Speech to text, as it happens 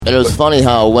And it was funny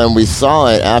how when we saw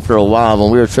it after a while,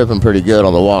 when we were tripping pretty good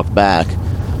on the walk back,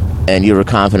 and you were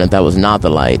confident that was not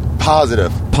the light.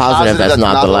 Positive that's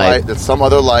not the light. That's some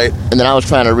other light. And then I was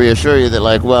trying to reassure you that,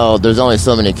 like, well, there's only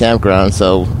so many campgrounds,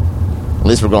 so at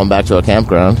least we're going back to a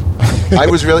campground. I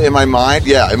was really, in my mind,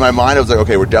 I was like,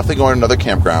 okay, we're definitely going to another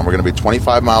campground. We're going to be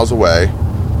 25 miles away.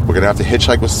 We're going to have to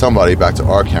hitchhike with somebody back to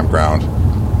our campground.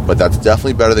 But that's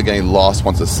definitely better than getting lost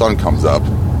once the sun comes up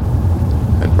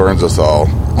and burns us all.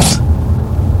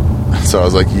 So I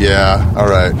was like, yeah, all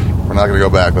right. We're not going to go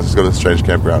back. Let's just go to the strange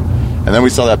campground. And then we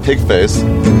saw that pig face. If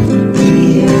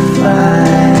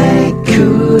I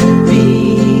could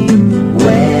be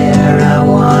where I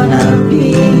wanna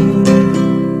be,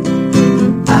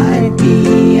 I'd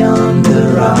be on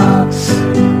the rocks.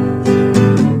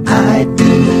 I'd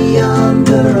be on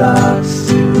the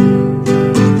rocks.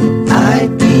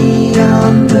 I'd be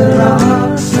on the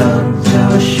rocks of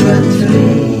Joshua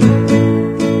Tree.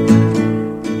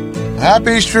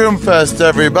 Happy Shroomfest,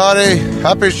 everybody.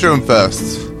 Happy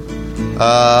Shroomfest.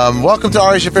 Welcome to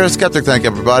Ari Shaffir's Skeptic Tank,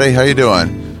 everybody. How you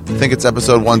doing? I think it's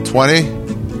episode 120,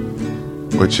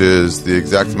 which is the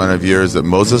exact amount of years that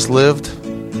Moses lived.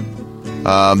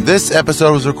 This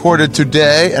episode was recorded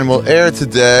today and will air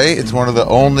today. It's one of the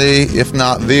only, if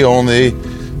not the only,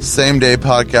 same-day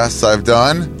podcasts I've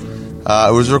done.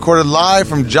 It was recorded live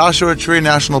from Joshua Tree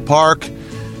National Park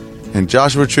in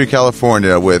Joshua Tree,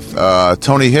 California, with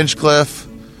Tony Hinchcliffe,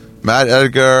 Matt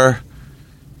Edgar,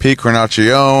 Pete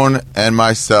Cornacchione, and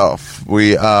myself.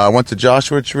 We went to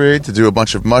Joshua Tree to do a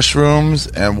bunch of mushrooms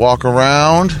and walk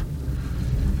around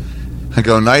and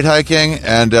go night hiking,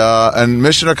 and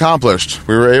mission accomplished.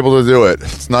 We were able to do it.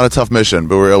 It's not a tough mission,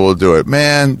 but we were able to do it.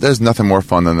 Man, there's nothing more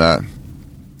fun than that.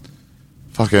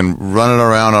 Fucking running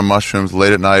around on mushrooms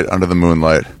late at night under the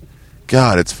moonlight.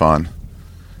 God, it's fun.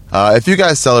 If you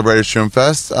guys celebrated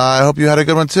Shroomfest, I hope you had a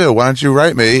good one too. Why don't you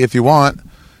write me if you want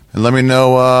and let me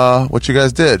know what you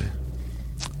guys did,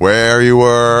 where you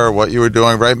were, what you were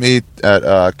doing. Write me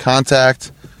at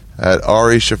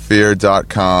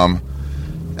contact@arishafir.com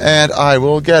and I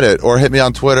will get it. Or hit me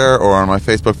on Twitter or on my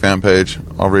Facebook fan page.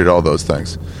 I'll read all those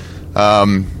things.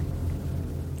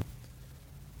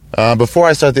 Before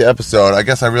I start the episode, I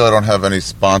guess I really don't have any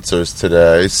sponsors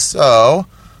today, so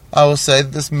I will say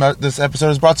that this episode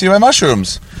is brought to you by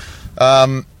mushrooms.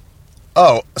 So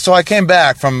I came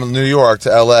back from New York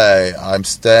to L.A. I'm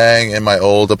staying in my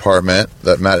old apartment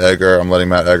that I'm letting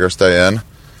Matt Edgar stay in.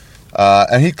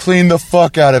 And he cleaned the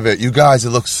fuck out of it. You guys,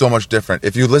 it looks so much different.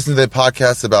 If you listen to the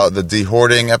podcast about the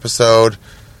de-hoarding episode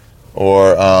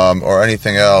or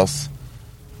anything else,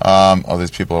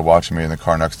 these people are watching me in the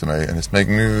car next to me, and it's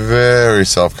making me very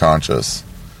self-conscious.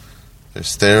 They're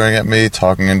staring at me,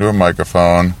 talking into a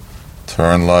microphone.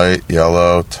 Turn light,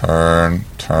 yellow, turn.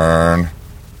 Come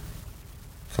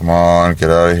on, get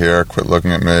out of here. Quit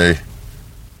looking at me.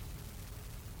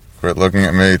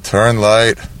 Turn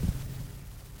light.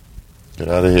 Get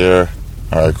out of here.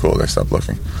 All right, cool. They stopped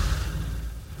looking.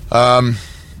 What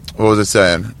was it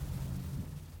saying?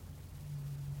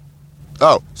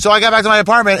 Oh, so I got back to my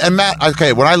apartment, and Matt,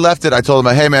 when I left it, I told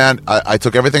him, hey, man, I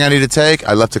took everything I needed to take.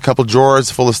 I left a couple drawers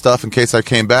full of stuff in case I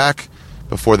came back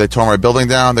before they tore my building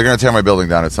down. They're going to tear my building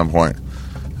down at some point,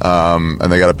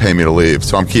 and they got to pay me to leave,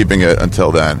 so I'm keeping it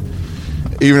until then.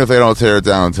 Even if they don't tear it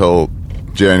down until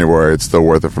January, it's still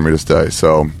worth it for me to stay,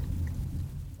 so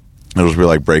it'll just be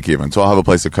like break even. So I'll have a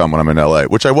place to come when I'm in LA,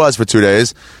 which I was for 2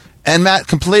 days. And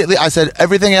Matt I said,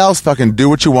 everything else, fucking do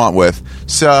what you want with.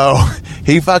 So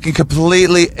he fucking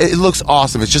it looks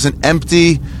awesome. It's just an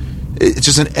empty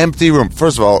room.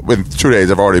 First of all, within 2 days,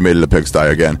 I've already made it a pigsty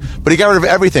again. But he got rid of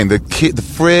everything. The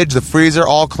fridge, the freezer,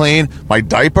 all clean. My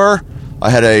diaper, I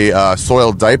had a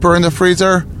soiled diaper in the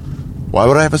freezer. Why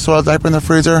would I have a soiled diaper in the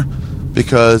freezer?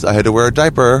 Because I had to wear a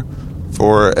diaper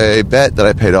for a bet that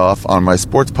I paid off on my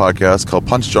sports podcast called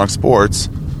Punch Drunk Sports,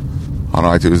 on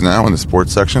iTunes now in the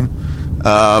sports section.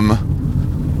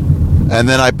 And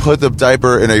then I put the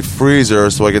diaper in a freezer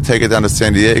so I could take it down to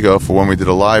San Diego for when we did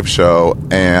a live show,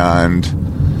 and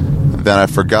then I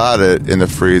forgot it in the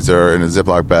freezer in a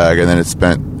Ziploc bag, and then it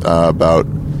spent about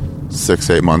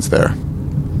 6-8 months there.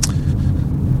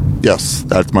 Yes,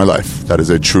 that's my life. That is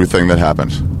a true thing that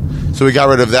happened. So we got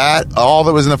rid of that. All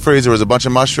that was in the freezer was a bunch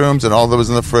of mushrooms, and all that was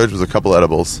in the fridge was a couple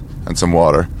edibles and some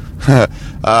water.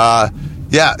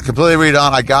 Yeah, completely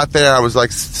redone. I got there. I was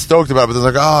like stoked about it, but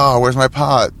they're like, oh, where's my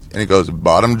pot? And he goes,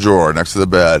 bottom drawer next to the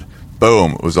bed.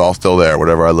 Boom. It was all still there,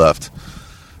 whatever I left.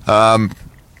 So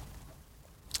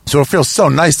it feels so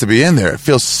nice to be in there. It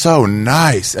feels so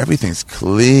nice. Everything's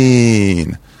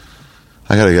clean.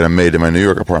 I got to get a maid in my New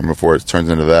York apartment before it turns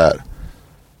into that.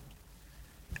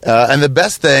 And the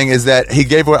best thing is that he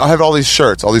gave away, I have all these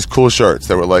shirts, all these cool shirts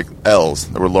that were like L's,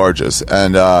 that were larges.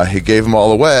 And he gave them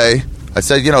all away. I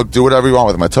said, do whatever you want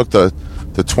with them. I took the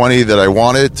 20 that I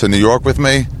wanted to New York with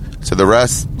me. So the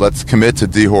rest, let's commit to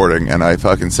de-hoarding. And I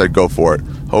fucking said, go for it.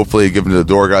 Hopefully he gave them to the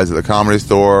door guys at the Comedy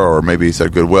Store, or maybe he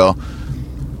said Goodwill.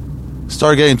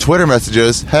 Started getting Twitter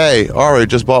messages. Hey, Ari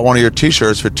just bought one of your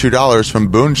T-shirts for $2 from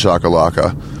Boone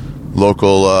Shakalaka,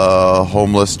 local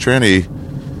homeless tranny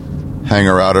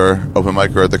hanger-outer, open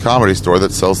micer at the Comedy Store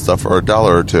that sells stuff for $1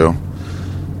 or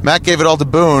 $2. Matt gave it all to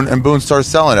Boone, and Boone started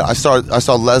selling it. I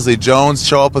saw Leslie Jones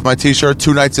show up with my T-shirt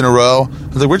 2 nights in a row. I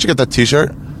was like, where'd you get that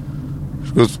T-shirt?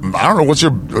 She goes, I don't know,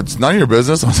 it's none of your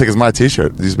business. I was like, it's my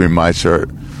T-shirt. It used to be my shirt.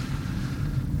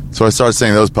 So I started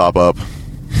seeing those pop up.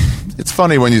 It's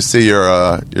funny when you see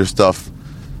your stuff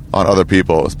on other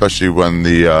people, especially when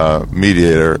the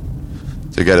mediator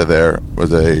to get it there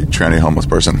was a tranny homeless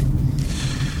person,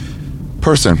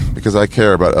 because I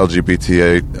care about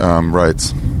LGBTA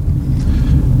rights.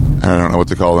 I don't know what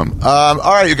to call them. All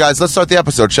right, you guys, let's start the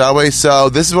episode, shall we? So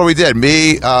this is what we did.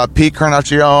 Me, Pete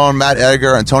Cornacchione, Matt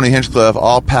Edgar, and Tony Hinchcliffe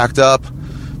all packed up.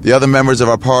 The other members of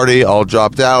our party all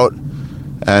dropped out.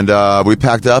 And we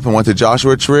packed up and went to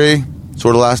Joshua Tree,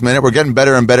 sort of last minute. We're getting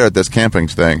better and better at this camping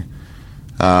thing.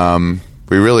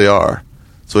 We really are.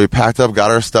 So we packed up, got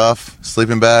our stuff,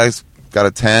 sleeping bags, got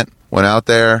a tent, went out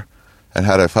there, and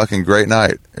had a fucking great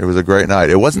night. It was a great night.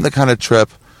 It wasn't the kind of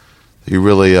trip that you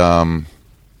really...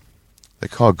 they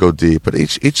call it go deep, but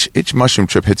each mushroom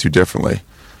trip hits you differently.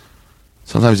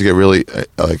 Sometimes you get really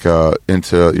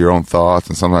into your own thoughts,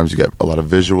 and sometimes you get a lot of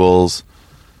visuals.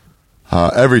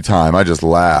 Every time, I just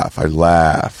laugh. I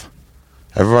laugh.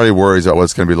 Everybody worries about what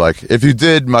it's going to be like. If you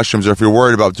did mushrooms, or if you're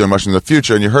worried about doing mushrooms in the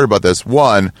future, and you heard about this,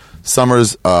 one,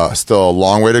 summer's still a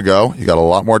long way to go. You got a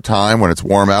lot more time when it's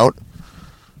warm out.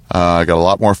 I got a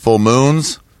lot more full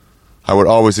moons. I would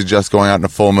always suggest going out in a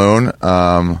full moon,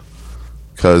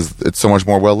 because it's so much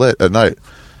more well lit at night.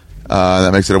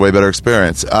 That makes it a way better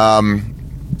experience.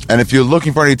 And if you're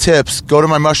looking for any tips, go to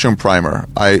my mushroom primer.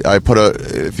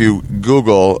 If you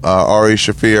Google Ari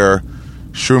Shaffir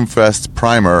Shroomfest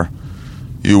primer,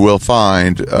 you will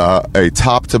find a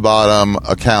top to bottom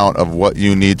account of what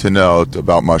you need to know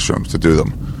about mushrooms to do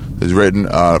them. It's written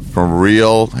from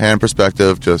real hand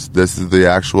perspective. Just this is the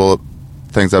actual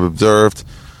things I've observed.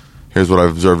 Here's what I've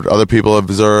observed other people have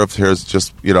observed. Here's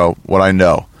just, what I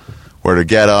know. Where to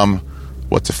get them,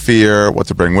 what to fear, what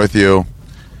to bring with you.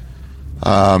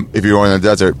 If you're going in the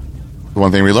desert, the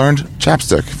one thing we learned,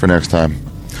 chapstick for next time.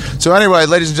 So anyway,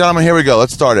 ladies and gentlemen, here we go.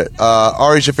 Let's start it.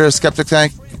 Ari Shaffir's Skeptic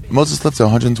Tank. Moses lived to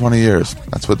 120 years.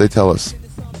 That's what they tell us.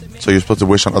 So you're supposed to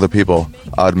wish on other people,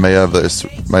 Ad Mea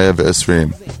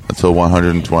V'Isrim, until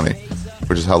 120,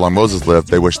 which is how long Moses lived.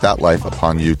 They wish that life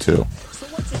upon you too.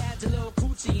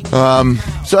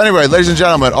 So anyway, ladies and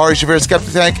gentlemen, Ari Shaffir's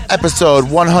Skeptic Tank, episode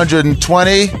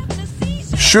 120,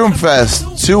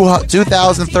 Shroomfest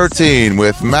 2013,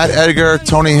 with Matt Edgar,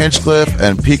 Tony Hinchcliffe,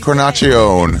 and Pete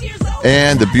Cornacchione,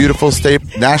 and the beautiful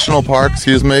national park,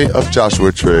 of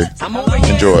Joshua Tree.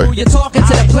 Enjoy. You're talking to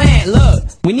the plant. Look,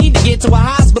 we need to get to a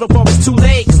hospital before it's too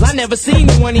late, cause I never seen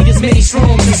anyone eat as many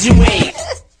shrooms as you ate.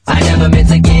 I never meant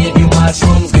to give you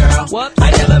mushrooms, girl. What?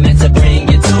 I never meant to bring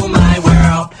you to my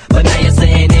world. But now you're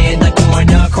sitting in the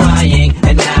corner crying,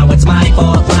 and now it's my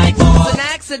fault, my fault. It's an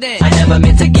accident. I never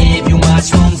meant to give you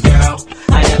mushrooms, girl.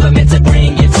 I never meant to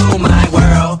bring you to my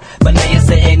world. But now you're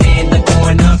sitting in the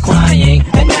corner crying,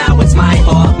 and now it's my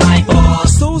fault, my fault.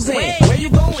 Susan, where you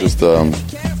going?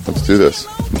 Let's do this.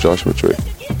 Joshua Tree.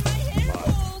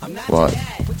 What?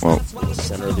 Well,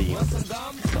 Center of the universe.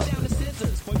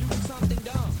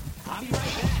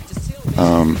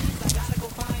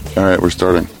 All right, we're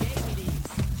starting.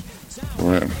 All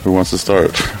right, who wants to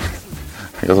start?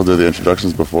 I guess I'll do the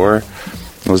introductions before.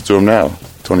 Let's do them now.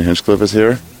 Tony Hinchcliffe is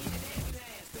here.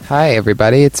 Hi,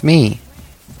 everybody. It's me,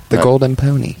 the Golden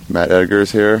Pony. Matt Edgar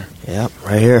is here. Yep,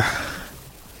 right here.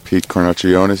 Pete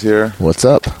Cornacchione is here. What's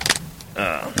up?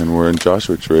 And we're in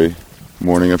Joshua Tree,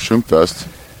 morning of Shroomfest.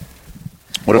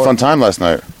 What a fun time last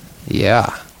night.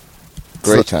 Yeah.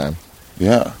 Great time.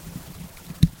 Yeah.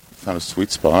 Found a sweet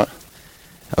spot.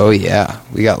 Oh, yeah.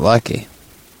 We got lucky.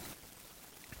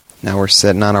 Now we're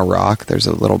sitting on a rock. There's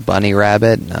a little bunny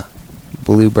rabbit and a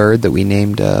bluebird that we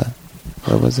named,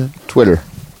 what was it? Twitter.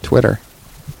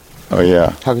 Oh,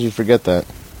 yeah. How could you forget that?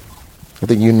 I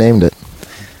think you named it.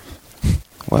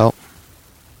 Well,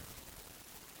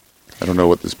 I don't know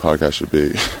what this podcast should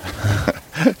be.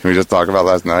 Can we just talk about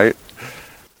last night?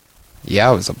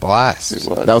 yeah, it was a blast.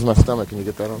 What? That was my stomach. Can you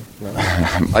get that on? No.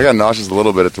 I got nauseous a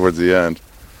little bit towards the end.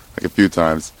 Like a few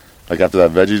times. Like after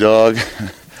that veggie dog.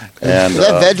 And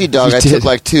that veggie dog, You I did. took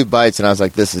like 2 bites, and I was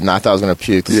like, "This is not." I thought I was gonna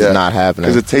puke. This is not happening.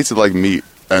 because it tasted like meat.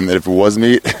 And if it was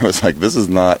meat, it was like, this is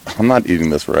not. I'm not eating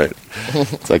this right.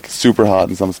 It's like super hot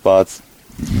in some spots,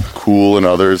 cool in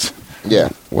others. Yeah.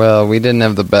 Well, we didn't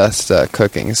have the best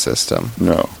cooking system.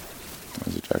 No. That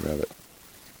was a jackrabbit.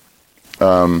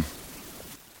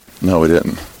 No, we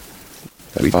didn't.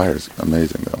 That fire's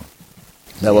amazing, though.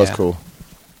 That was Yeah. cool.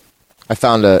 I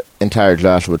found an entire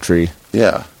Joshua tree.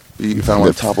 Yeah. You found one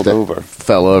that toppled over.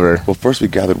 Fell over. Well, first we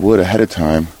gathered wood ahead of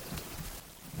time.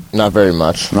 Not very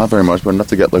much. Not very much, but enough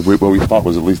to get, like, what we thought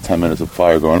was at least 10 minutes of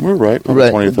fire going. We were right. Probably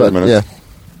 20 to 30 minutes. Yeah.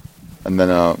 And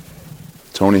then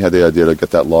Tony had the idea to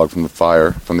get that log from the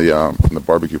fire, from the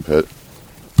barbecue pit.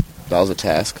 That was a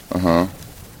task.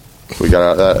 We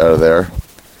got out of there.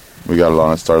 We got it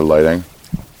on and started lighting.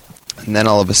 And then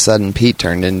all of a sudden, Pete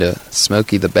turned into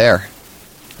Smokey the Bear.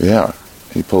 Yeah.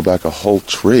 He pulled back a whole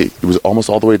tree. It was almost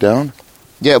all the way down.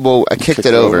 Yeah, well, I kicked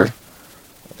it over.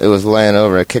 It was laying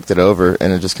over. I kicked it over,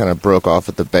 and it just kind of broke off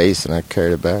at the base, and I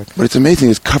carried it back. But it's amazing.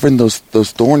 It's covered in those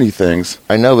thorny things.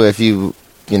 I know, but if you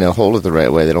hold it the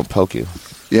right way, they don't poke you.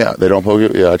 Yeah, they don't poke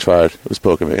you? Yeah, I tried. It was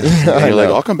poking me. And you're like,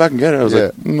 I'll come back and get it. I was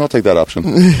like, I'll take that option.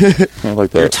 I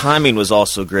like Your that. timing was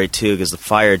also great, too, because the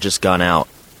fire had just gone out.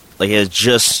 Like, it had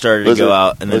just started to go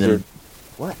out, and then... Lizard.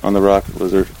 What? On the rock,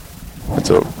 lizard. It's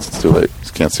too late.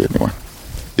 Just can't see it anymore.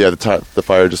 Yeah, the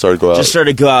fire just started to go out. Just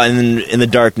started to go out, and then in the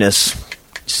darkness,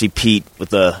 you see Pete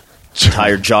with a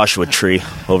tired Joshua tree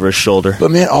over his shoulder.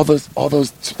 But man, all those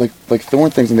like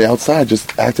thorn things on the outside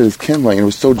just acted as kindling, and it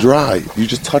was so dry. You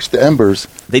just touched the embers.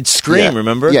 They'd scream,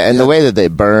 remember? Yeah, and the way that they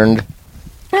burned,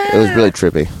 it was really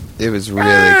trippy. It was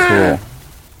really cool.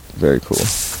 Very cool.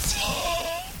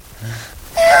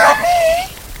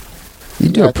 You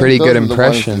do a pretty good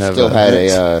impression of Still it. had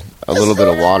a little bit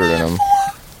of water in them.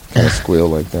 Kind of squeal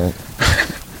like that.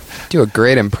 Do a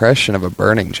great impression of a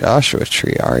burning Joshua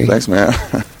tree, Ari. Thanks, man.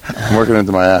 I'm working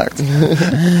into my act.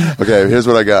 Okay, here's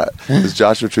what I got. This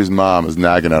Joshua Tree's mom is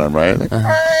nagging at him, right? Like,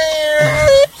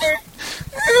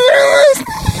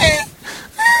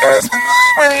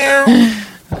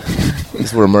 This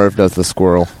is where Murph does the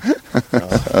squirrel.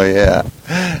 oh, yeah.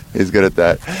 He's good at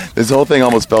that. This whole thing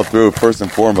almost fell through, first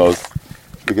and foremost.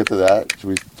 Should we get to that? Should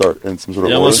we start in some sort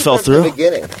of It almost fell The through?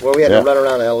 beginning, where we had Yeah. to run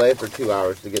around L.A. for 2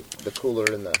 hours to get the cooler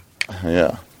and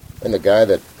Yeah. the guy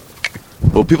that...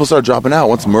 Well, people started dropping out.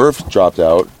 Once Murph dropped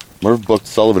out, Murph booked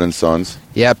Sullivan and Sons.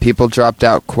 Yeah, people dropped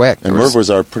out quick. And Murph was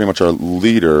pretty much our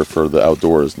leader for the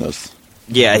outdoorsness.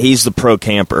 Yeah, he's the pro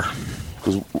camper.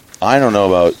 Because I don't know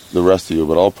about the rest of you,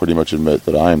 but I'll pretty much admit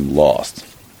that I am lost.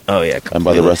 Oh, yeah. And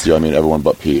by the rest of you, I mean everyone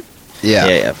but Pete.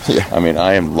 Yeah. Yeah. I mean,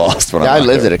 I am lost when Yeah, I'm I out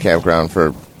lived there. at a campground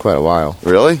for quite a while.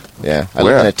 Really? Yeah. I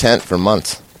Where? lived in a tent for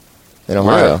months. In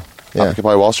Ohio. Yeah.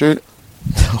 Occupy Wall Street?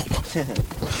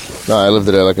 No, I lived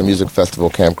at a music festival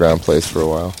campground place for a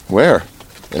while. Where?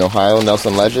 In Ohio,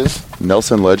 Nelson Ledges.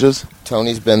 Nelson Ledges?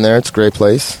 Tony's been there. It's a great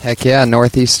place. Heck yeah,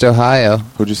 Northeast Ohio.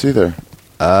 Who'd you see there?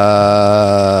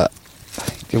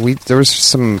 There was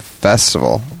some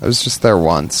festival. I was just there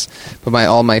once, but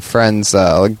all my friends,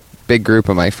 like big group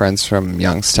of my friends from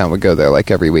Youngstown, would go there like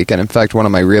every weekend. In fact, one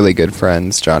of my really good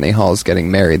friends, Johnny Hall, is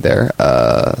getting married there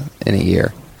in a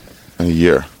year. In a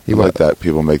year. You like what? that.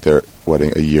 People make their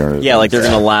wedding a year in Yeah, like they're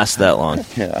going to last that long.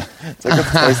 Yeah. It's like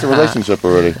it's a relationship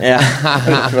already. Yeah.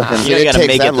 You It got to takes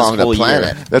make that it this long to whole plan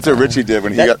year. it. That's what Richie did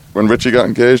when Richie got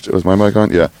engaged. Was my mic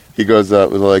on? Yeah. He goes,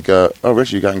 was like, oh,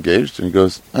 Richie, you got engaged? And he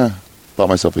goes, bought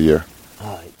myself a year.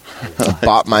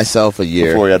 Bought myself a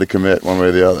year. Before he had to commit one way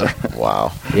or the other.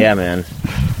 Wow. Yeah, man.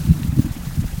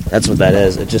 That's what that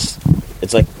is.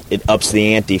 It's like it ups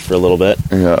the ante for a little bit.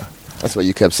 Yeah. That's what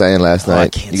you kept saying last Oh, I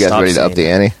night. can't You guys stop ready to up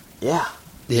saying the ante? Yeah.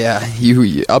 Yeah,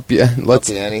 you up you. Let's.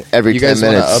 Up the ante. Every You 10 guys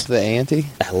want minutes. to up the ante?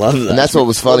 I love that. And that's what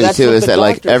was funny, that's too, what is the that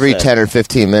like doctor every said. 10 or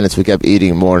 15 minutes we kept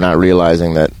eating more, not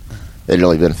realizing that it had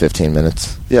only been 15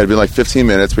 minutes. Yeah, it'd be like 15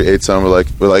 minutes. We ate some. We're like,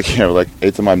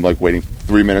 ate some. I'm like waiting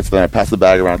 3 minutes. Then I pass the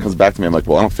bag around. It comes back to me. I'm like,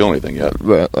 well, I don't feel anything yet.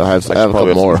 But I have a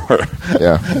probably couple more. have some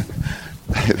Yeah.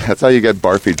 That's how you get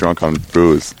Barfy drunk on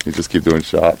booze. You just keep doing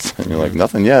shots. And you're like,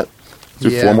 nothing yet. Do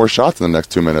Yeah. 4 more shots in the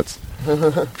next 2 minutes.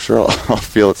 Sure, I'll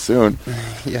feel it soon.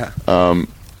 Yeah.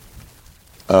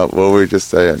 What were we just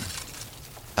saying?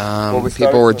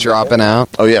 People were dropping out.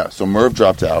 Oh, yeah. So Merv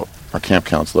dropped out, our camp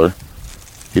counselor.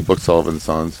 He booked Sullivan and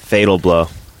Sons. Fatal blow.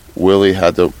 Willie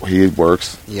he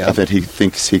works. Yep. I think he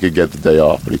thinks he could get the day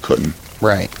off, but he couldn't.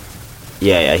 Right.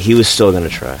 Yeah, he was still going to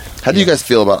try. How do you guys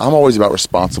feel about? I'm always about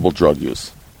responsible drug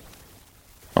use.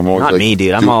 I'm always Not like, me,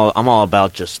 dude. I'm all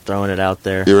about just throwing it out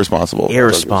there. irresponsible.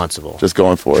 Irresponsible. Just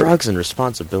going for it. Drugs and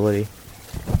responsibility.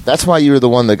 That's why you were the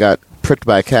one that got pricked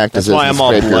by cactuses That's why and I'm all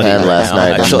scraped your bloody hand right last now,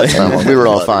 night. actually. We were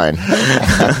all fine.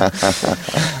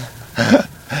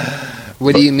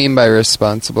 What do you mean by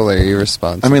responsible or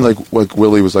irresponsible? I mean, like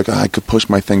Willie was like, I could push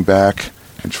my thing back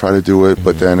and try to do it,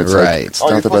 but then it's Right. like, it's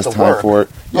not the best time for it.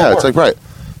 Yeah, it's like, right.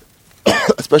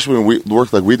 Especially when we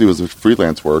work like we do is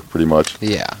freelance work, pretty much.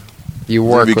 yeah. You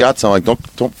work If you with- got something,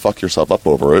 like, don't fuck yourself up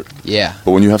over it. Yeah.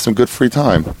 But when you have some good free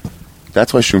time,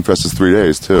 that's why Shroomfest is 3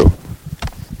 days, too.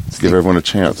 To give everyone a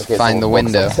chance. Find the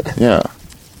window. Yeah.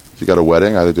 If you got a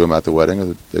wedding, either do them at the wedding or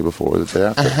the day before or the day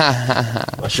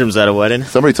after. Mushrooms at a wedding?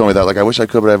 Somebody told me that, like, I wish I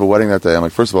could, but I have a wedding that day. I'm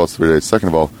like, first of all, it's 3 days. Second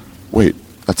of all, wait,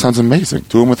 that sounds amazing.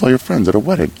 Do them with all your friends at a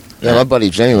wedding. Yeah, my buddy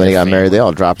Jimmy, when he got married, they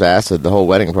all dropped acid the whole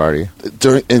wedding party.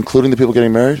 Including the people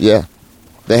getting married? Yeah.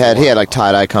 He had like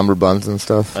tie-dye cummerbunds and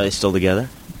stuff. Are they still together?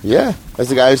 Yeah. That's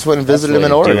the guy who just went and visited him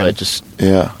in Oregon. I just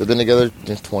Yeah. They've been together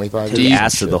 25 took years.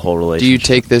 acid the whole Do relationship. you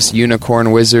take this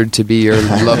unicorn wizard to be your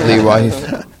lovely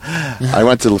wife? I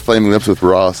went to the Flaming Lips with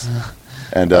Ross,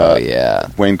 and Oh, yeah.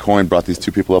 Wayne Coyne brought these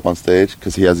two people up on stage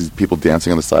because he has these people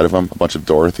dancing on the side of him, a bunch of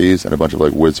Dorothys and a bunch of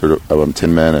like wizard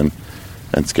tin men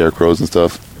and scarecrows and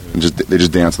stuff, and they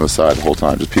just dance on the side the whole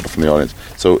time, just people from the audience.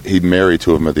 So he married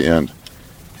two of them at the end.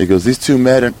 He goes, these two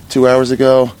met 2 hours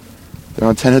ago. They're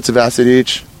on 10 hits of acid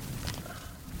each.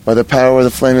 By the power of the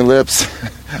Flaming Lips,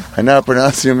 I now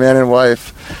pronounce you man and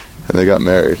wife. And they got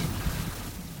married.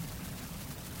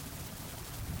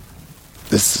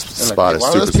 This spot is Why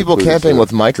are super those people secluded, camping too.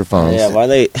 with microphones? Yeah, why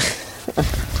they...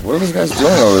 What are these guys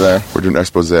doing over there? We're doing an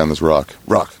expose on this rock.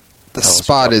 Rock. The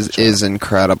spot is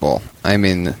incredible. I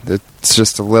mean, it's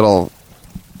just a little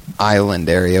island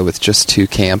area with just 2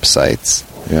 campsites.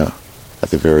 Yeah. At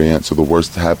the very end. So the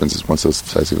worst that happens is once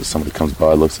somebody comes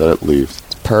by, looks at it, leaves.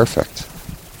 It's perfect.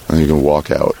 And then you can walk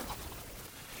out.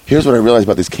 Here's what I realized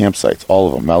about these campsites, all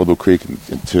of them, Malibu Creek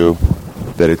and 2,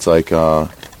 that it's like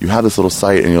you have this little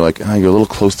site and you're like, you're a little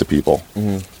close to people.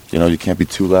 Mm-hmm. You know, you can't be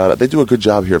too loud. They do a good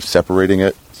job here of separating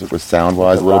it with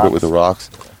sound-wise a little bit with the rocks.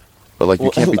 But like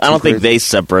you can't be too I don't think crazy. they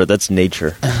separate. That's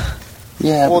nature.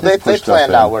 Yeah, Well, they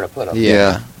planned out where to put them.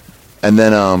 Yeah. And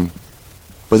then,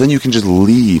 but then you can just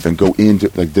leave and go into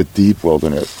like the deep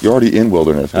wilderness. You're already in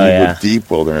wilderness. Oh, yeah.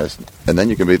 Deep wilderness. And then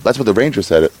you can be, that's what the ranger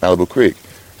said at Malibu Creek.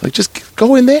 Like, just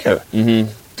go in there. Mm-hmm.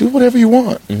 Do whatever you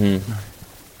want.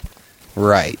 Mm-hmm.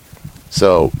 Right.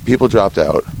 So, people dropped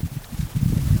out.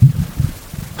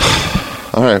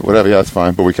 All right, whatever. Yeah, that's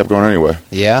fine. But we kept going anyway.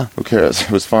 Yeah. Who cares?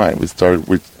 It was fine. We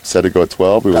said to go at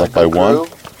 12. We were left by 1.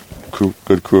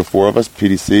 Good crew of 4 of us.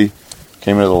 PDC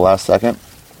came in at the last second.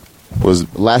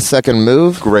 Was Last second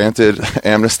move? granted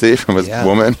amnesty from his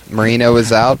woman. Marino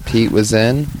was out. Pete was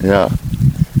in. Yeah.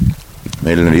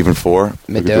 Made it an even 4.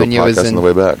 We could do a Madonia was podcast in on the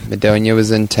way back. Madonia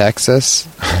was in Texas.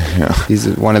 Yeah. He's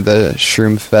one of the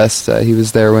Shroomfest. He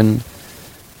was there when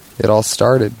it all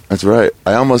started. That's right.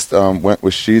 I almost went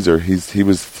with Sheezer. He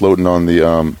was floating on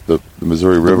the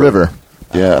Missouri River. The river.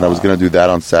 Yeah, and I was going to do that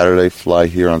on Saturday, fly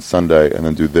here on Sunday, and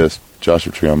then do this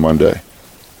Joshua Tree on Monday.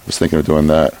 I was thinking of doing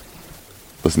that.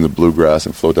 Listen to bluegrass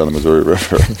and float down the Missouri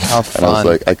River. How And I was fun.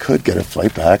 like, I could get a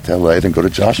flight back to LA and go to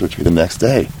Joshua Tree the next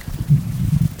day.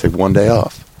 Take 1 day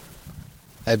off.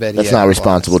 I bet That's not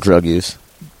responsible drug use.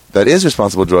 That is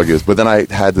responsible drug use, but then I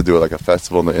had to do it like a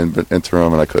festival in the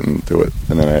interim, and I couldn't do it.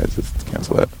 And then I had to just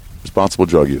cancel that. Responsible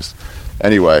drug use.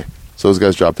 Anyway, so those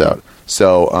guys dropped out.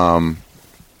 So,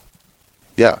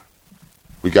 yeah.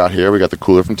 We got here. We got the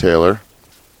cooler from Taylor.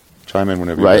 Chime in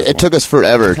whenever you Right. guys It want. took us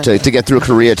forever to get through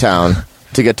Koreatown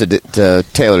to get to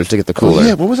Taylor's to get the cooler. Oh,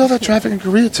 yeah, what was all that traffic in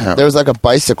Koreatown? There was like a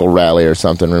bicycle rally or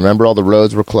something. Remember, all the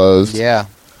roads were closed? Yeah.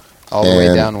 All the way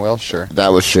And down Wilshire. That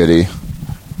was shitty.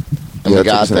 And Yeah, we it took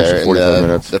got us an extra there, and 45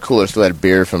 minutes. the cooler still had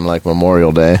beer from like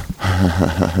Memorial Day.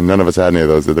 None of us had any of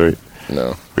those, did we?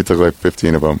 No, We took like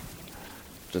 15 of them,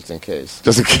 just in case.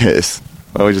 just in case.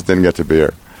 Well, we just didn't get to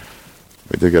beer.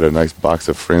 We did get a nice box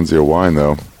of Franzia wine,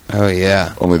 though. Oh,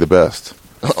 yeah. Only the best.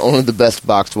 Only the best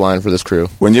boxed wine for this crew.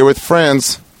 When you're with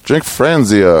friends, drink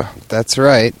Franzia That's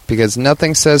right. Because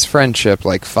nothing says friendship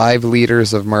like 5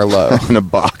 liters of Merlot. in a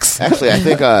box. Actually, I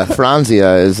think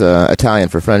Franzia is Italian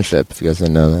for friendship, if you guys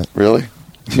didn't know that. Really?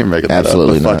 You're making that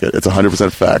Absolutely up. Fuck not. it. It's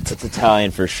 100% fact. It's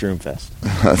Italian for Shroomfest.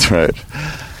 That's right.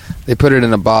 They put it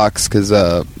in a box because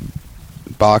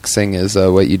boxing is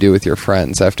what you do with your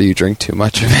friends after you drink too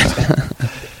much of it.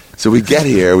 So we get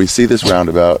here, we see this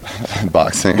roundabout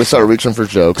boxing. We started reaching for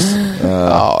jokes.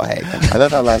 Oh, hey. I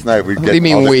thought that last night we What do you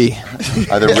mean we?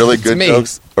 either really good me.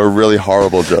 jokes or really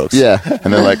horrible jokes. Yeah.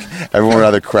 And then like everyone would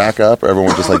either crack up or everyone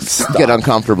would just like stop. Get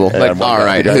uncomfortable. And like, one all guy-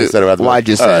 right, the guy who said it after, why'd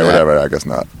you say all right, that? whatever, I guess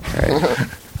not.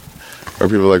 Or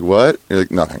people are like, what? You're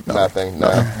like, nothing. Nothing,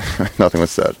 Nothing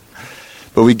was said.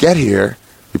 But we get here,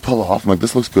 we pull off. I'm like,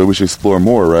 this looks good. We should explore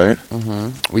more, right?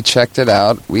 Mm-hmm. We checked it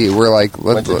out. We were like,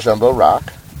 Went to Jumbo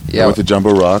Rock. Yeah, went to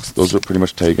Jumbo Rocks. Those are pretty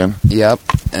much taken. Yep.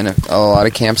 And a lot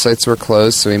of campsites were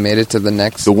closed, so we made it to the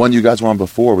next. The one you guys were on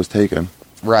before was taken.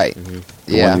 Right.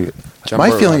 Yeah.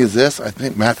 My feeling is this. I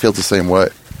think Matt feels the same way.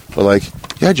 But, like,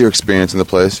 you had your experience in the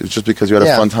place. It's just because you had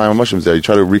a fun time on mushrooms there. You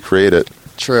try to recreate it.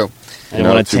 True. You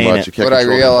know, too much. You can't what I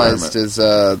control the realized is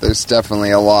there's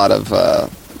definitely a lot of,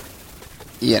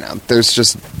 there's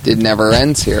just, it never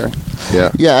ends here.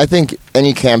 Yeah. Yeah, I think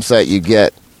any campsite you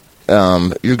get,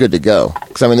 you're good to go.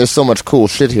 Because, I mean, there's so much cool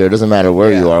shit here. It doesn't matter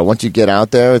where you are. Once you get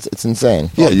out there, it's insane.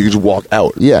 Yeah, you can just walk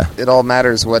out. Yeah. It all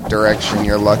matters what direction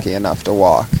you're lucky enough to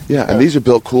walk. Yeah, and these are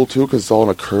built cool, too, because it's all on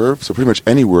a curve. So pretty much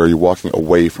anywhere you're walking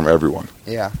away from everyone.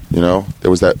 Yeah. You know? There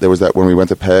was that when we went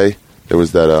to pay, there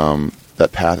was that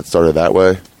that path that started that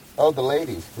way. Oh, the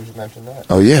ladies. We should mention that.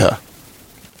 Oh, yeah.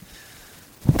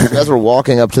 As we're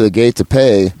walking up to the gate to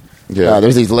pay,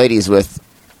 there's these ladies with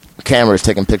cameras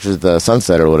taking pictures of the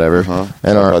sunset or whatever.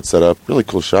 And our set up really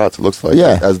cool shots. It looks like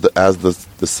as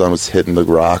the sun was hitting the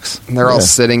rocks. And they're all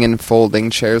sitting in folding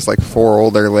chairs like 4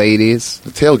 older ladies.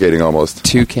 Tailgating almost.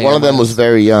 2 cameras. One of them was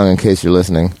very young, in case you're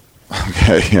listening.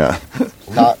 Okay, yeah.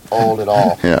 Not old at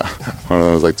all. Yeah, one of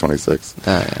them was like 26.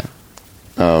 Oh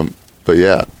yeah. But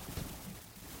yeah,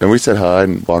 and we said hi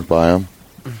and walked by them.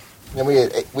 And we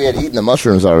had eaten the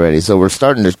mushrooms already, so we're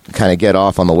starting to kind of get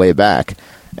off on the way back.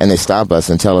 And they stop us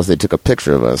and tell us they took a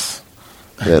picture of us.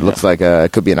 It looks like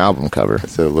it could be an album cover. I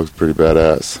said it looks pretty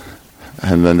badass.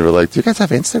 And then they were like, "Do you guys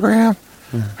have Instagram?"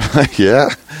 Like, yeah.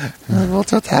 We'll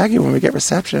tag you when we get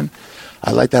reception. I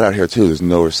like that out here too. There's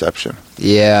no reception.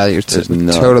 Yeah, you're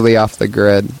totally off the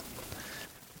grid.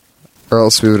 Or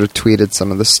else we would have tweeted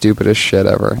some of the stupidest shit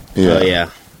ever. Yeah. Oh, yeah.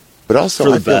 But also,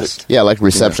 For the I feel best. Yeah, like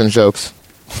reception jokes.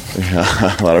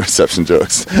 Yeah, a lot of reception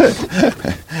jokes.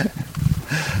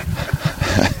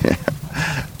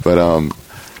 But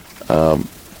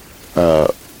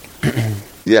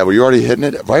yeah, were you already hitting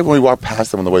it? Right when we walked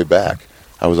past them on the way back,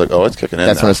 I was like, "Oh, it's kicking in."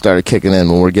 That's now. when it started kicking in,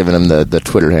 when we're giving them the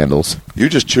Twitter handles. You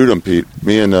just chewed them, Pete.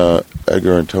 Me and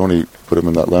Edgar and Tony put them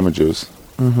in that lemon juice.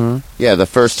 Mm-hmm. Yeah, the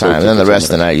first time. And then the rest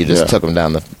of the night, you just took them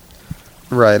down the...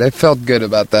 Right, I felt good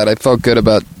about that. I felt good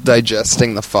about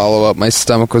digesting the follow-up. My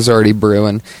stomach was already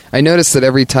brewing. I noticed that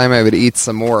every time I would eat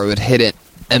some more, I would hit it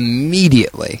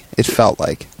immediately, it felt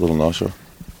like. A little nausea?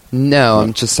 No,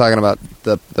 I'm just talking about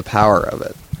the power of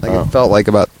it. Like, it felt like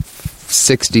about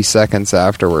 60 seconds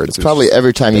afterwards. It's probably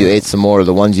every time you ate some more,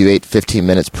 the ones you ate 15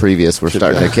 minutes previous were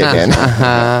starting to kick in.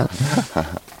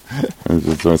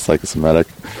 It's doing psychosomatic.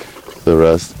 The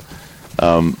rest.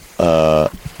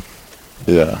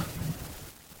 Yeah.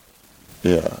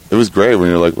 Yeah. It was great when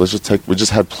you're like, we just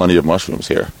had plenty of mushrooms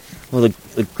here. Well,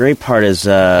 the great part is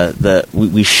that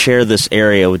we share this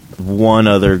area with one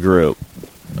other group.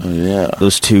 Oh, yeah.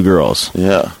 Those 2 girls.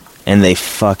 Yeah. And they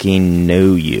fucking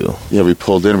know you. Yeah, we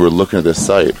pulled in. We were looking at this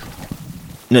site.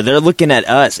 No, they're looking at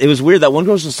us. It was weird. That one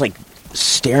girl was just like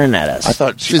staring at us. I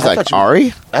thought she's like,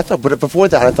 Ari? But before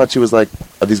that, I thought she was like,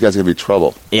 "Are these guys gonna be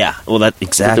trouble?" Yeah. Well, that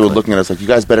exactly. But they were looking at us like, "You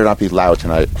guys better not be loud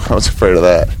tonight." I was afraid of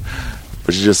that.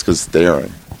 But she just was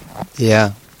staring.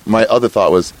 Yeah. My other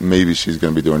thought was maybe she's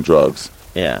gonna be doing drugs.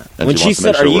 Yeah. And When she she wants to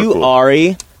make said, sure "Are we're you cool."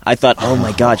 Ari?" I thought, "Oh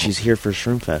my God, she's here for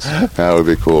Shroomfest." That would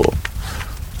be cool.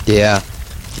 Yeah.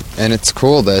 And it's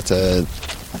cool that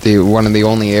one of the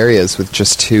only areas with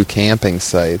just 2 camping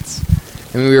sites.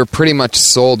 I mean, we were pretty much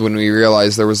sold when we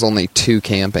realized there was only 2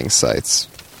 camping sites.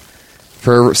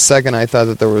 For a second, I thought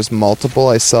that there was multiple.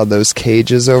 I saw those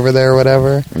cages over there or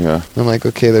whatever. Yeah. I'm like,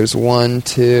 okay, there's 1,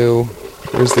 2.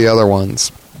 Where's the other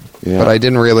ones? Yeah. But I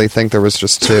didn't really think there was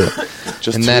just 2.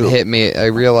 Just and 2. that hit me. I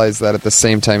realized that at the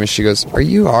same time as she goes, "Are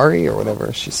you Ari?" or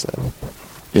whatever she said.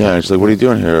 Yeah. And she's like, "What are you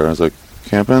doing here?" I was like,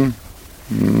 "Camping."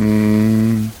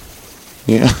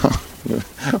 Yeah.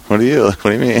 What do you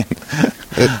mean?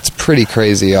 It's pretty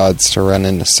crazy odds to run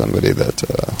into somebody that...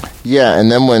 Yeah, and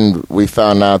then when we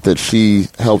found out that she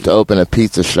helped open a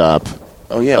pizza shop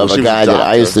Oh yeah, of a guy that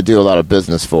I used to do a lot of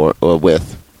business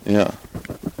with Yeah.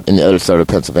 in the other side of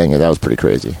Pennsylvania, that was pretty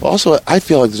crazy. Also, I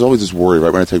feel like there's always this worry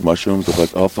right when I take mushrooms of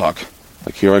like, oh fuck,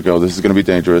 like here I go, this is going to be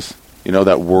dangerous. You know,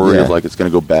 that worry of like it's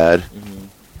going to go bad.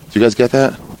 Do you guys get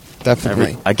that?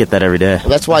 Definitely. I get that every day. Well,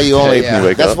 that's why you only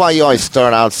Yeah. that's why you always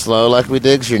start out slow like we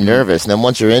did, 'cause you're nervous, and then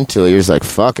once you're into it, you're just like,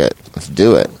 fuck it, let's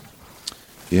do it.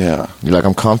 Yeah. You're like,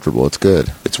 I'm comfortable, it's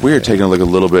good. It's weird taking like a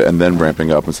little bit and then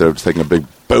ramping up instead of just taking a big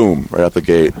boom right out the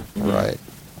gate. Right.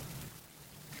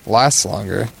 Lasts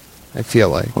longer, I feel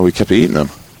like. Well, we kept eating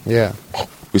them. Yeah.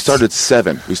 We started at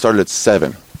 7.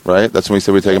 Right? That's when we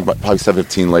said we're taking probably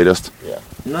 7:15 latest. Yeah.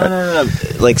 No.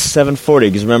 Like 7:40.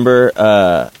 Because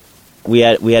remember, we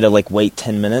had to like wait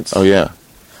 10 minutes. Oh yeah.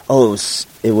 Oh,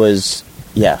 it was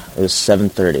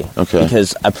 7:30. Okay.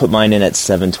 Because I put mine in at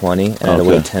 7:20 and I had to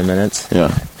wait 10 minutes. Yeah.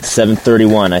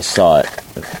 7:31, I saw it.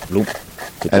 Bloop.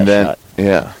 Took And that then shot.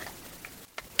 yeah.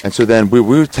 And so then we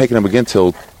were taking them again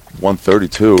till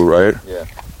 1:32, right? Yeah,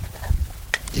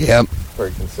 Yep.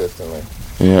 pretty consistently.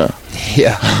 Yeah.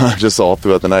 Yeah. Just all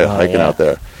throughout the night hiking yeah. out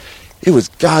there. It was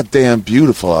goddamn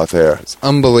beautiful out there.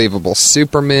 Unbelievable.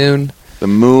 Supermoon. The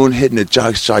moon hitting it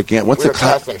gigantic. Once We the were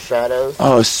cloud. casting shadows.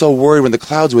 Oh, I was so worried when the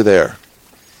clouds were there.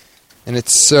 And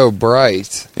it's so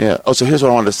bright. Yeah. Oh, so here's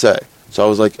what I wanted to say. So I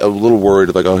was like a little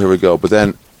worried, like, oh, here we go. But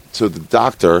then, so the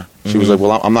doctor, she was like,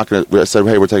 well, I'm not going to. I said,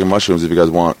 hey, we're taking mushrooms if you guys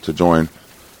want to join.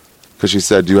 Because she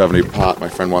said, do you have any pot? My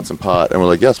friend wants some pot. And we're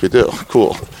like, yes, we do.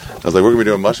 Cool. I was like, we're going to be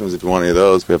doing mushrooms if you want any of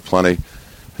those. We have plenty.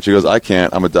 And she goes, I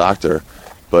can't. I'm a doctor.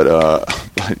 But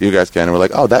you guys can. And we're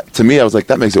like, oh, that, to me, I was like,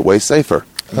 that makes it way safer.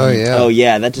 Oh, yeah. Oh,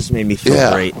 yeah, that just made me feel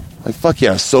Yeah. great. Like, fuck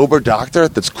yeah, a sober doctor?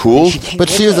 That's cool. But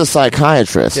she was a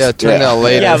psychiatrist. Yeah, it turned out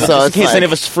later. Yeah, but So just in it's case like- any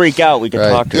of us freak out, we can Right.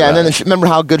 talk to her. Yeah, and about then remember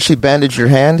how good she bandaged your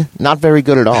hand? Not very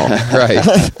good at all. Right.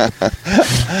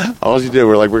 All you did,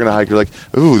 we're like, we're going to hike. You're like,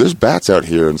 ooh, there's bats out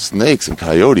here and snakes and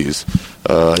coyotes.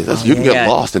 You can yeah. get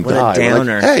lost and What a die. We're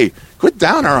downer. like, hey, quit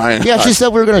downer, Ryan. Yeah, she said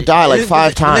we were going to die like 5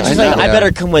 And then times. she's I like, know. I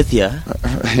better come with you.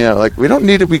 Yeah, like, we don't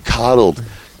need to be coddled.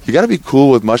 You got to be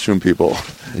cool with mushroom people.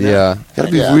 Yeah. Got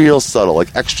to be Yeah. real subtle,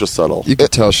 like extra subtle. You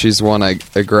could tell she's one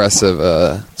aggressive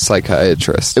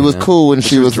psychiatrist. It was you know? cool when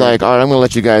she was like, all right, I'm going to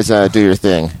let you guys do your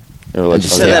thing. They were like, She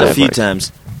Okay, said that a yeah. few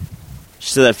times.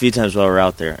 She said that a few times while we were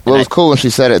out there. Well, it was And cool when she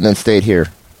said it and then stayed here.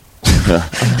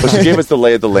 But she gave us the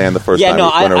lay of the land the first yeah, time.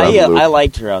 no, we went around the loop. I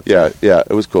liked her out there. Yeah,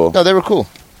 it was cool. No, they were cool.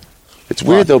 It's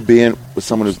weird, though, being with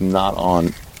someone who's not on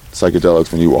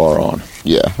psychedelics when you are on.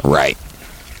 Yeah. Right.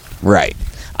 Right.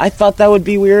 I thought that would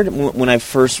be weird when I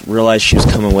first realized she was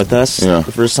coming with us Yeah.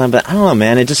 the first time, but I don't know,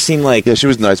 man. It just seemed like Yeah, she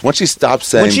was nice. Once she stopped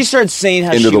saying... when she started saying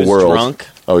how into she the was world. drunk.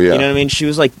 Oh, yeah. You know what I mean? She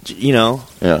was like,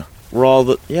 Yeah, we're all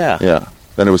the yeah.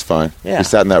 then it was fine. Yeah. We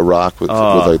sat in that rock with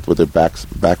their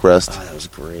backrest. Oh, that was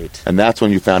great. And that's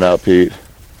when you found out, Pete.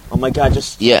 Oh my god,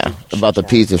 just Yeah, about the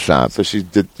pizza shop. So she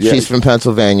did... Yeah, She's from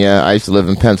Pennsylvania. I used to live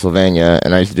in Pennsylvania,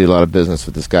 and I used to do a lot of business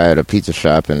with this guy at a pizza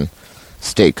shop in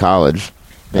State College.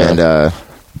 Yeah. And,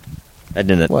 that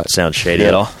didn't What? sound shady yeah.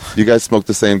 at all. You guys smoked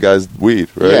the same guy's weed,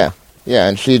 right? yeah. Yeah,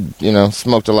 and she'd,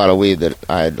 smoked a lot of weed that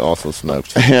I had also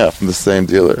smoked Yeah, from the same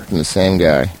dealer. from the same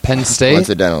guy, Penn State?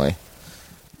 coincidentally.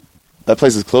 That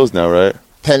place is closed now, right?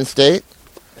 Penn State?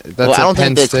 That's Well, I at don't Penn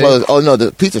think they State? closed. Oh, no,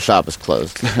 the pizza shop is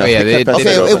closed. Oh, yeah, they Penn Okay,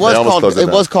 State it opened. was They almost called closed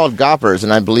it down. Goppers,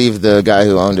 and I believe the guy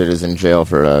who owned it is in jail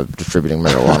for distributing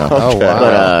marijuana. Oh,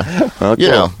 wow. But Oh, you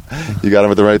cool. know, You got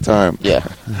him at the right time. yeah.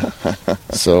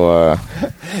 So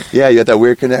Yeah, you had that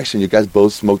weird connection. You guys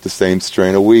both smoked the same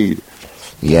strain of weed.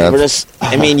 yeah, We're just,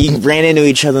 I mean, you ran into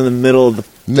each other in the middle of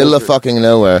the middle of fucking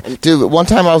nowhere, dude. One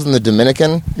time I was in the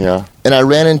Dominican, Yeah. and I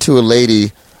ran into a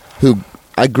lady who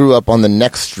I grew up on the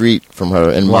next street from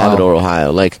her in Wow. Mogador,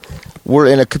 Ohio. Like, we're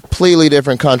in a completely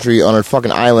different country on a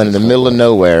fucking island in the middle of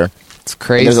nowhere. It's And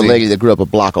crazy. there's a lady that grew up a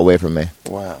block away from me.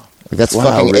 Wow. Like, that's Wow,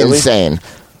 fucking really? insane.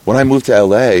 When I moved to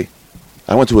L.A.,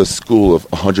 I went to a school of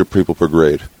 100 people per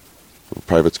grade, a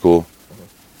private school.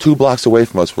 2 blocks away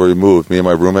from us where we moved, me and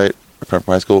my roommate, my friend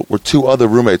from high school, were 2 other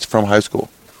roommates from high school.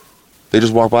 They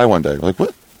just walked by one day. We're like,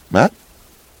 what? Matt?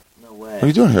 No way. What are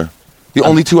you doing here? The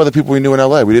only 2 other people we knew in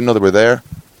L.A. We didn't know they were there.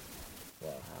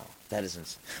 That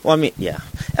isn't. Well, I mean, yeah.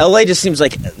 LA just seems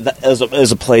like as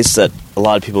a place that a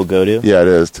lot of people go to. Yeah, it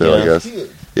is, too, I Yeah. guess. It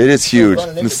is huge. running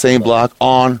In the into same people. block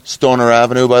on Stoner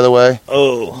Avenue, by the way.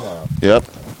 Oh. Yep.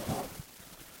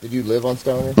 Did you live on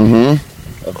Stoner?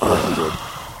 Mm-hmm. Of course you did.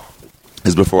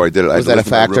 This is before I did it. I Was had to that a live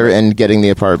with my factor roommate. in getting the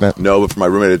apartment? No, but for my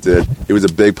roommate it did. He was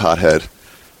a big pothead.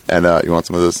 And you want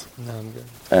some of this? No, I'm good.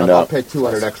 And I'll pay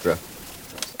 $200 extra.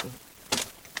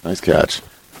 nice catch.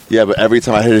 Yeah, but every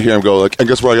time I had to hear him go, like, and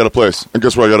guess where I got a place? And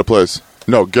guess where I got a place?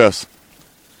 No, guess.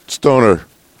 Stoner.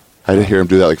 I had to hear him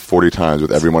do that like 40 times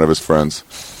with every one of his friends.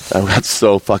 I got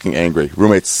so fucking angry.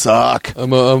 Roommates suck. I'm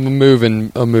moving,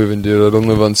 dude. I don't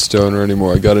live on Stoner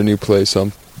anymore. I got a new place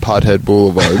on Pothead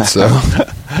Boulevard, so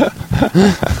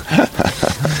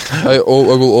I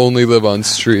will only live on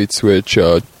streets which,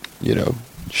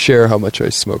 share how much I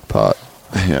smoke pot.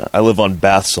 Yeah. I live on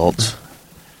Bath Salt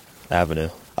Avenue.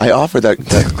 I offered that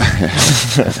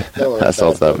That's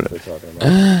all it's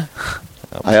happening.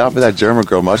 I offered that German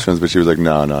girl mushrooms, but she was like,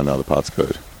 no, the pot's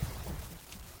good.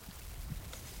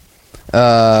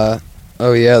 Oh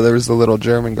yeah, there was a little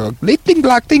German girl. Leaping,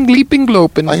 glockting, leaping,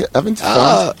 glopen. I haven't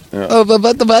fun. Yeah.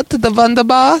 What, the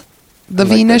wunderbar? The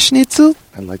Wiener Schnitzel?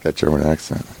 I like that German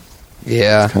accent.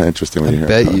 Yeah. Kind of interesting when you hear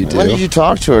bet it. you do. When did you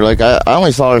talk to her? Like, I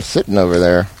only saw her sitting over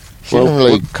there. She didn't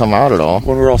really come out at all.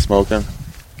 When we were all smoking.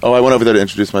 Oh, I went over there to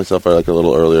introduce myself like a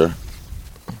little earlier.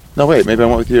 No, wait, maybe I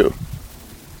went with you.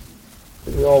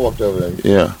 We all walked over there.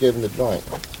 Yeah. Gave him the joint.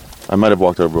 I might have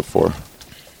walked over before.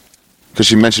 Because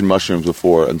she mentioned mushrooms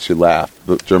before, and she laughed.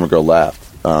 The German girl laughed.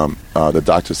 The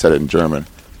doctor said it in German.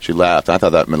 She laughed. I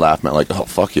thought that laugh meant like, oh,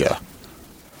 fuck yeah.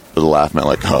 But the laugh meant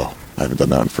like, oh, I haven't done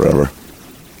that in forever.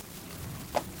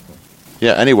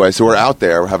 Yeah, anyway, so we're out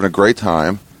there. We're having a great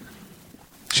time.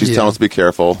 She's telling us to be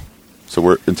careful. So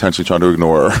we're intentionally trying to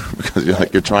ignore her because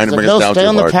you're trying to bring us down too hard. Stay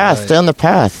on the path. Stay on the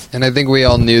path. And I think we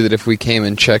all knew that if we came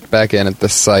and checked back in at the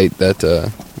site that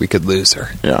we could lose her.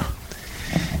 Yeah.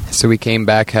 So we came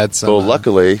back, had some... Well,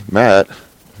 luckily, Matt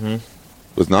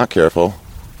was not careful.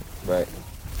 Right.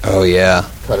 Oh, yeah.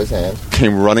 Cut his hand.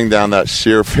 Came running down that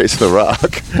sheer face of the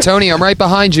rock. Tony, I'm right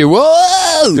behind you.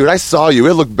 Whoa! Dude, I saw you.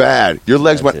 It looked bad. Your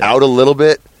legs went out a little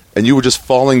bit, and you were just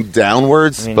falling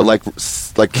downwards, but like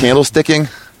candlesticking.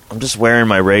 I'm just wearing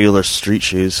my regular street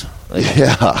shoes. Like,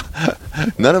 Yeah.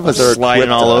 None of us are sliding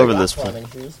equipped all to- over this.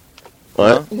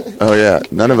 What? Oh, yeah.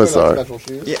 None of us are.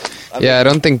 Yeah, I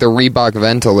don't think the Reebok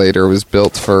ventilator was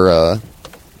built for...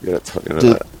 You gotta tuck into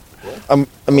Dude. that. I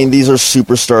mean, these are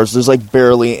superstars. There's like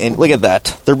barely any. Look at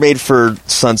that. They're made for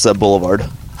Sunset Boulevard.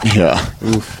 Yeah.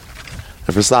 They're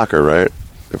for soccer, right?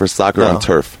 They're for soccer No. on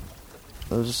turf.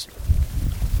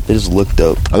 They just look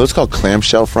dope. Are those called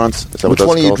clamshell fronts? Is that Which what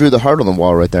one of that's you called? drew the heart on the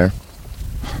wall right there?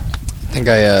 I think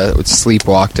I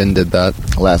sleepwalked and did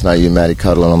that. Last night you and Maddie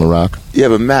cuddling on the rock. Yeah,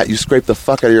 but Matt, you scraped the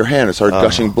fuck out of your hand. It started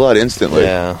gushing blood instantly.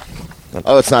 Yeah.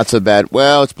 Oh, it's not so bad.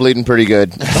 Well, it's bleeding pretty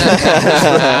good.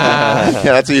 Yeah,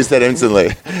 that's what you said instantly.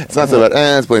 It's not so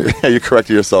bad. It's bleeding. Yeah, you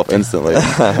corrected yourself instantly.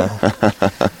 Yeah,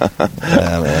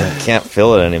 man. Can't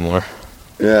feel it anymore.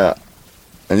 Yeah.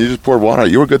 And you just poured water.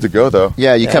 You were good to go, though.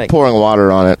 Yeah, you kept pouring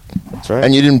water on it. That's right.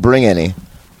 And you didn't bring any.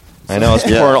 I know. I was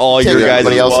pouring all your guys'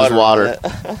 Everybody else's water.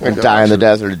 And die in the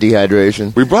desert of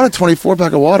dehydration. We brought a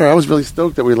 24-pack of water. I was really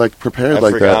stoked that we prepared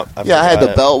like that. Yeah, I had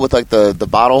the belt with like the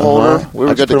bottle holder. We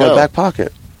were I good just to put it in go. my back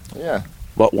pocket. Yeah.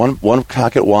 But one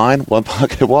pocket wine, one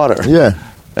pocket water. Yeah.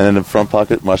 And in the front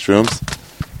pocket, mushrooms.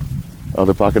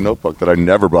 Other pocket notebook that I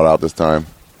never brought out this time.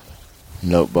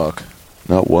 Notebook.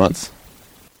 Not once.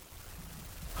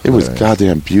 It was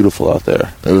goddamn beautiful out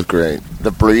there. It was great.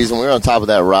 The breeze, and we were on top of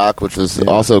that rock, which was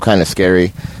also kind of scary.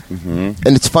 Mm-hmm.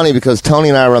 And it's funny because Tony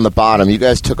and I were on the bottom. You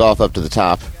guys took off up to the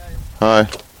top. Hi. Do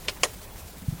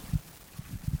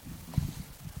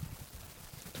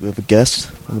we have a guest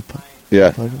on the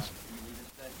Yeah. podcast?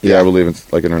 Yeah, we're leaving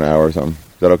like in an hour or something.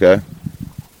 Is that okay?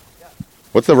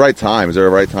 What's the right time? Is there a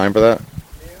right time for that?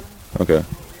 Okay.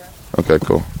 Okay,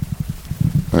 cool.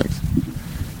 Thanks.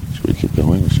 Should we keep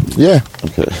going? Or should we... Yeah.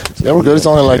 Okay. Yeah, we're good. It's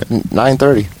only like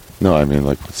 9:30. No, I mean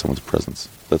like with someone's presence.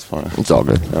 That's fine. It's all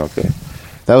good. Okay.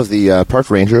 That was the park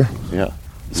ranger. Yeah.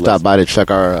 Stopped by to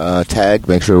check our tag,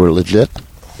 make sure we're legit.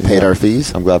 Paid our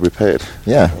fees. I'm glad we paid.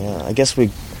 Yeah. Yeah, I guess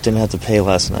we didn't have to pay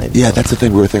last night. Yeah, that's the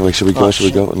thing. We were thinking like, should we go? Should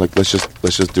we go? And like, let's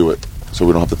just do it, so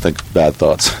we don't have to think bad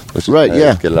thoughts. Let's just, Right,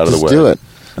 yeah. Get it out of Just the way. do it.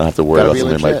 Not have to worry Gotta about be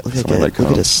somebody legit. might. Somebody might come.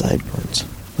 Look at his sideburns.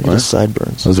 Look What? at his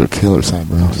sideburns. Those are killer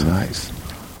sideburns. Nice.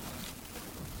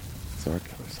 Sorry,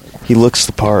 sorry. He looks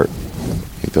the part.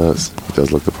 He does. He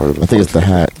does look the part of it. I think it's the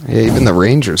hat. Yeah, even the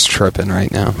Ranger's tripping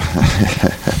right now.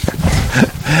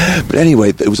 But anyway,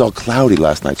 it was all cloudy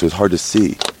last night, so it was hard to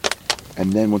see.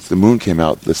 And then once the moon came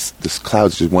out, this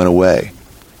clouds just went away.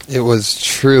 It was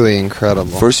truly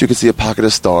incredible. First, you could see a pocket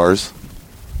of stars,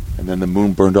 and then the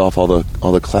moon burned off all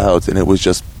the clouds, and it was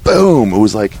just boom! It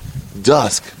was like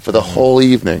dusk for the whole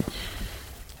evening.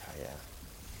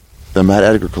 The Matt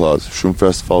Edgar clause,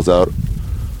 Shroomfest falls out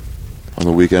on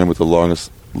the weekend with the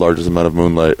largest amount of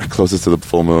moonlight, closest to the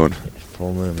full moon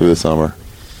Full moon. through the summer.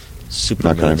 Super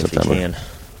Not counting moon if you September. can.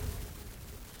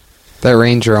 That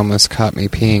Ranger almost caught me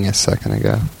peeing a second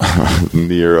ago.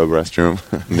 Near a restroom.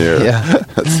 Near. Yeah.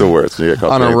 That's the worst. When you get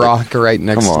caught On a peeing. rock right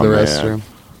next Come to the on, man. restroom.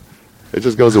 It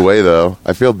just goes away, though.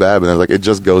 I feel bad, but then like it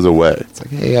just goes away It's like,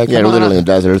 hey, Yeah, come we're literally in on.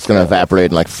 the desert. It's going to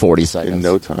evaporate in like 40 seconds. in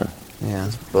no time.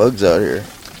 Yeah. Bugs out here.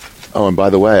 Oh, and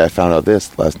by the way, I found out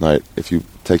this last night. If you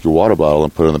take your water bottle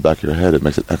and put it on the back of your head, it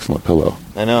makes an excellent pillow.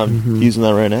 I know. I'm using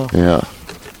that right now. Yeah.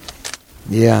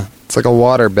 Yeah. It's like a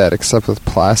water bed, except with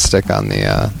plastic on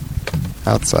the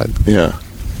outside. Yeah.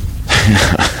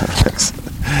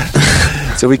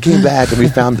 So we came back and we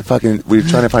found we were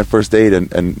trying to find first aid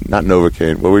and not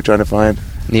Novocaine. What were we trying to find?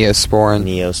 Neosporin.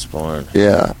 Neosporin.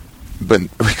 Yeah. But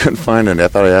we couldn't find any. I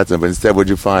thought I had some, but instead, what'd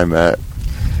you find, Matt?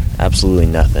 Absolutely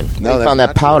nothing. No, They found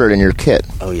that powder in your kit.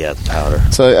 Oh, yeah, powder.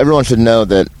 So everyone should know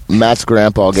that Matt's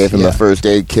grandpa gave him a first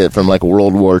aid kit from like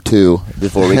World War II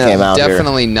before we came out here.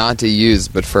 Definitely not to use,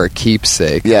 but for a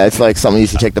keepsake. Yeah, it's like something you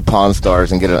should take to Pawn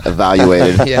Stars and get it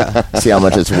evaluated. Yeah. See how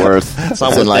much it's worth. It's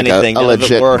not in worth like anything. a None of it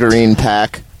legit worked. green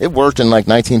pack. It worked in like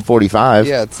 1945.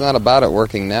 Yeah, it's not about it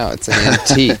working now. It's an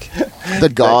antique. The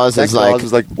gauze That is gauze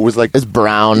was like it's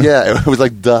brown. yeah, it was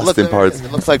like dust Look, in parts.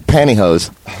 It looks like pantyhose.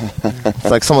 It's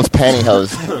like someone's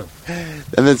pantyhose.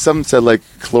 And then some said like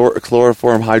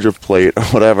chloroform hydroplate or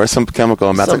whatever, some chemical.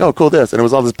 And Matt's like, oh, cool, this. And it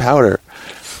was all this powder.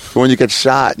 But when you get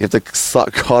shot, you have to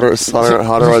cauterize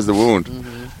the wound.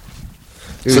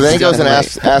 So then he goes and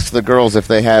asks the girls if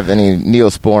they have any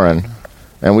Neosporin.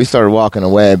 And we started walking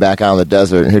away back out in the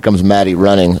desert, and here comes Maddie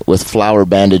running with flower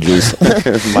bandages.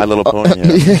 My Little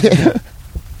Pony. Yeah.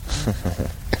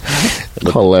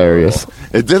 Hilarious.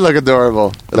 It did look adorable.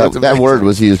 That word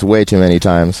was used way too many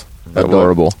times. That what?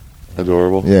 Adorable.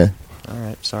 Adorable. Yeah. All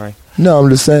right, sorry. No, I'm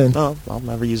just saying. No, I'll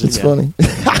never use it It's again. funny.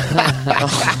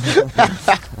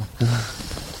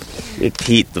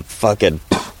 Pete, the fucking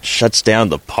shuts down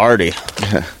the party.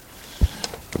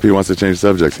 If he wants to change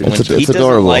subjects, he When It's Pete doesn't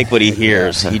adorable. like what he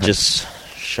hears, he just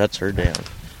shuts her down.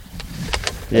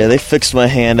 Yeah, they fixed my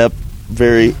hand up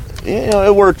very...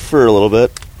 it worked for a little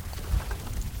bit.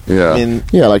 yeah. I mean,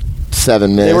 Yeah, like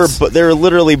 7 minutes. they were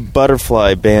literally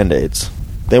butterfly Band-Aids.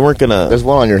 They weren't gonna... There's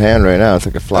one on your hand right now. It's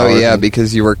like a flower. Oh, yeah,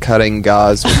 because you were cutting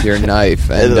gauze with your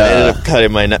knife. I And ended up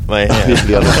cutting my hand.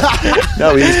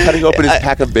 No, he was cutting open his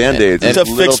pack of Band-Aids. to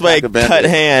fix my cut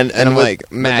hand. And I'm like,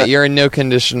 Matt, you're in no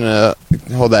condition to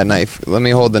hold that knife. Let me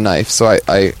hold the knife. So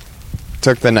I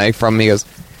took the knife from him. He goes,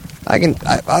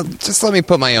 I'll just let me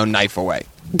put my own knife away.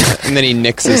 And then he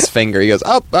nicks his finger. He goes,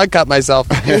 oh, I cut myself.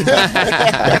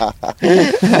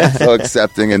 So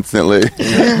accepting instantly.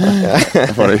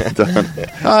 What have you done?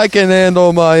 I can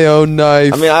handle my own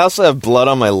knife. I mean, I also have blood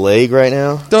on my leg right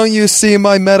now. Don't you see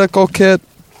my medical kit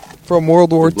from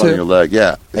World War Blood on your II? leg,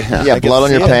 yeah. Yeah, can blood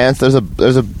on your see it. pants. There's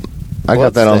a. I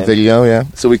got that on stain. video. Yeah.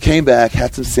 So we came back,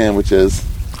 had some sandwiches.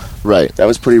 Right. That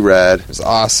was pretty rad. It was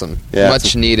awesome. Yeah,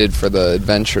 Much needed for the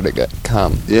adventure to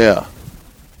come. Yeah.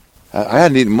 I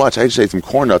hadn't eaten much. I just ate some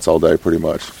corn nuts all day, pretty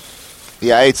much.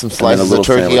 Yeah, I ate some then a slices little of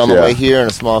turkey sandwich, on the yeah. way here and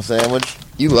a small sandwich.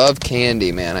 You love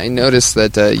candy, man. I noticed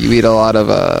that you eat a lot of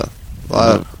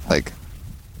like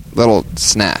little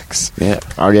snacks. Yeah.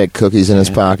 Already had cookies in his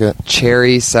pocket.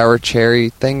 Sour cherry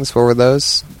things. What were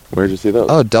those? Where'd you see those?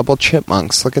 Oh, double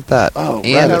chipmunks. Look at that. Oh,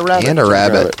 and rabbit. and a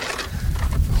rabbit.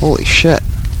 Holy shit.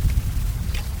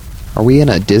 Are we in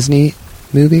a Disney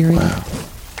movie right now?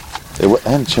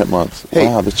 And chipmunks. Hey.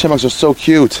 Wow, the chipmunks are so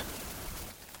cute.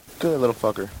 Good little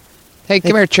fucker. Hey,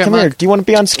 come here, Come chipmunk. here. Do you want to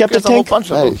be on Skeptic There's a whole Tank?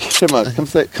 bunch of Hey, them. chipmunk, come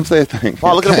say a thing.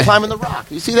 Wow, look at him climbing the rock.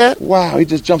 You see that? Wow, he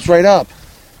just jumps right up.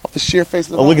 Off the sheer face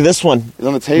of the Oh, look at rock. this one. He's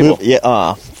on the table.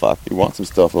 Yeah. Fuck. You want some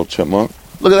stuff, little chipmunk?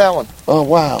 Look at that one. Oh,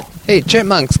 wow. Hey,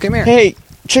 chipmunks, come here. Hey,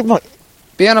 chipmunk,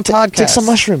 Be on a podcast. take some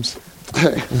mushrooms.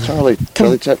 Hey, Charlie,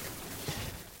 check.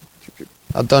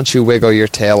 Oh, don't you wiggle your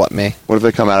tail at me. What if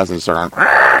they come at us and start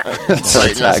Biting us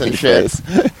attacking and shit. face?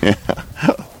 Yeah.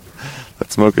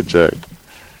 Let's smoke a check.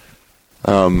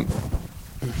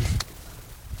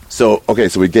 So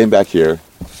we came back here.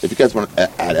 If you guys want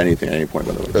to add anything at any point,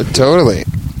 by the way, Totally.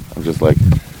 I'm just like,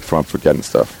 I'm forgetting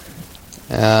stuff.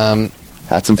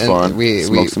 Had some fun. And we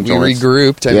smoked some we joints.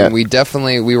 regrouped, and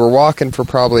Yeah. we were walking for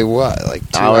probably what, like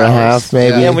 2 Hour and a hours? half,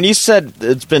 maybe. Yeah, when you said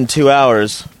it's been 2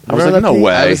 hours, I was like, no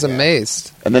way. I was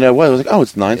amazed. And then I was like, oh,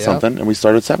 it's 9 Yeah. something, and we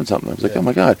started at 7 something. I was like, oh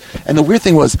my god. And the weird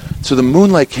thing was, so the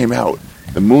moonlight came out.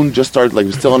 The moon just started, like, it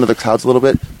was still under the clouds a little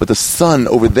bit, but the sun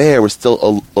over there was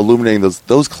still illuminating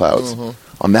those clouds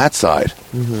on that side.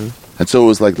 Mm-hmm. And so it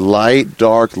was like light,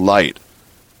 dark, light.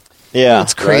 Yeah.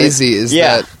 What's crazy is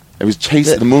Yeah. that It was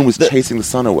chasing. The moon was chasing the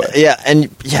sun away. Yeah, and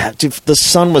dude, the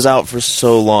sun was out for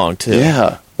so long too.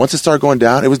 Yeah. Once it started going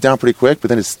down, it was down pretty quick, but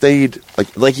then it stayed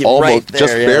almost right there,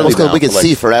 just yeah. barely That's because down we can for, like,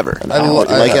 see forever. an hour.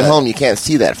 Like at home, you can't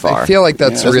see that far. I feel like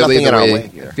that's There's really nothing the in our way. way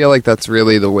here. I feel like that's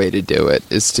really the way to do it,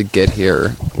 is to get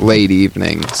here late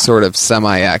evening, sort of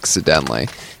semi-accidentally.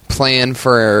 Plan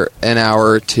for an hour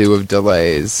or two of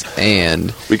delays,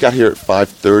 and We got here at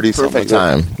 5:30. Perfect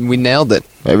time. we nailed it.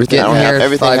 Everything Getting happened- here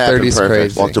everything at happened 5:30 is perfect.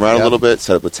 crazy. Walked around Yep. a little bit,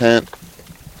 set up a tent,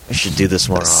 I should do this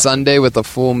more often. Sunday with a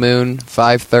full moon,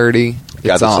 5:30. It's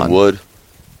gathered on. some wood,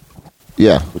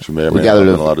 Yeah. which we may or We may not have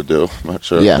gathered been allowed to do. I'm not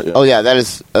sure. Yeah. Oh, yeah. That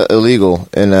is illegal.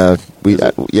 And we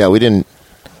didn't.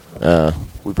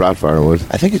 We brought firewood.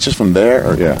 I think it's just from there.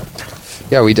 Or, yeah.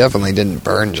 Yeah, we definitely didn't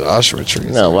burn Joshua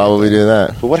trees. No. Why would we do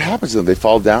that? But what happens to them? They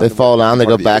fall down. They fall down. They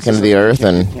go back into the earth, you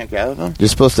and can't gather them. you're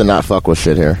supposed to not fuck with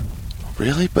shit here.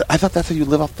 Really? But I thought that's how you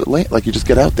live off the land. Like, you just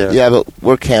get out there. Yeah, but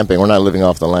we're camping. We're not living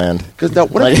off the land. Because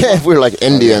what Like, if we were like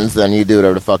Indians, then you do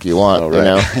whatever the fuck you want, Oh, right. you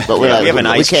know? But we're Yeah, not, we have an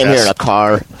ice came chest. here in a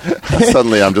car.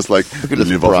 Suddenly I'm just like, you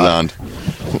live off the land.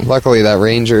 Luckily, that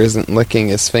ranger isn't licking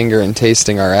his finger and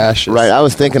tasting our ashes. Right, I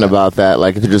was thinking about that.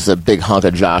 Like, if it's just a big hunk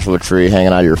of Joshua tree hanging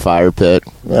out of your fire pit.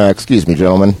 Excuse me,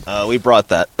 gentlemen. We brought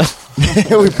that.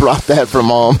 We brought that from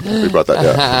home. We brought that,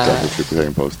 yeah. Exactly. Super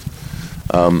Hanging Post.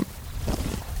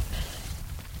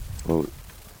 What was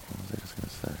I just going to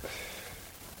say?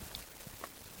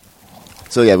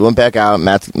 So, yeah, we went back out.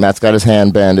 Matt's got his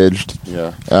hand bandaged.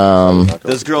 Yeah.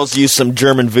 Those girls used some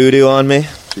German voodoo on me.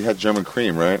 You had German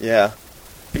cream, right? Yeah.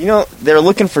 But, you know, they were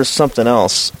looking for something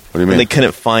else. What do you mean? And they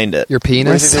couldn't find it. Your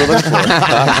penis? What do you think they were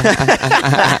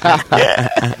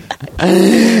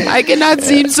looking I cannot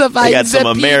seem to for? find They got some the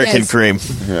American penis. cream.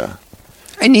 Yeah.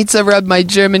 I need to rub my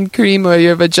German cream where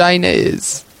your vagina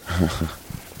is.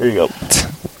 There you go.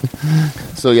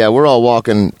 So, yeah, we're all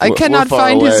walking. I we're cannot far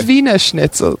find his away, Wiener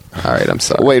Schnitzel. All right, I'm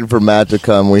sorry. waiting for Matt to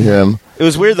come. We hear him. It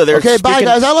was weird, though. They were Okay, bye, speaking-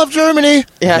 guys. I love Germany.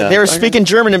 Yeah, they were speaking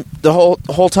German the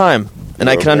whole time, and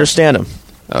I could understand them.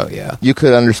 Oh, yeah. You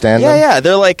could understand them? Yeah.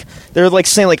 They're like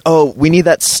saying like, "Oh, we need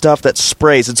that stuff that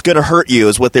sprays. It's gonna hurt you,"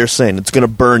 is what they're saying. It's gonna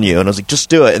burn you. And I was like, "Just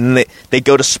do it." And then they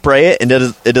go to spray it, and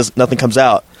it does nothing comes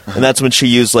out. And that's when she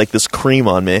used like this cream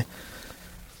on me.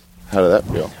 How did that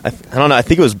feel? I don't know. I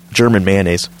think it was German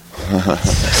mayonnaise.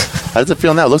 How does it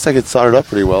feel now? It looks like it's soldered up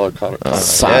pretty well. Or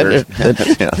soldered. Yeah,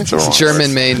 that's the wrong German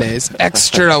word. mayonnaise.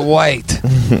 Extra white.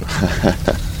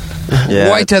 Yeah,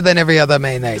 Whiter than every other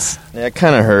mayonnaise. Yeah, it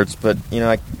kind of hurts, but you know,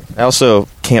 I also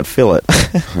can't feel it.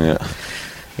 Yeah.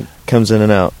 It comes in and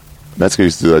out. Metzger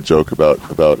used to do that joke about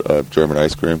German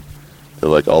ice cream. They're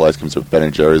like, all ice creams are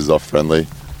Ben & Jerry's is all friendly.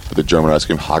 But the German ice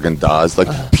cream, Haagen-Dazs,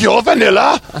 like, pure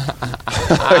vanilla!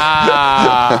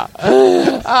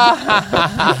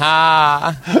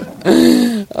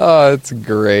 Oh, it's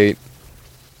great.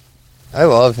 I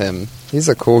love him. He's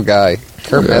a cool guy.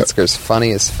 Kurt Metzger's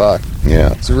funny as fuck.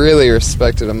 Yeah. He's really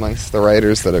respected amongst the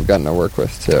writers that I've gotten to work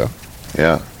with, too.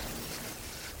 Yeah.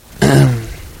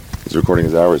 He's recording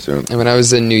his hour soon. And when I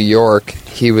was in New York,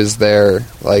 he was there,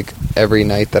 like, every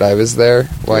night that I was there.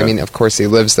 Well, Yeah. I mean, of course he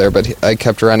lives there, but I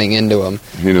kept running into him.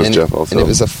 He knows and, Jeff also. And it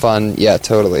was a fun, yeah,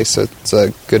 totally. So it's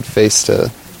a good face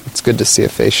to, it's good to see a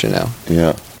face, you know.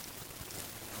 Yeah.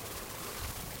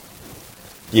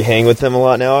 You hang with them a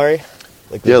lot now, Ari?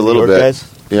 Like Yeah, a those New little York bit. Guys?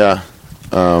 Yeah.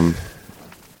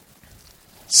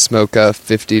 Smoke a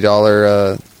 $50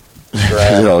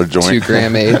 $50 joint. 2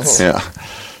 gram eighths. Yeah.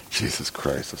 Jesus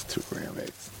Christ, that's 2 gram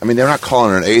eighths. I mean, they're not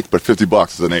calling it an eighth, but $50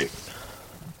 is an eighth.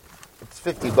 It's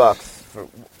 $50.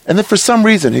 And then for some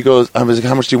reason, he goes, I was like,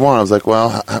 how much do you want? I was like,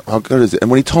 well, how good is it? And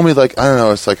when he told me, like, I don't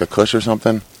know, it's like a Kush or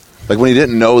something. Like, when he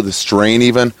didn't know the strain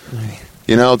even,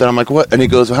 you know, then I'm like, what? And he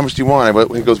goes, well, how much do you want?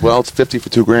 He goes, well, it's 50 for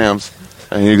 2 grams.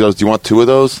 And he goes, do you want 2 of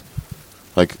those?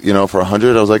 Like, you know, for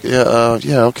 100? I was like, yeah,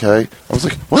 okay. I was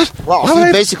like, what? Well, Why he would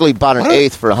I- basically bought an why would-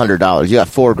 eighth for $100. You got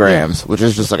 4 grams, which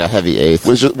is just like a heavy eighth.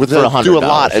 Which for do $100. a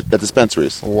lot at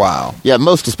dispensaries. Wow. Yeah,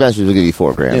 most dispensaries will give you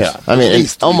 4 grams. Yeah. I mean, At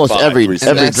least almost 3.5, every 3.6.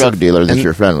 every that's drug of- dealer that's and-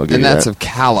 your friend will give And you that's that. of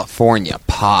California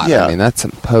pot. Yeah. I mean, that's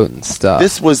some potent stuff.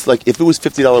 This was like, if it was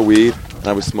 $50 weed and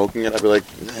I was smoking it, I'd be like,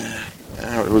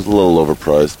 it was a little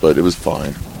overpriced, but it was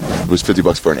fine. It was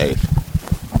 $50 for an eighth.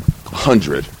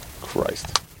 100.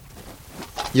 Christ.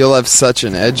 You'll have such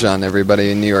an edge on everybody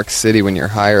in New York City when you're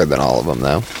higher than all of them,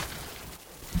 though.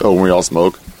 Oh, when we all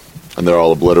smoke and they're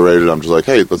all obliterated, I'm just like,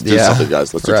 hey, let's do something,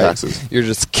 guys. Let's do Right. taxes. You're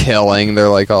just killing. They're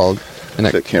like all in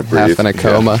a, They can't half breathe. in a Yeah.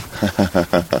 coma.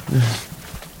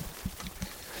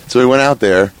 So we went out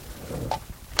there.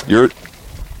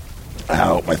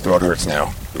 Ow, my throat hurts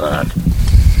now.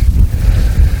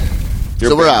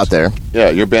 So we're out there. Yeah,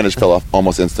 your bandage fell off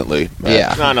almost instantly. Matt.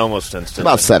 Yeah. Not almost instant.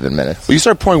 About 7 minutes. Well, you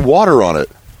start pouring water on it.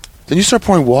 Then you start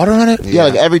pouring water on it? Yeah,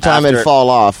 like every time After- it'd fall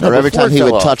off, No, or every before time it he fell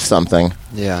would off. touch something.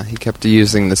 Yeah, he kept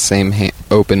using the same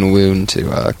open wound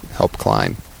to help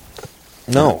climb.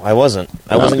 No, I wasn't.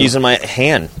 I wasn't using my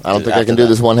hand. I don't think I after can do that.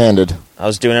 this one-handed. I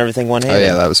was doing everything Oh, one-handed.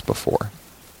 yeah, that was before.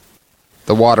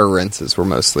 The water rinses were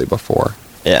mostly before.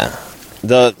 Yeah.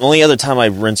 The only other time I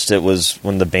rinsed it was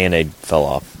when the Band-Aid fell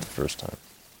off the first time.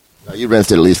 No, you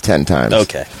rinsed it at least 10 times.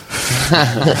 Okay.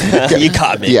 You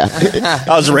caught me. Yeah.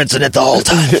 I was rinsing it the whole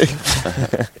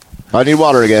time. I need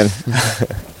water again.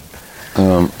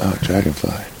 Oh,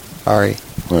 dragonfly. Ari,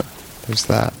 What? there's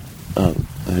that.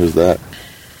 Who's that?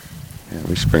 Yeah,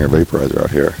 we should bring a vaporizer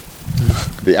out here.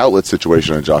 The outlet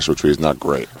situation in Joshua Tree is not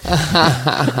great.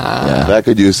 Yeah. That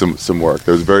could use some work.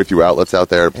 There's very few outlets out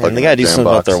there. And they got to do something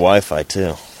about their Wi-Fi,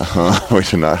 too. We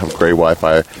do not have great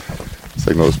Wi-Fi. It's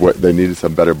like, no, they needed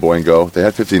some better Boingo. They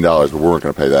had $15, but we weren't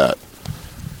going to pay that.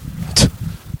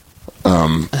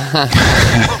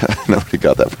 Nobody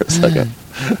got that for a second.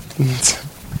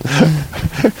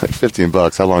 Like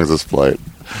 $15. How long is this flight?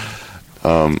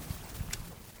 Do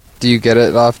you get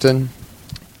it often?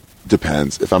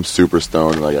 Depends. If I'm super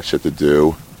stoned and I got shit to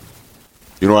do.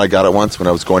 You know what I got it once when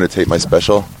I was going to tape my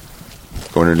special,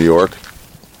 going to New York,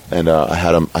 and I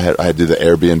had to do the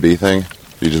Airbnb thing.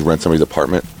 You just rent somebody's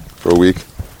apartment for a week.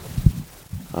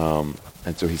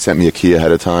 And so he sent me a key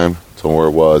ahead of time, told me where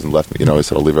it was, and left me. He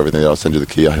said, I'll leave everything there. I'll send you the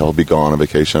key. I'll be gone on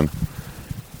vacation.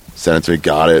 Sent it to me,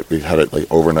 got it. We had it like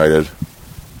overnighted.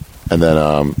 And then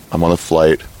I'm on the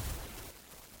flight.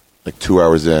 Like 2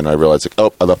 hours in, I realized, I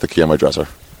left the key on my dresser.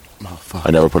 Oh, fuck.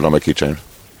 I never put it on my keychain.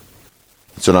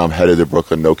 So now I'm headed to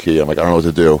Brooklyn, no key. I'm like, I don't know what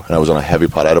to do. And I was on a heavy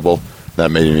pot edible.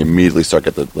 That made me immediately start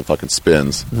getting the fucking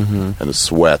spins and the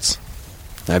sweats.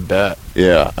 I bet.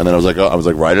 Yeah. And then I was like,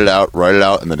 write it out,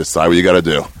 and then decide what you got to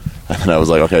do. And then I was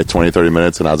like, okay, 20, 30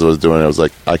 minutes. And as I was doing it, I was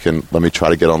like, let me try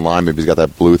to get online. Maybe he's got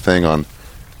that blue thing on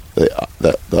I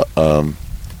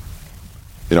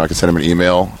can send him an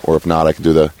email, or if not, I can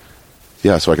do so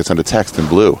I can send a text in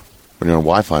blue when you're on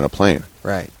Wi-Fi on a plane.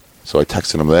 Right. So I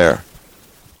texted him there.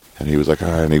 And he was like, all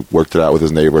right, and he worked it out with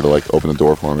his neighbor to like open the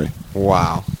door for me.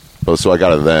 Wow. So I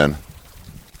got it then.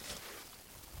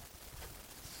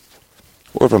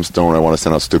 Or if I'm stoned, I want to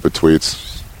send out stupid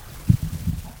tweets.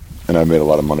 And I made a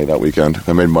lot of money that weekend.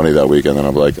 I made money that weekend, and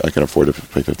I'm like, I can afford to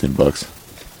pay $15.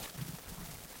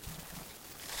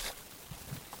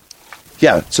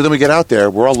 Yeah, so then we get out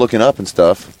there, we're all looking up and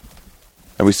stuff,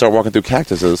 and we start walking through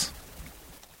cactuses.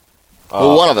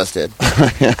 Well, one of us did.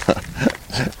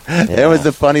 It was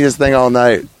the funniest thing all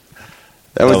night.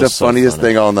 That was the so funniest funny.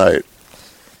 thing all night.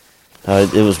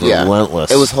 It was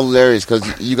relentless. It was hilarious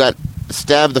because you got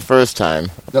stabbed the first time.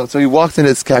 No, so he walks in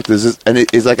his cactus, and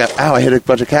he's like, ow, I hit a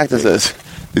bunch of cactuses.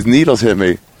 These needles hit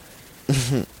me.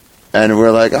 And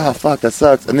we're like, oh, fuck, that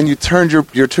sucks. And then you turned your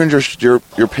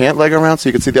pant leg around so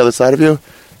you could see the other side of you.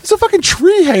 There's a fucking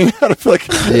tree hanging out of like...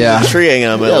 Yeah. tree hanging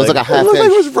on my Yeah, it was leg. like a half It looked like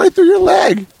inch. it was right through your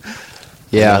leg.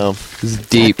 Yeah. No. It was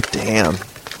deep. Damn.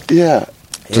 Yeah.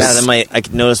 Yeah, then I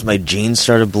could notice my jeans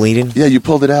started bleeding. Yeah, you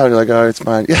pulled it out. You're like, oh, it's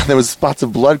fine. Yeah, there was spots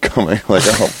of blood coming. Like,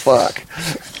 oh, fuck.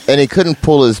 And he couldn't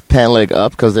pull his pant leg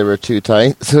up because they were too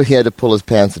tight, so he had to pull his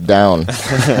pants down.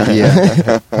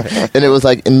 Yeah. And it was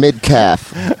like in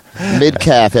mid-calf.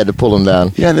 Mid-calf had to pull him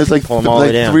down. Yeah, and there's like, Pull 'em all the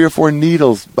way down. 3 or 4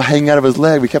 needles hanging out of his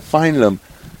leg. We kept finding them.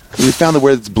 And we found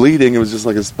where it's bleeding. It was just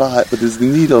like a spot, but there's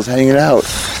needles hanging out.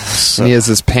 And he has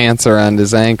his pants around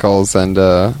his ankles, and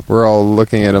we're all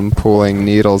looking at him pulling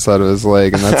needles out of his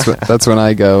leg, and that's when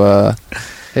I go,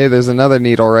 hey, there's another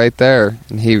needle right there.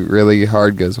 And he really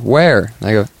hard goes, where? And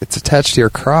I go, it's attached to your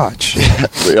crotch. We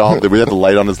had the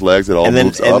light on his legs. It all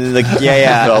moves up.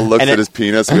 Yeah. We all looked at his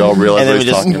penis. We all realized what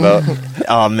he's talking about.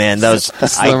 Oh man, that was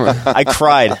I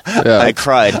cried. Yeah. I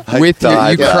cried. You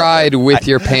cried with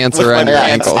your pants around your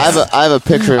ankles. I have a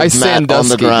picture of Matt on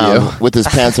the ground with his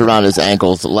pants around his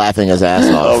ankles, laughing his ass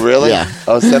off. Oh, really? Yeah.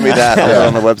 Oh, send me that. I'll put it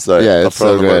on the website. Yeah, I'll it's put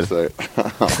it on so the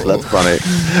website. That's funny.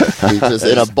 He's just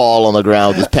in a ball on the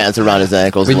ground with his pants around his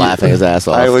ankles, laughing his ass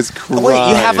off. I was crying. Wait,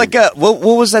 you have like a what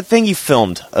was that thing you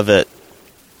filmed of it?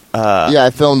 Yeah, I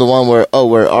filmed the one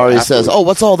where Ari says, "Oh,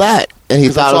 what's all that?" And he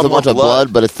thought it was a bunch of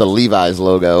blood, but it's the Levi's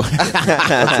logo.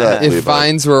 If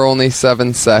vines were only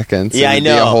 7 seconds, Yeah, it'd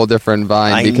I be a know. whole different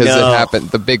vine I because know. it happened.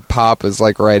 The big pop is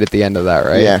like right at the end of that,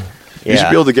 right? Yeah. You should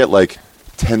be able to get like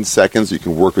 10 seconds you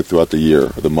can work with throughout the year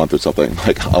or the month or something.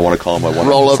 Like, I want to call my one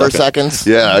Rollover seconds.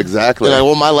 Yeah, exactly. You're like,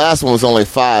 well, my last one was only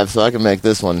 5, so I can make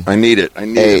this one. I need it. I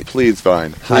need 8. it. Please,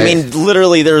 fine. I mean,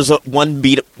 literally, there's one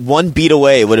beat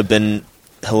away would have been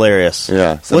hilarious.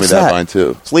 Yeah, send What's me that that? vine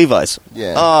too. It's Levi's.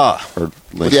 Yeah. Or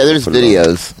link Yeah, it, there's put it on.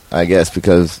 videos, I guess,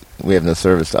 because we have no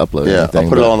service to upload. Yeah, anything, I'll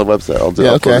put it all on the website. I'll do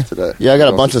Yeah, I'll put okay. it today. Yeah, I got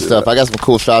a I'll bunch of do stuff. that. I got some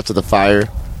cool shots of the fire.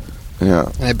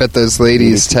 Yeah. I bet those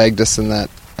ladies tagged us in that.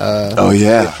 Oh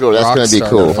yeah. Sure, that's going to be Rockstar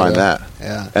cool. We'll find that.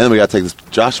 Yeah. And then we got to take this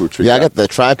Joshua tree. Yeah, I got the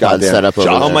tripod Goddamn set up over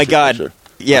Joshua there. Oh my tree God. picture.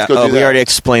 Yeah. Let's go do We that. already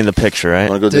explained the picture, right?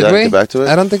 Want to go do Did that? we? Get back to it.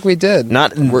 I don't think we did.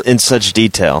 Not in such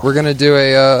detail. We're gonna do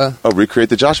a. Oh, recreate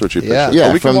the Joshua tree picture. Yeah. Yeah,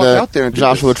 Oh, we can from walk the out there and do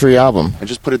Joshua this. Tree album. and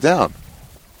just put it down.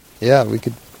 Yeah, we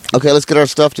could. Okay, let's get our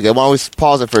stuff together. Why don't we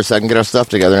pause it for a second, get our stuff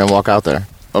together, and walk out there?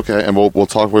 Okay, and we'll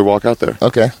talk when we walk out there.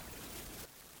 Okay.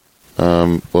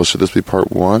 Well, should this be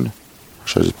part 1? Or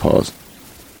should I just pause?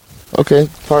 Okay,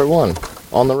 part 1.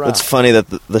 On the rocks. It's funny that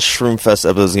the Shroomfest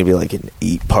episode is going to be like an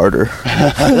 8-parter.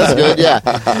 That's good, yeah.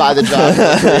 By the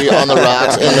jogging tree, on the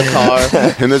rocks, in the car.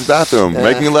 In this bathroom,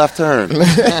 making a left turn. And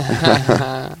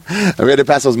we had to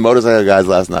pass those motorcycle guys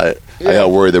last night. I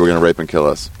got worried they were going to rape and kill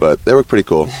us, but they were pretty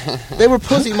cool. They were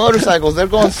pussy motorcycles. They're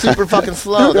going super fucking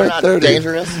slow. They're not 30.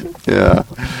 dangerous. Yeah.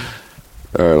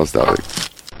 All right, let's stop it.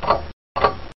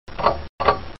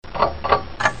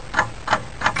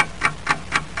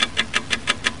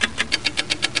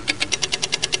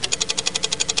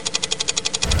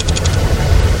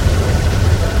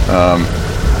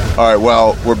 All right,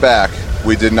 well, we're back.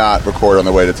 We did not record on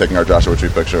the way to taking our Joshua Tree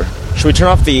picture. Should we turn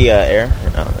off the air?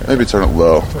 No, Maybe turn it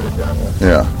low.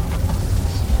 Yeah.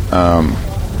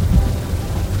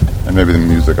 And maybe the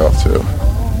music off, too.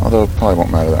 Although it probably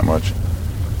won't matter that much.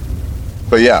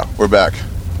 But yeah, we're back.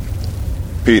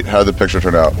 Pete, how did the picture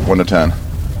turn out? 1 to 10?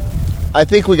 I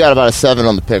think we got about a 7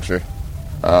 on the picture.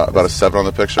 About a 7 on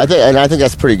the picture? I think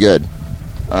that's pretty good.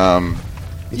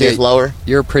 You think it's lower?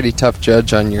 You're a pretty tough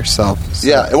judge on yourself. So.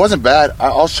 Yeah, it wasn't bad.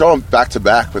 I'll show them back to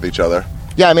back with each other.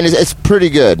 Yeah, I mean, it's pretty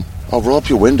good. I'll roll up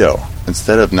your window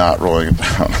instead of not rolling it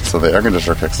down so the air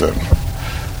conditioner kicks in.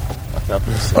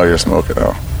 Oh, you're smoking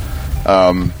now.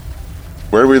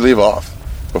 Where did we leave off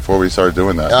before we started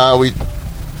doing that? Oh,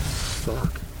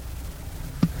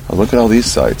 look at all these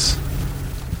sites.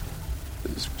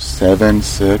 7,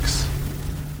 6.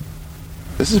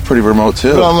 This is pretty remote, too.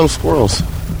 Look at all little squirrels.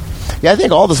 Yeah, I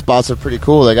think all the spots are pretty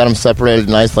cool. They got them separated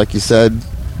nice, like you said.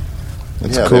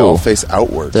 It's cool. They all face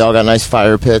outwards. They all got nice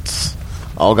fire pits.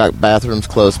 All got bathrooms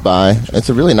close by. It's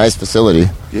a really nice facility.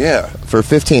 Yeah. For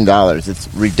 $15,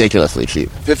 it's ridiculously cheap.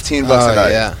 $15 a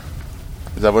night. Yeah.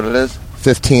 Is that what it is?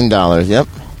 $15, yep.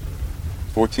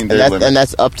 14-day limit. And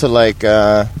that's up to like...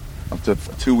 up to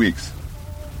 2 weeks.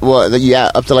 Well, yeah,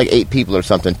 up to like 8 people or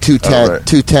something. 2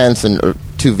 tents and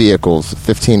 2 vehicles,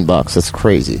 $15. That's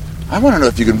crazy. I want to know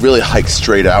if you can really hike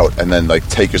straight out and then like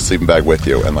take your sleeping bag with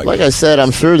you and like I said,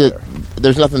 I'm sure that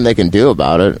there's nothing they can do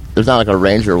about it. There's not like a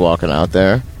ranger walking out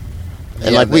there,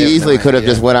 and like we easily could have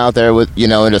just went out there with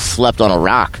and just slept on a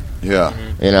rock. Yeah,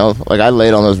 like I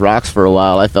laid on those rocks for a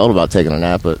while. I felt about taking a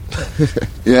nap, but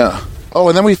yeah. Oh,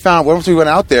 and then we found once we went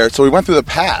out there, so we went through the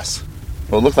pass.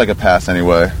 Well, it looked like a pass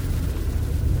anyway.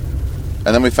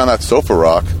 And then we found that sofa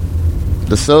rock.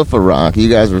 The sofa rock you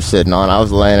guys were sitting on, I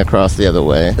was laying across the other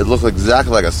way. It looked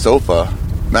exactly like a sofa.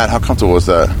 Matt, how comfortable was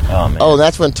that? Oh, man. Oh,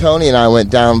 that's when Tony and I went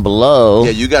down below.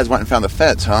 Yeah, you guys went and found the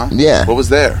fence, huh? Yeah. What was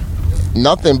there?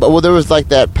 Nothing, but there was like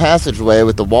that passageway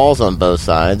with the walls on both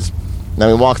sides. Then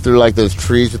we walked through like those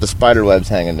trees with the spider webs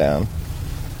hanging down.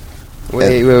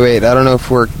 Wait. I don't know if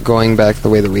we're going back the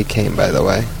way that we came, by the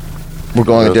way. We're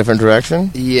going a different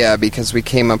direction? Yeah, because we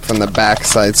came up from the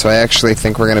backside, so I actually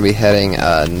think we're going to be heading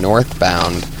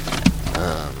northbound.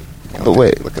 But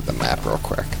wait. Look at the map real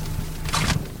quick.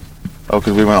 Oh,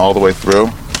 because we went all the way through?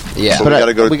 Yeah. So we got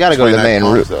to go to the main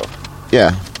route. Though.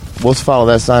 Yeah. We'll follow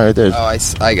that sign right there. Oh,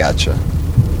 I gotcha.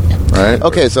 Right?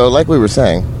 Okay, so like we were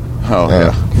saying. Oh,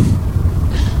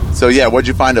 yeah. So, yeah, what'd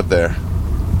you find up there?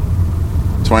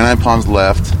 29 Palms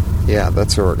left. Yeah,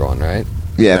 that's where we're going, right?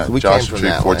 Yeah, we came Joshua from Tree,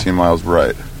 that 14 miles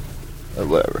right.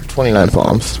 Whatever. 29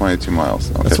 Palms. 22 miles.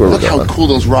 Okay. That's where Look we're how going. cool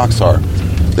those rocks are.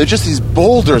 They're just these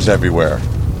boulders everywhere.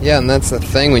 Yeah, and that's the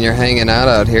thing when you're hanging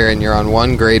out here and you're on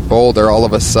one great boulder, all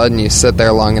of a sudden you sit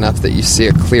there long enough that you see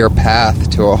a clear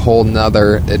path to a whole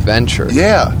nother adventure.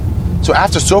 Yeah. So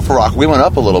after Sofa Rock, we went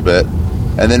up a little bit,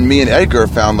 and then me and Edgar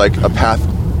found like a path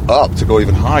up to go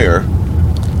even higher,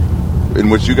 in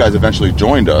which you guys eventually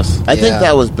joined us. I think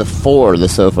that was before the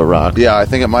sofa rock. Yeah, I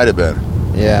think it might have been.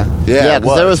 Yeah. Yeah,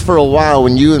 because there was for a while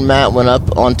when you and Matt went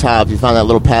up on top, you found that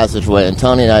little passageway, and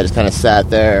Tony and I just kind of sat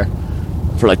there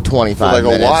for like 25 minutes.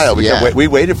 For like a while. We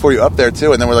waited for you up there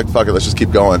too, and then we're like, fuck it, let's just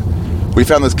keep going. We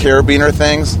found those carabiner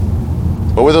things.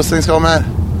 What were those things called, Matt?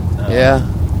 Yeah.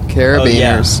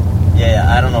 Carabiners.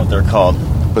 Yeah, I don't know what they're called.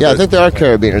 But I think there are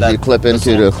carabiners you clip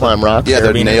into to climb rocks. Yeah,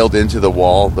 they're nailed into the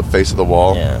wall, the face of the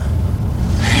wall. Yeah.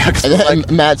 And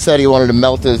then Matt said he wanted to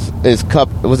melt his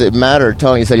cup. Was it Matt or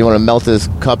Tony said he wanted to melt his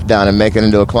cup down and make it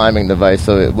into a climbing device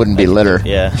so it wouldn't be litter?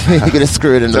 Yeah. He could have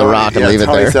screwed it into the rock and leave it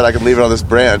Tony there. said I could leave it on this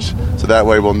branch, so that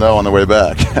way we'll know on the way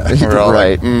back. We're all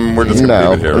right. like, we're just going to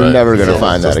leave it here, right? We're never going to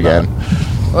find that again.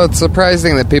 Well, it's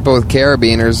surprising that people with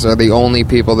carabiners are the only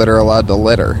people that are allowed to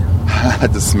litter.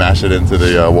 To smash it into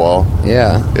the wall.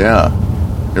 Yeah. Yeah.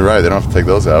 You're right. They don't have to take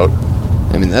those out.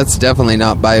 I mean, that's definitely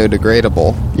not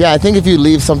biodegradable. Yeah, I think if you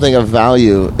leave something of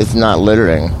value, it's not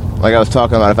littering. Like I was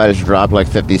talking about, if I just dropped like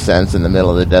 50 cents in the middle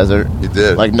of the desert, You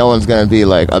did. like no one's going to be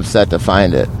like upset to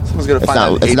find it. Someone's going to find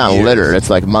that in It's 8 not years. litter. It's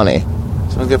like money.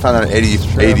 Someone's gonna find out in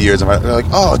 80 years. They're like,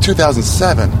 oh,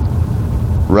 2007.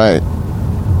 Right.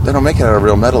 They don't make it out of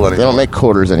real metal anymore. They don't make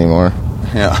quarters anymore.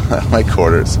 Yeah, I like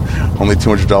quarters. Only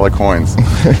 $200 coins.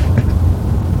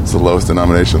 It's the lowest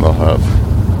denomination they'll have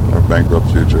in our bankrupt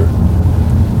future.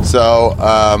 So,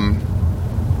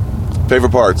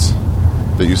 favorite parts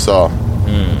that you saw,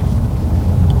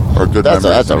 or good memories.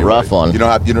 That's a rough one. You don't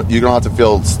have to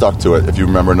feel stuck to it. If you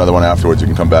remember another one afterwards, you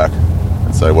can come back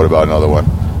and say, "What about another one?"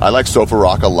 I like Sofa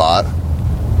Rock a lot.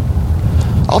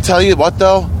 I'll tell you what,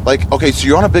 though. Like, okay, so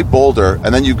you're on a big boulder,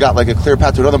 and then you've got, like, a clear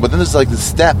path to another, but then there's, like, this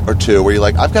step or two where you're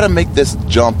like, I've got to make this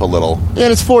jump a little. Yeah,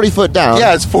 and it's 40 foot down.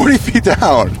 Yeah, it's 40 feet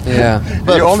down. Yeah.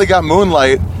 But you only got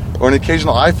moonlight or an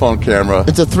occasional iPhone camera.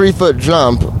 It's a 3 foot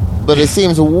jump, but it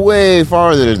seems way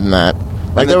farther than that.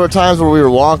 Like, there were times where we were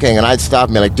walking, and I'd stop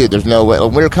and be like, dude, there's no way.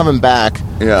 Like, we were coming back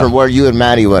from where you and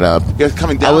Maddie went up. You guys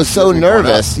coming down? I was so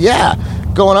nervous. Yeah.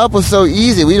 Going up was so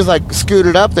easy. We just, like,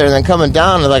 scooted up there, and then coming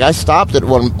down, and, like, I stopped at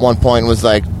one point and was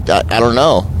like, I don't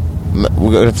know.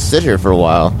 We're going to have to sit here for a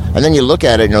while. And then you look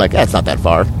at it, and you're like, it's not that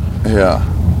far. Yeah.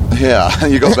 Yeah.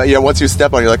 You go back. Yeah, once you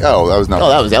step on it, you're like, oh, that was not. Oh,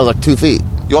 that was like 2 feet.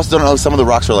 You also don't know some of the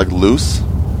rocks are, like, loose.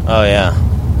 Oh, yeah.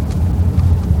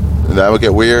 And that would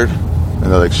get weird. And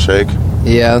they, like, shake.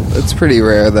 Yeah, it's pretty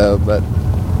rare, though, but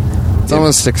it's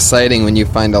almost exciting when you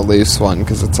find a loose one,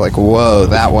 because it's like, whoa,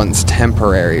 that one's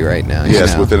temporary right now.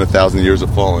 Yes, within 1,000 years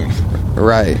of falling.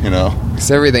 Right. You know?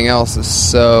 Because everything else is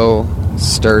so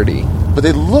sturdy. But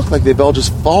they look like they've all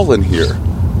just fallen here.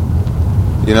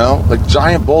 You know? Like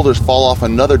giant boulders fall off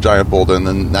another giant boulder, and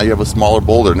then now you have a smaller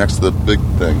boulder next to the big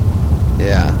thing.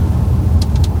 Yeah.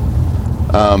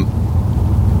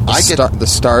 The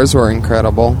stars were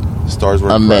incredible. The stars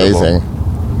were amazing. Incredible.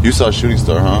 You saw a shooting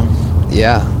star, huh?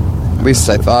 Yeah. At least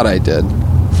I thought I did.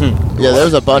 Yeah, there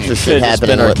was a bunch of shit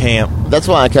happening. Our camp. That's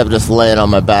why I kept just laying on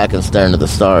my back and staring at the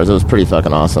stars. It was pretty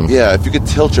fucking awesome. Yeah, if you could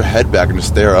tilt your head back and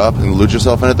just stare up and lose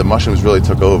yourself in it, the mushrooms really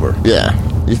took over. Yeah.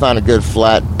 You find a good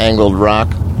flat angled rock,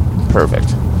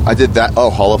 perfect. I did that.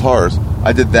 Oh, Hall of Horrors.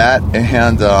 I did that,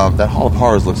 and that Hall of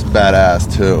Horrors looks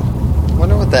badass, too. I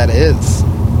wonder what that is.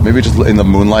 Maybe just in the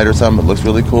moonlight or something. It looks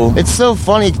really cool. It's so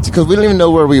funny because we didn't even know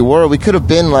where we were. We could have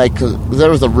been like, 'cause there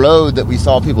was a road that we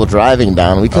saw people driving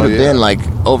down. We could have been like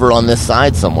over on this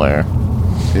side somewhere.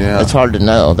 Yeah, it's hard to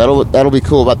know. That'll be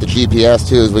cool about the GPS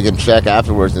too, is we can check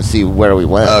afterwards and see where we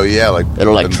went. Oh yeah, like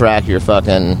it'll like track your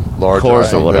fucking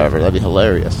course or whatever. That'd be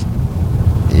hilarious.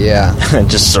 Yeah,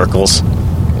 just circles.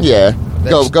 Yeah.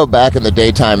 Go back in the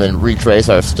daytime and retrace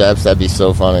our steps. That'd be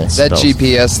so funny. That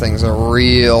GPS thing's a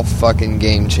real fucking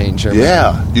game changer.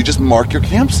 Yeah, you just mark your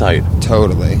campsite.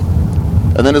 Totally.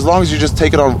 And then as long as you just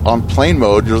take it on plane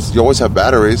mode, you always have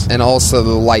batteries. And also the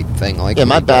light thing. Like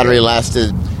my battery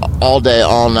lasted all day,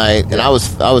 all night, and I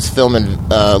was filming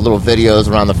little videos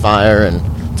around the fire and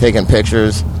taking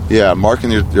pictures. Yeah,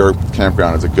 marking your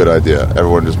campground is a good idea.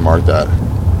 Everyone just mark that.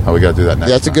 Oh, we got to do that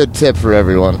next. That's a good tip for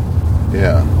everyone.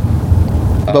 Yeah.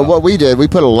 But what we did, we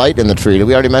put a light in the tree. Did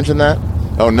we already mention that?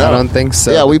 Oh, no. I don't think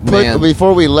so. Yeah, we put,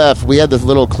 before we left, we had this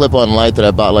little clip-on light that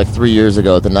I bought like 3 years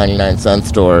ago at the 99-cent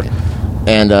store.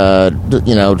 And,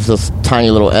 just this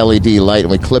tiny little LED light, and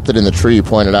we clipped it in the tree,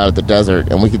 pointed out at the desert,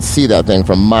 and we could see that thing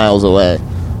from miles away.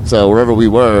 So wherever we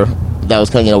were, that was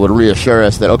kind of, would reassure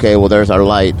us that, okay, well, there's our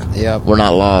light. Yep. We're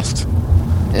not lost.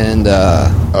 And,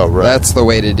 that's the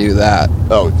way to do that.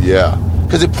 Oh, yeah.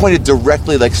 Because it pointed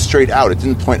directly, like, straight out. It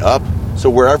didn't point up. So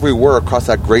wherever we were across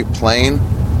that great plain,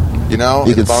 you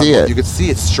could see it. You could see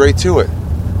it straight to it.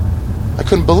 I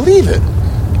couldn't believe it.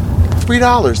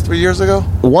 $3 3 years ago.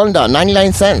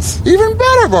 $1.99. Even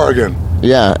better bargain.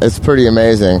 Yeah, it's pretty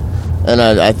amazing. And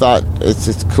I thought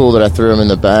it's cool that I threw them in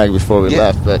the bag before we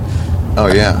left. But oh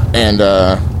yeah, and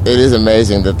it is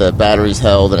amazing that the batteries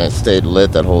held and it stayed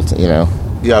lit that whole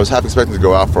Yeah, I was half expecting to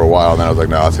go out for a while, and then I was like,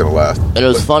 no, it's going to last. And it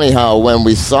was funny how when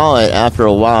we saw it after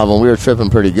a while, when we were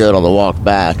tripping pretty good on the walk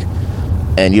back,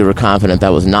 and you were confident that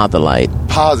was not the light.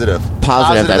 Positive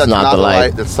that's not the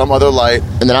light. That's some other light.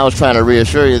 And then I was trying to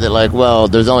reassure you that, like, well,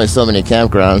 there's only so many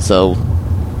campgrounds, so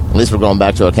at least we're going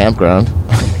back to a campground.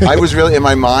 I was really, in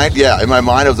my mind,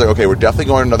 I was like, okay, we're definitely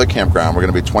going to another campground. We're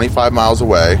going to be 25 miles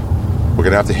away. We're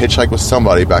going to have to hitchhike with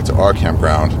somebody back to our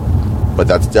campground. But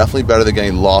that's definitely better than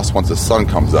getting lost once the sun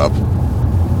comes up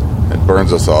and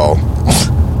burns us all.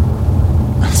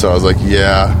 So I was like,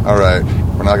 yeah, all right.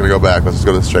 We're not going to go back. Let's just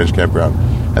go to the strange campground.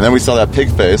 And then we saw that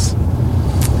pig face.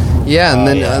 Yeah, and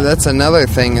then that's another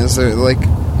thing is there, like...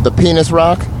 The penis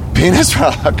rock? Penis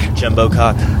rock. Jumbo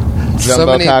cock.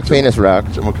 Jumbo cock penis rock.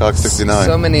 Jumbo cock 69.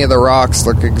 So many of the rocks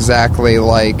look exactly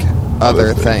like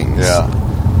other things. Yeah.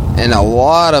 And a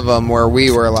lot of them where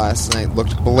we were last night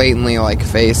looked blatantly like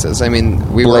faces. I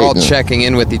mean, we were all checking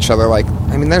in with each other like,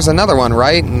 I mean, there's another one,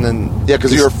 right? And then... Yeah,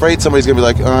 because you're afraid somebody's going to be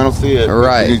like, oh, I don't see it.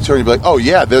 Right. And you turn and be like, oh,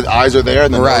 yeah, the eyes are there.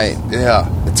 And then right. Yeah.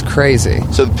 It's crazy.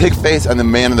 So the pig face and the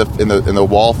man in the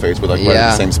wall face were like right in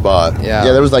the same spot. Yeah.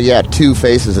 Yeah, there was like, two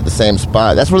faces at the same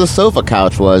spot. That's where the sofa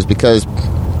couch was because...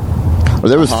 Well,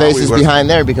 there was faces behind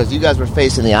there because you guys were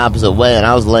facing the opposite way and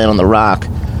I was laying on the rock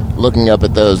looking up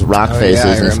at those rock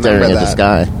faces and staring at the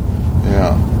sky.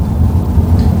 Yeah.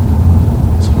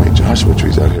 So many Joshua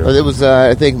trees out here. Well, it was,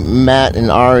 I think Matt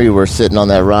and Ari were sitting on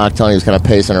that rock. Tony was kind of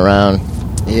pacing around.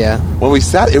 Yeah. When we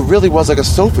sat, it really was like a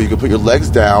sofa. You could put your legs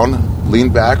down, lean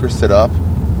back, or sit up.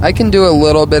 I can do a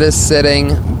little bit of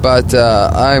sitting, but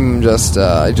I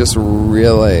just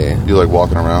really... You like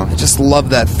walking around? I just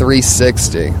love that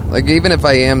 360. Like, even if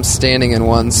I am standing in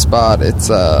one spot,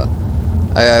 it's,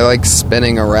 I like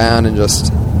spinning around and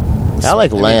just... I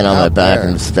like laying on my back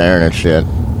and staring at shit.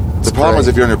 The problem is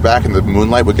if you're on your back and the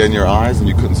moonlight would get in your eyes and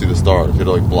you couldn't see the stars. You had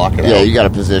to like block it out. Yeah, you got to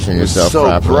position yourself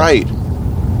properly. It was so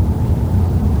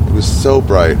bright. It was so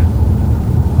bright.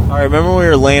 I remember when we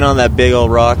were laying on that big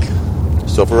old rock.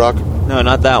 Sofa rock? No,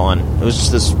 not that one. It was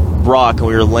just this rock and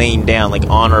we were laying down like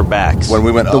on our backs. When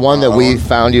we went the up, one that we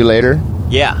found you later?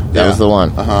 Yeah. That was the one.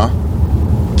 Uh-huh.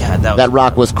 God, that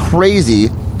rock was crazy.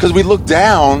 Because we looked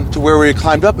down to where we had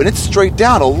climbed up, and it's straight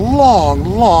down a long,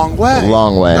 long way. A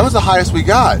long way. That was the highest we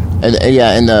got. And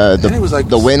and it was like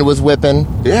the wind was whipping.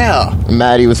 Yeah.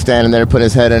 Maddie was standing there, putting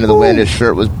his head into the wind. His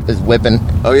shirt was whipping.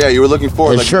 Oh yeah, you were looking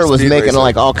forward. His shirt was making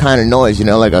like all kind of noise,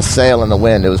 like a sail in the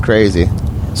wind. It was crazy.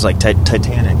 It's like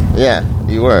Titanic. Yeah,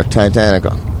 you were Titanic.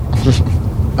 Yeah,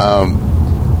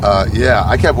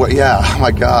 I kept. Yeah, oh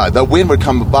my God, the wind would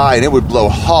come by and it would blow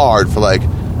hard for like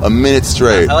a minute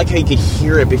straight. I like how you could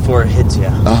hear it before it hits you.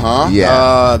 Uh-huh. Yeah.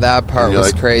 Oh, that part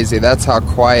was crazy. That's how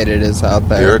quiet it is out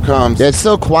there. Here it comes. Yeah, it's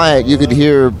so quiet you could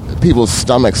hear people's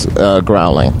stomachs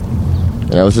growling.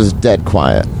 It was just dead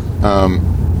quiet.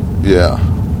 Yeah.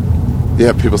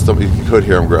 Yeah, people's stomach, you could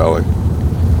hear them growling.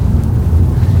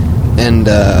 And,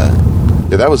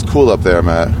 yeah, that was cool up there,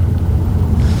 Matt.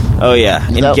 Oh, yeah.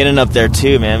 And getting up there,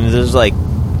 too, man.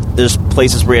 There's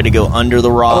places where you had to go under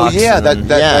the rocks. Oh yeah,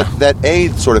 that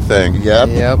aid sort of thing.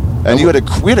 Yep. And we had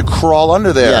to crawl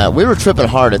under there. Yeah, we were tripping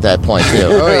hard at that point too.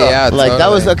 Oh yeah, like that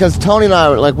was because Tony and I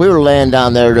were we were laying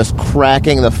down there just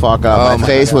cracking the fuck up. My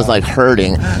face was like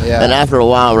hurting. Yeah. And after a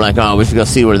while, we're like, oh, we should go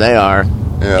see where they are.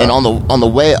 Yeah. And on the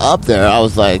way up there, I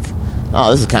was like,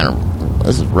 oh, this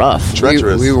is rough.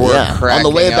 Treacherous. We were cracking on the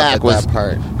way back was that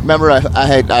part. Remember,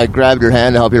 I grabbed your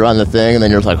hand to help you run the thing, and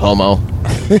then you're just like homo.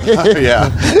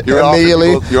 Yeah, you're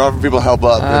offering people help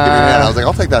up. Give me a hand. I was like,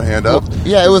 I'll take that hand up.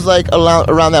 Yeah, it was like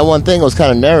around that one thing. It was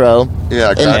kind of narrow.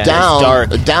 Yeah,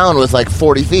 exactly. And down was like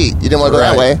 40 feet. You didn't want to go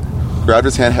that way. Grabbed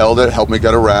his hand, held it, helped me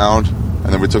get around, and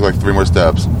then we took like 3 more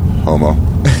steps. Homo.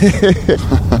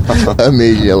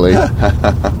 Immediately.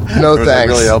 No it was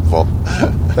thanks. Really helpful.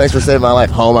 Thanks for saving my life,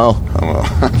 homo.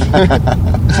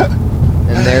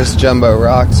 And there's Jumbo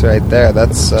Rocks right there.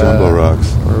 That's Jumbo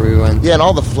Rocks where we went. Yeah, and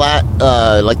all the flat,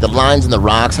 like the lines in the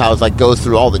rocks, how it goes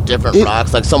through all the different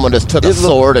rocks. Like someone just took a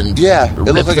sword and it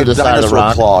looked like a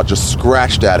dinosaur claw just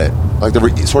scratched at it. Like there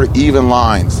were sort of even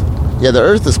lines. Yeah, the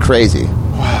Earth is crazy.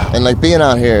 Wow. And like being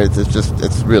out here,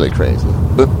 it's really crazy.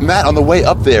 But Matt, on the way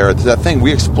up there to that thing,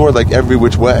 we explored like every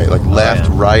which way, like left,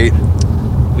 right.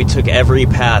 We took every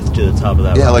path to the top of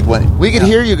that. Yeah, rock. like when we could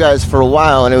hear you guys for a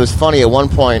while, and it was funny. At one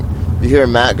point, you hear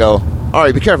Matt go, "All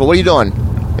right, be careful. What are you doing?"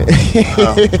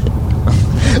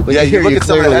 Yeah, you look at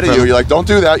someone ahead of you. You're like, "Don't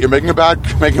do that. You're making a back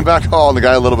call." And the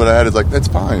guy a little bit ahead is like, "That's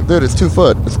fine, dude. It's 2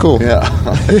 foot. It's cool." Yeah,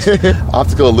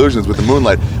 optical illusions with the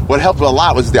moonlight. What helped a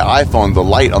lot was the iPhone, the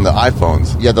light on the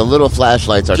iPhones. Yeah, the little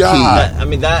flashlights are key. I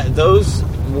mean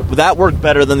that worked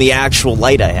better than the actual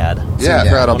light I had. It's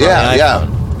incredible. Yeah.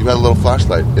 You had a little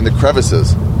flashlight in the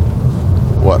crevices.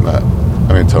 What, Matt?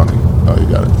 I mean, Tony. Oh, you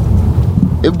got it.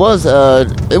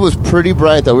 It was pretty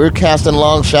bright though. We were casting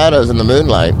long shadows in the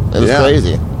moonlight. It was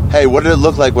crazy. Hey, what did it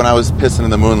look like when I was pissing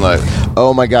in the moonlight?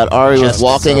 Oh my God, Ari was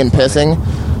walking and pissing.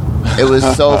 It was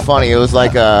so funny. It was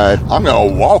like I'm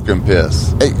gonna walk and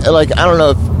piss. Like I don't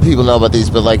know if people know about these,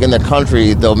 but like in the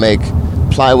country they'll make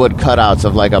plywood cutouts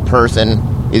of like a person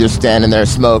either standing there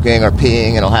smoking or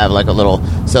peeing, and it'll have like a little.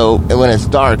 So when it's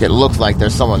dark, it looks like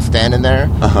there's someone standing there.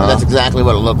 Uh-huh. That's exactly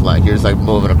what it looked like. You're just like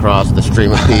moving across the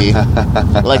stream of pee,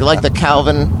 like the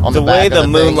Calvin on the back way the of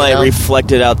moonlight thing,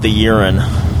 reflected out the urine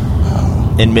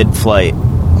in mid-flight. It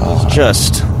was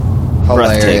just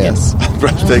hilarious.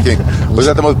 Breathtaking. Was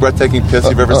that the most breathtaking piss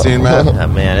you've ever seen, Matt?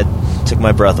 Man, it took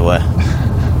my breath away.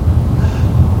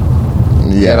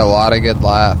 We had a lot of good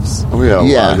laughs. We had a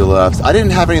lot of good laughs. I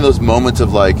didn't have any of those moments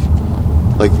of like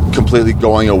completely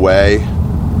going away,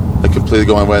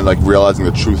 and like realizing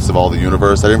the truths of all the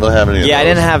universe. I didn't really have any. Yeah, I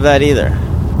didn't have that either.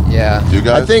 Yeah, you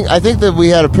guys. I think that we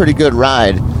had a pretty good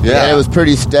ride. Yeah, and it was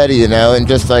pretty steady, you know, and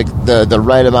just like the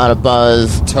right amount of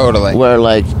buzz. Totally. Where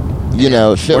like, you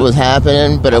know, shit was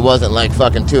happening, but it wasn't like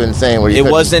fucking too insane. Where you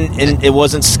it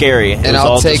wasn't scary. It was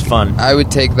all just fun. I would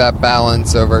take that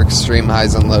balance over extreme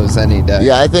highs and lows any day.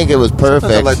 Yeah, I think it was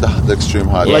perfect. I like the extreme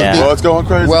high. Yeah. Like, it's going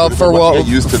crazy. Well, for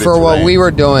what we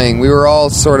were doing, we were all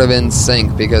sort of in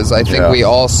sync because I think we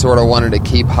all sort of wanted to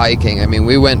keep hiking. I mean,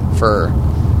 we went for.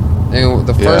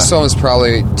 The first one was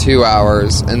probably 2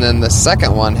 hours, and then the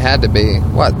second one had to be,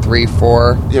 3,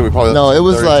 4? Yeah, we probably... No, it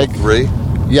was like... 3?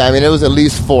 Yeah, I mean, it was at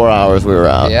least 4 hours we were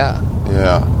out. Yeah.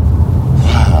 Yeah.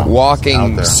 Wow.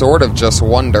 Walking sort of just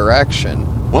one direction.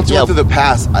 Once we went through the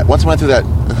pass, once we went through that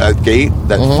gate,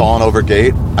 that fallen over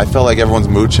gate, I felt like everyone's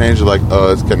mood changed. Like,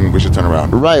 we should turn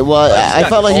around. Right, well, I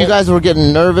felt like you guys were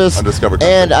getting nervous. Undiscovered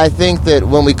and I think that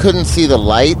when we couldn't see the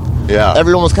light... Yeah.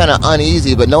 Everyone was kind of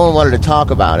uneasy, but no one wanted to talk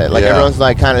about it. Like, everyone's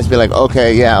like, kind of be like,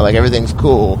 okay, yeah, like, everything's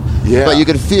cool. Yeah. But you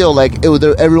could feel like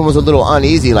everyone was a little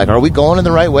uneasy. Like, are we going in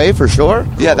the right way for sure?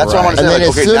 Yeah, that's what I want to say. And then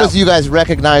as soon as you guys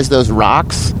recognized those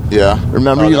rocks,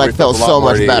 remember, you like felt so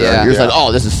much better. Yeah. You're just like,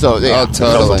 oh, this is so. Yeah,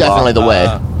 totally. This is definitely the way.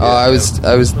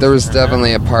 There was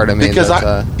definitely a part of me because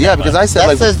I said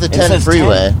that says the 10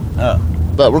 freeway.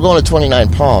 But we're going to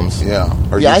 29 Palms. Yeah.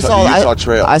 I saw Utah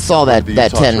Trail. I saw that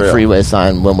 10 Trail. freeway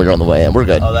sign when we were on the way in. We're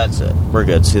good. Oh, that's it. We're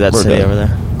good. See that city over there?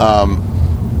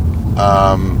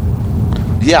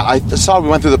 Yeah, I saw we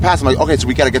went through the pass. I'm like, okay, so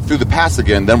we got to get through the pass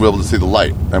again, then we're able to see the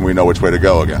light, and we know which way to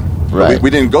go again. Right. We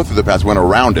didn't go through the pass, we went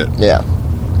around it. Yeah.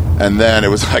 And then it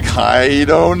was like, I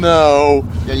don't know.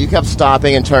 Yeah, you kept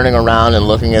stopping and turning around and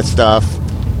looking at stuff.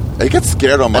 I get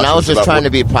scared on mushrooms. And I was just trying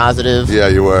to be positive. Yeah,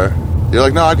 you were. You're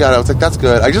like, no, I got it. I was like, that's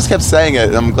good. I just kept saying it,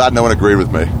 and I'm glad no one agreed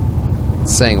with me.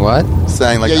 Saying what?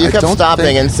 Saying, like, you kept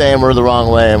stopping and saying we're the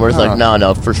wrong way, and we're just like,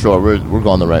 no, for sure, we're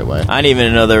going the right way. I didn't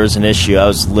even know there was an issue. I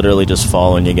was literally just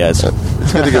following you guys.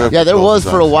 Yeah, there was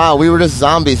for a while. We were just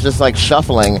zombies, just like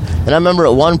shuffling. And I remember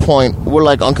at one point, we're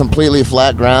like on completely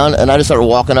flat ground, and I just started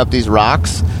walking up these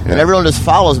rocks, and everyone just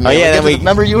follows me. Oh, yeah,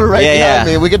 remember you were right behind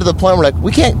me. We get to the point where we're like,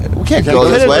 we can't go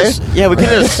this way. We could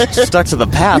have just stuck to the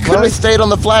path. We could have stayed on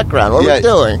the flat ground. What are we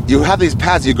doing? You have these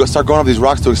paths. You start going up these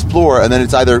rocks to explore, and then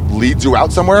it's either leads you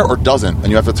out somewhere or doesn't, and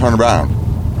you have to turn around.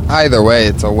 Either way,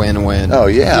 it's a win-win. Oh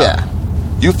yeah.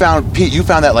 You found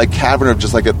that like cavern of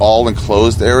just like an all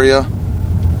enclosed area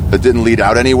that didn't lead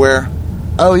out anywhere.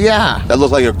 Oh yeah, that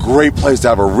looked like a great place to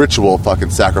have a ritual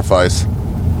fucking sacrifice.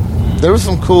 There were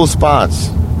some cool spots.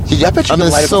 Yeah, I bet you can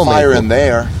light a fire in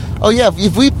there. Oh yeah,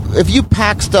 if you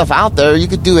pack stuff out there, you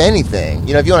could do anything.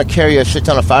 You know, if you want to carry a shit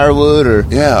ton of firewood or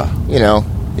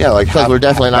like because we're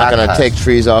definitely not going to take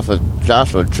trees off of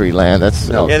Joshua tree land. That's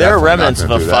there are remnants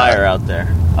of a fire out there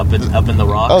up in the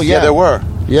rocks. Oh yeah, there were.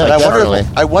 Yeah, definitely.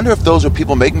 I wonder if those are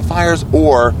people making fires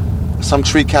or some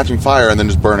tree catching fire and then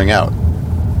just burning out.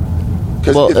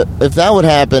 Well, if that would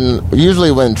happen,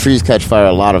 usually when trees catch fire,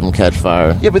 a lot of them catch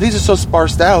fire. Yeah, but these are so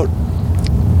sparsed out.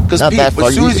 Because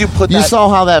as soon as you put that... You saw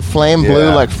how that flame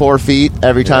blew like 4 feet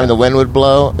every time the wind would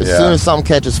blow? As soon as something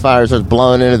catches fire, it starts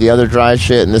blowing into the other dry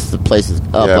shit, and the place is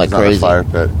up like crazy. It's not a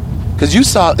fire pit. Because you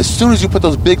saw, as soon as you put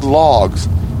those big logs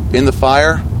in the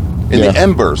fire, in the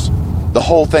embers, the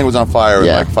whole thing was on fire in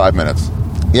like 5 minutes.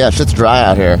 Yeah, shit's dry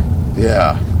out here.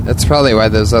 Yeah. That's probably why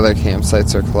those other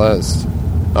campsites are closed.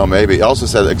 Oh, maybe. It also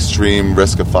said extreme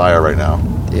risk of fire right now.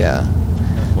 Yeah.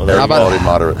 Well,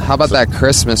 how about that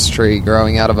Christmas tree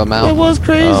growing out of a mountain? It was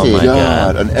crazy. Oh my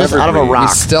God. An evergreen. Out of a rock.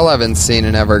 We still haven't seen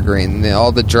an evergreen.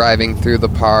 All the driving through the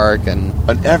park and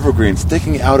an evergreen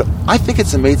sticking out. I think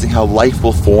it's amazing how life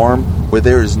will form where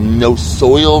there is no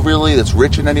soil really that's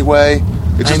rich in any way.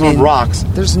 It's just rocks.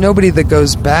 There's nobody that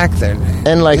goes back there.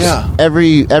 And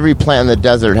every plant in the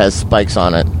desert has spikes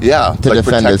on it. Yeah, to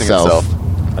defend itself.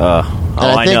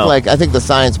 And I think the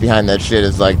science behind that shit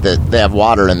is like that they have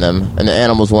water in them, and the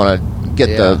animals want to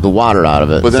get the water out of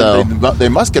it. But then they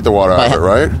must get the water out of it,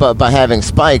 right? But by having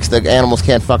spikes, the animals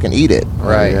can't fucking eat it.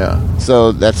 Right. Yeah.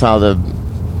 So that's how the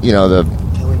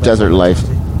desert life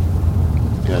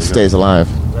stays alive.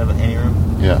 Do we have any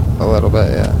room? Yeah. A little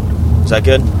bit, yeah. Is that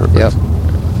good? Perfect. Yep.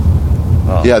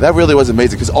 Oh. Yeah, that really was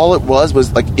amazing because all it was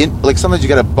like sometimes you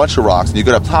get a bunch of rocks and you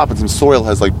get up top and some soil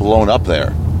has like blown up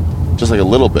there, just like a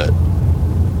little bit.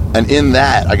 And in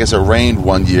that, I guess it rained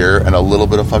one year, and a little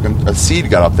bit of a seed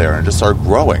got up there, and it just started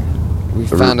growing. We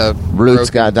found a roots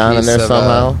got down in there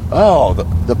somehow.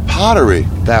 The pottery.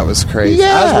 That was crazy.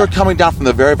 Yeah. As we were coming down from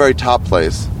the very, very top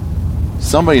place,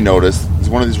 somebody noticed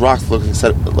one of these rocks looked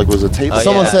like it was a table.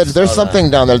 Someone said, there's something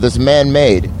down there that's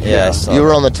man-made. Yeah, I saw you were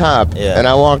that. on the top. Yeah. And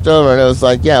I walked over, and it was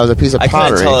like, it was a piece of I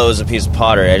pottery. couldn't tell it was a piece of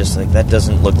pottery. I just think that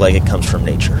doesn't look like it comes from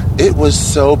nature. It was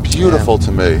so beautiful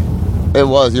to me. It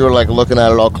was. You were like looking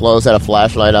at it all close, had a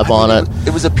flashlight up on it.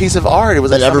 It was a piece of art. It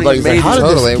was like And everybody's somebody like, made how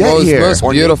did it. this get What was here? most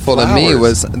Or beautiful to me flowers.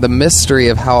 was the mystery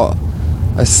of how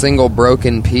a single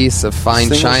broken piece of fine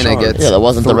Single china shard. gets. Yeah, that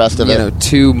wasn't the rest of it.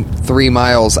 2-3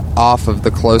 miles off of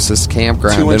the closest 2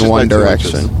 campground inches in one by 2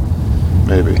 direction, inches.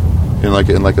 Maybe in like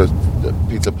a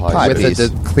pizza pie. with piece. a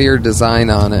clear design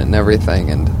on it and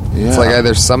everything. And it's like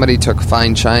either somebody took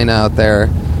fine china out there,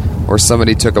 or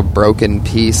somebody took a broken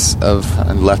piece of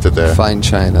and left it there. fine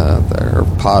china out there, or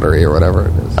pottery, or whatever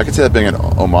it is. I could see that being an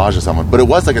homage to someone, but it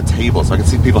was like a table, so I could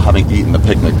see people having eaten the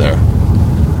picnic there.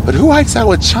 But who hikes out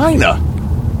with china?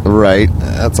 Right.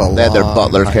 That's a They had their long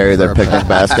butler hike carry their for a picnic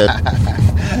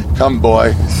basket. Come,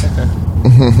 boy.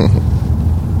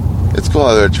 It's cool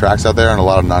how there are tracks out there, and a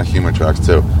lot of non-human tracks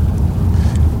too.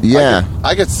 Yeah.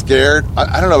 I get scared.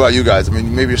 I don't know about you guys. I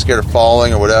mean, maybe you're scared of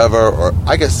falling or whatever, or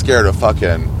I get scared of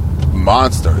fucking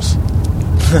monsters.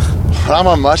 When I'm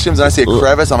on mushrooms and I see a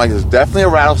crevice, I'm like, there's definitely a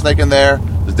rattlesnake in there.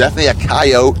 There's definitely a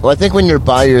coyote. Well, I think when you're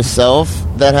by yourself,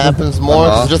 that happens more.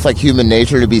 'Cause it's just like human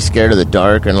nature to be scared of the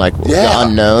dark and like the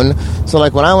unknown. So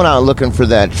like when I went out looking for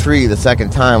that tree the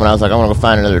second time, when I was like, I want to go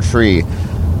find another tree,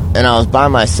 and I was by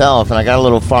myself, and I got a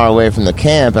little far away from the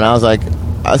camp, and I was like,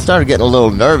 I started getting a little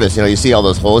nervous. You see all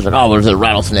those holes, like, oh, there's a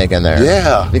rattlesnake in there.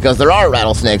 Yeah. Because there are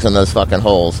rattlesnakes in those fucking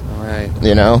holes. Right.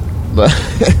 But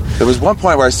There was one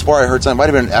point where I swore I heard something. It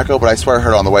might have been an echo, but I swear I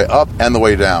heard it on the way up and the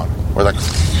way down. Where like,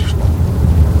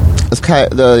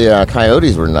 the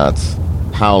coyotes were nuts,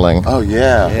 howling. oh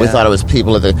yeah. We thought it was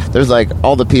people at the. There's like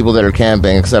all the people that are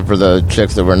camping, except for the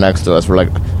chicks that were next to us, were like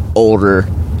older,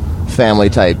 family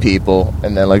type people,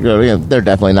 and then like they're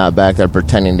definitely not back there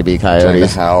pretending to be Trying to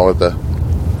coyotes. howl at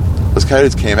those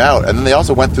coyotes came out, and then they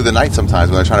also went through the night sometimes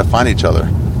when they're trying to find each other.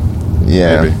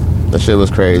 Yeah, Maybe. the shit was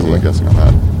crazy. I'm guessing on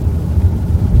that.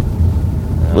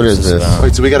 What is this?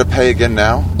 Wait, so we got to pay again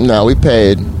now? No, we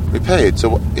paid. We paid.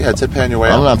 So yeah, it said pay on your way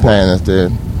out. I'm not paying this,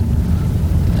 dude.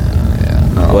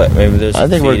 No. What? Maybe there's I a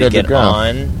think fee we're good to get go.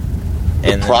 on.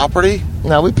 The And property?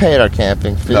 No, we paid our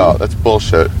camping fee. No, that's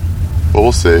bullshit. But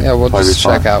we'll see. Yeah, we'll Probably just be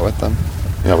fine. check out with them.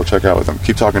 Yeah, we'll check out with them.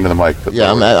 Keep talking to the mic.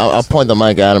 Yeah, I'll point the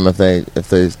mic at them if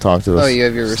they talk to us. Oh, you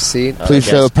have your receipt? Please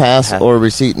I show guess. pass or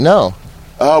receipt. No.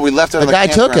 Oh, we left it. The on the guy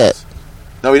took campgrounds. it.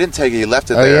 No, he didn't take it. He left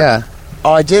it Oh, there. yeah.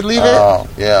 Oh, I did leave it. Oh,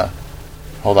 yeah.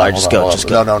 Hold on. All right, just go, hold on. just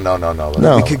go. No.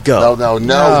 No. We could go.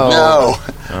 No. all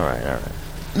right.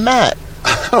 Matt,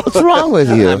 what's wrong with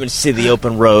I'm you? going to see the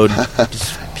open road.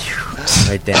 Just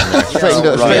right down there. Straight into-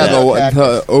 right. straight Yeah, into the, cactus.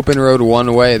 the open road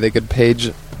one way. They could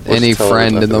page any tell her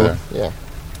friend we in left the. it Yeah.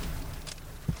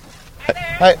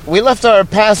 Hey, we left our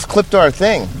pass clipped to our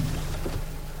thing.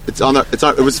 It's on.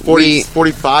 It was 40, We-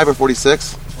 45 or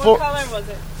 46. What color was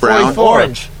it? Brown. 44.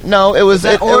 Orange. No, it was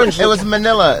orange? It was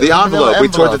Manila. The It was envelope. Manila We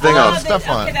tore the thing envelope. up. Stuff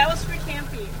on Okay, it. that was for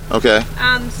camping. Okay.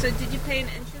 So did you pay an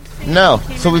entrance fee? No,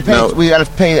 Came so in we and- paid. No. We got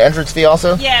to pay the entrance fee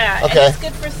also. Yeah, Okay. and it's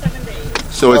good for 7 days.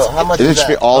 So it's Oh, how much it is should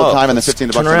be that? all the Oh, time and then let's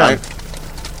 $15 turn a around. night.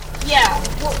 Yeah.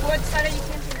 What side are you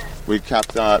camping at? We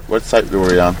capped. What site were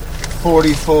we on?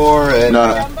 44 and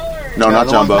No, Jumbo or? No, not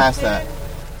the one Jumbo. past that.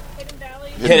 Hidden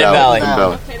Valley? Hidden Valley. Hidden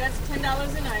Valley. Okay, that's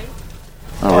 $10 a night.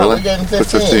 Oh, really? we gave him Put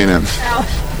 15 15 in. Now,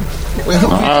 We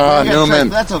got Newman.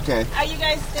 checked. That's okay. are you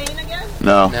guys staying again?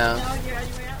 No. No. No, you're on your way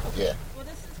out? Okay. Yeah. Well,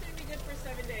 this is going to be good for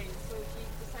 7 days. So if you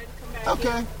decide to come back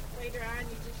Okay. later on,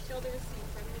 you just show the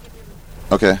receipts. I'm going to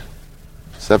give you Okay.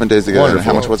 7 days together. And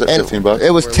how much was it? And $15.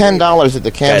 It was $10 at the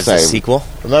Guys, the campsite. sequel.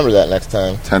 Remember that next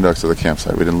time. $10 to the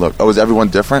campsite. We didn't look. Oh, is everyone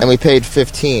different? And we paid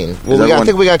 15. Well, I everyone-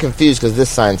 think we got confused because this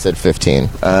sign said 15.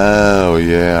 Oh,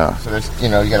 yeah. So there's, you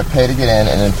got to pay to get in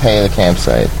and then pay the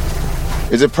campsite.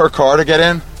 Is it per car to get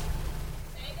in?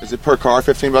 Is it per car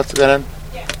 $15 to get in?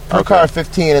 Yeah. Per Okay. car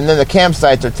 15, and then the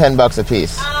campsites are $10 a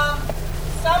piece. Some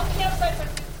campsites are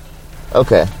 15.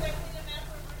 Okay. Should I clean them out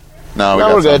for a No, we No,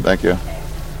 got we're some. good. Thank you. All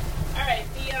right,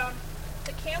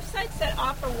 the campsites that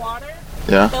offer water,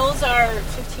 Yeah. those are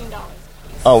 $15 a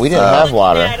piece. Oh, we didn't have Looking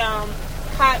water. At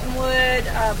Cottonwood,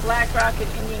 Black Rock, and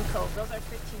Indian Cove, those are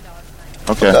 $15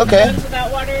 a night. Okay. Okay. Ones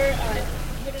without water,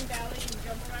 Hidden Valley and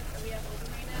Jumbo Rock that we have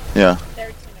open right now, Yeah. they're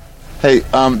 $10. Hey,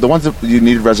 the ones that you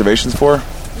needed reservations for,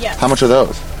 Yes. how much are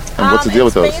those? And what's the deal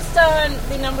with those? It's based on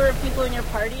the number of people in your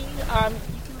party. You can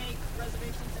make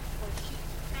reservations for Sheep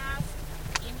Pass,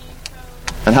 Indian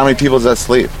Cove. And how many people does that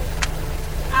sleep?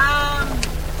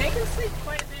 They can sleep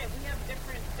quite a bit. We have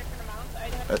different amounts.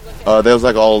 I'd have to look at Are those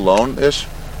like all alone-ish?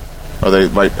 Or are they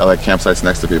like campsites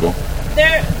next to people?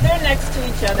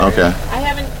 each other. Okay. I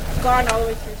haven't gone all the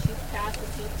way through Chief Pass to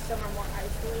see some are more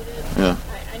isolated. Yeah.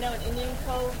 I know in Indian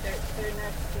Cove, they're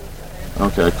next to each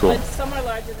other. Okay, cool. But some are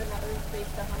larger than others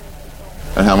based on how many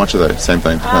people. And how much are they? Same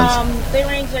thing. Depends. They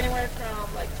range anywhere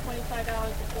from like $25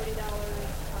 to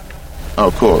 $40.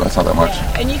 Oh, cool. That's not that much.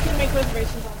 Yeah. And you can make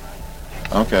reservations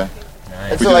online. Okay.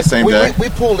 And We do the same day? We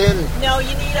pulled in. No, you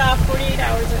need 48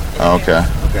 hours. Oh, okay.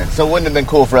 Okay. So it wouldn't have been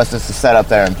cool for us just to set up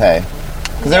there and pay.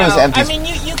 Because there was empty. I mean,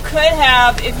 you could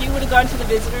have, if you would have gone to the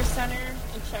visitor center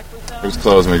and checked with them. It was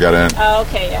closed when we got in. Oh,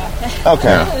 okay, yeah.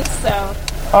 Okay. So,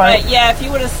 All right. but yeah, if you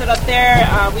would have set up there,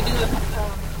 we do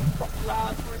law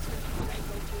enforcement people that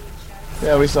go through and check.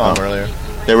 Yeah, we saw him earlier.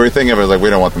 Yeah, we were thinking of it like we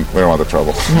don't want the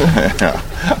trouble. Yeah.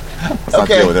 Let's not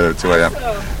deal with it at 2 a.m.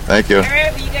 So, Thank you. all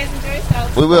right, but you guys enjoy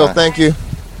yourselves. We will. Thank you.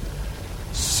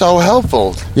 So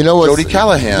helpful. You know what's Jody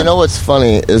Callahan. You know what's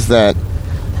funny is that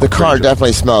the car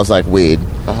definitely smells like weed.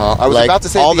 I was like, about to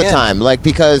say all at the end. time. Like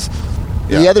because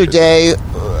Yeah. the other day,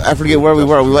 I forget where we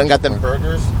were. We went and got them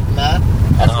burgers, Matt.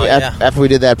 After we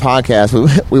did that podcast,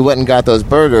 we went and got those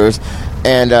burgers,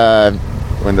 and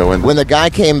Window. when the guy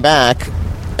came back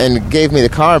and gave me the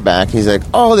car back, he's like,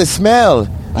 "Oh, the smell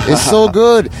is so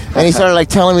good," and he started like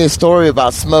telling me a story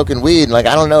about smoking weed. And, like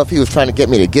I don't know if he was trying to get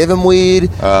me to give him weed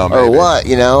or maybe. what,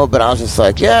 you know. But I was just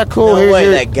like, "Yeah, cool. No way,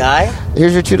 that guy?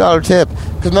 Here's your $2 tip."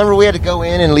 Because remember, we had to go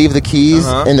in and leave the keys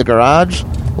in the garage.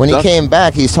 When he Duck- came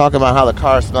back, he's talking about how the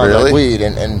car smelled Really? like weed,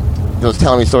 and he was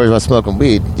telling me stories about smoking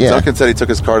weed. Yeah. Duncan said he took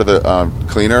his car to the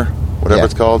cleaner, whatever Yeah.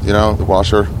 it's called, you know, the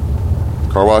washer,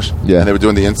 car wash. Yeah. And they were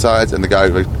doing the insides, and the guy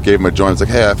like, gave him a joint. It's like,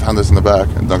 hey, I found this in the back.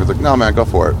 And Duncan's like, no, man, go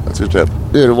for it. That's your tip.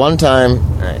 Dude, one time,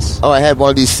 Nice. I had one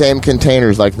of these same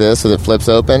containers like this, so that flips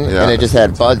open, Yeah. and it just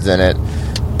had buds in it.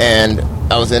 And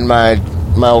I was in my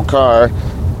old car,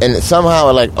 and somehow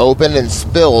it like opened and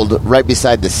spilled right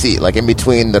beside the seat, like in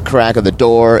between the crack of the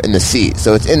door and the seat.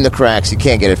 So it's in the cracks, you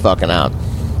can't get it fucking out.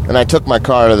 And I took my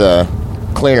car to the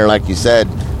cleaner, like you said,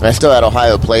 and I still had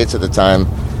Ohio plates at the time.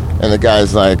 And the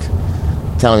guy's like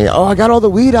telling me, "Oh, I got all the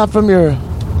weed out from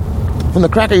the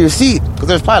crack of your seat," because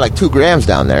there's probably like 2 grams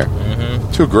down there.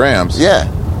 2 grams. Yeah.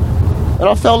 It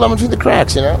all fell down between the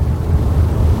cracks, you know?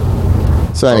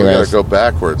 So Oh, we anyway. gotta go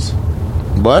backwards.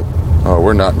 What? Oh,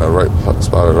 we're not in the right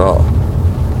spot at all.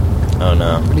 Oh,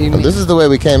 no. What do you mean? This is the way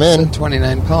we came in.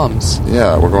 29 Palms.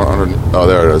 Yeah, we're going under. Oh,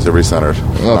 there it is. It recentered.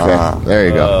 Okay. There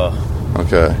you go.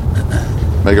 Okay.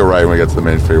 Make a right when we get to the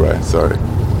main freeway. Sorry.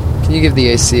 Can you give the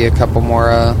AC a couple more?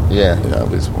 Yeah. Yeah, at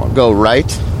least one. Go right.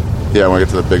 Yeah, when we get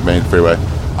to the big main freeway.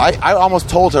 I almost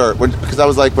told her, because I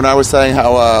was like, when I was saying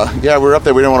how, yeah, we were up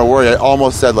there, we didn't want to worry, I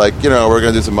almost said, like, you know, we're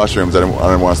going to do some mushrooms. I didn't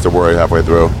want us to worry halfway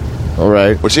through. All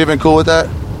right. Would she have been cool with that?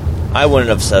 I wouldn't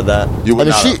have said that. You I would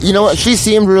mean, not. you know what? She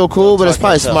seemed real cool, but it's Talking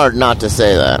probably herself. smart not to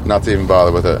say that. Not to even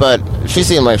bother with it. But she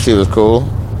seemed like she was cool.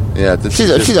 yeah,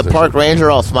 She's a park ranger,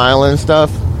 all smiling and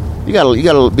stuff. You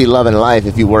gotta be loving life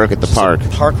if you work at the park.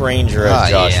 Park ranger as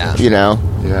Josh. yeah. You know,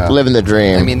 Yeah. living the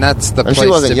dream. I mean, that's the and place she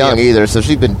wasn't to young be. either, so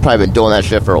she'd probably been doing that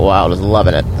shit for a while, just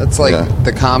loving it. That's like Yeah.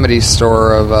 the comedy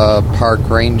store of a park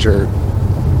ranger.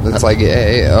 It's like,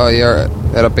 hey, oh, you're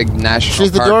at a big national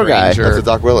She's the park door guy. ranger That's a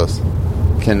Doc Willis.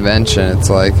 convention.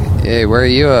 It's like, hey, where are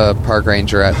you a park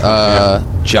ranger at?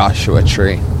 Joshua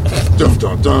Tree, Dun,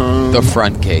 dun, dun. the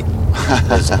front gate.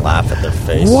 Just laugh at their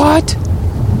face. What?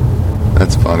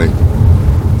 That's funny.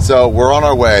 So we're on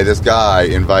our way. This guy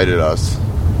invited us.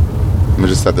 Let me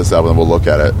just set this up and then we'll look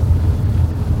at it.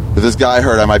 But this guy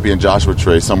heard I might be in Joshua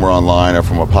Tree somewhere online or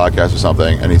from a podcast or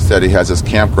something, and he said he has this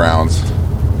campgrounds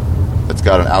that's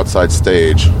got an outside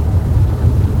stage,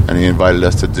 and he invited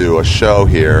us to do a show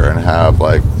here and have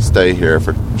like stay here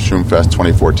for Shroomfest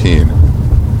 2014,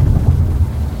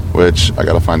 which I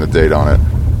got to find the date on it.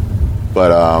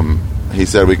 But he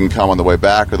said we can come on the way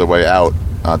back or the way out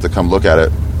to come look at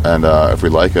it, and if we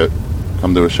like it,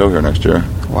 come do a show here next year.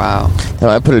 Wow.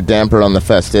 I put a damper on the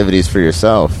festivities for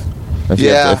yourself. If you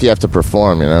have to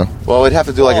perform, you know. Well, we'd have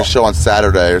to do like a show on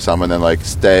Saturday or something, and then like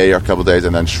stay a couple days,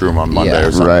 and then shroom on Monday Yeah,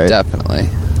 or something. Right. Definitely.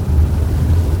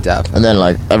 And then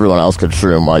like everyone else could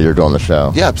shroom while you're doing the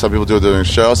show. Yeah, some people do it during the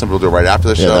show, some people do it right after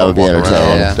the Yeah, show. that would be walk entertaining.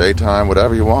 around, Yeah. daytime,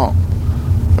 whatever you want.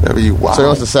 Whatever you want. So he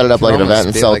wants to set it up Could like an almost event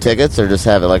and be sell like- tickets, or just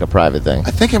have it like a private thing.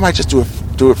 I think I might just do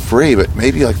it free, but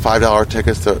maybe like $5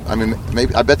 tickets to. I mean,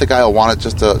 maybe I bet the guy will want it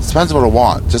just to. It depends on what he'll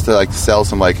want, just to like sell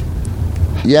some like.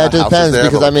 Yeah, it houses depends there,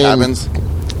 because but, I mean, cabins.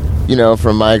 you know,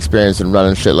 from my experience in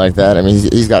running shit like that, I mean,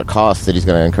 he's got costs that he's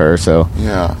going to incur, so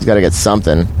Yeah. he's got to get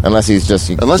something. Unless he's just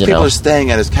Unless people are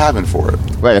staying at his cabin for it.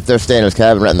 right. If they're staying in his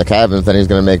cabin, renting the cabins, then he's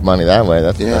going to make money that way.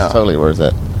 That's totally worth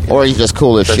it. Or he's just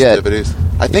cool as shit, Festivities.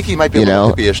 I think he might be a You little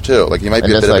know, hippie-ish too. Like he might and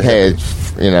be a just bit like, of a hey,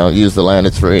 hippie. use the land,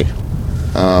 it's free.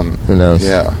 Who knows?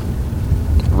 Yeah.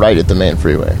 Right at the main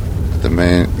freeway. We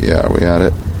had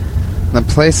it. The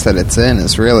place that it's in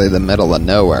is really the middle of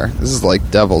nowhere. This is like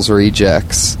Devil's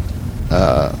Rejects.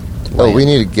 We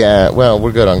need gas. Well,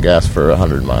 we're good on gas for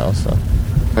 100 miles. So.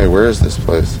 Hey, where is this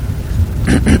place?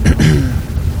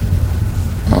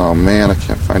 Oh man, I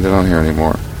can't find it on here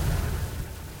anymore.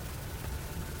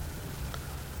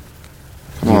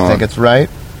 Come on. You think it's right?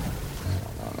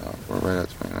 No. We're right at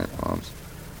 29 Palms.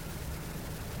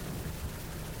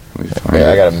 Let me find Yeah,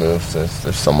 it. I gotta move. So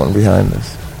there's someone behind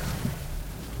us.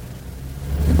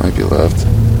 It might be left.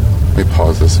 Let me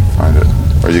pause this and find it.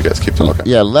 Or you guys keep talking.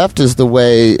 Yeah, left is the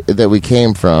way that we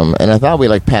came from, and I thought we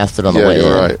passed it on the way Yeah,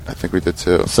 you're in. right. I think we did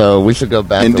too. So we should go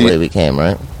back the way we came,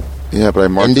 right? Yeah, but I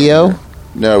marked Indio? it.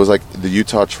 No, it was like the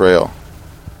Utah Trail.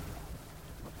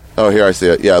 Oh, here I see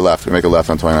it. Yeah, left. We make a left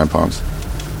on 29 Palms.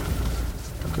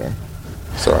 Okay.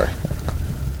 Sorry.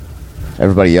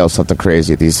 Everybody yells something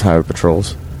crazy at these highway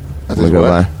patrols. I We think go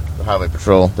what? by. The highway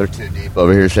patrol. They're too deep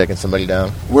over here shaking somebody down.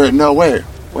 Where? No, where?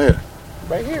 Where?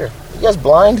 Right here. You guys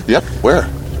blind? Yep. Where?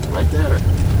 Right there.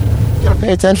 You gotta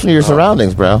pay attention to your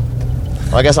surroundings, bro.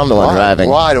 Well, I guess I'm the one driving.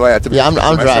 Why do I have to? Yeah, I'm my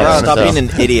driving. surroundings? Stop So- being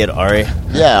an idiot, Ari.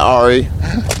 Yeah, Ari.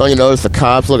 Don't you notice the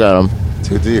cops? Look at them.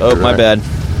 Too deep. Oh, my bad.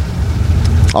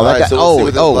 Oh, that Alright, guy. so we'll see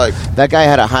what this is like. That guy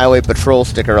had a highway patrol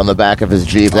sticker on the back of his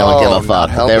Jeep. They don't give a not fuck.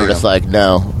 They helping were just him. like,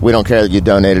 no, we don't care that you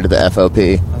donated to the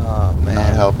FOP. Oh, man.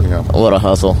 Not helping him. What a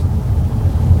hustle.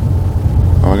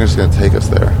 Oh, I'm just gonna take us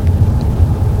there.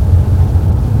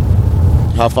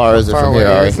 How far is it far from away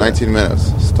here, Ari? is it? 19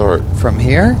 minutes. Start. From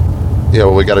here? Yeah,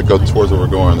 well, we got to go towards where we're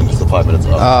going, and then just 5 minutes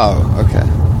up. Oh,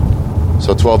 okay.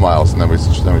 So 12 miles, and then we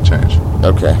change.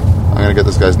 Okay. I'm gonna get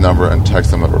this guy's number and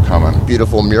text him that we're coming.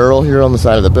 Beautiful mural here on the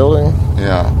side of the building.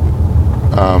 Yeah.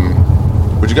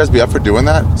 Would you guys be up for doing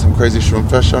that? Some crazy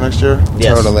Shroomfest show next year?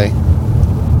 Yes. Totally.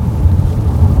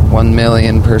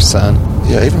 1,000,000%.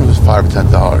 Yeah, even if it was $5 or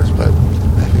 $10, but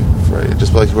maybe for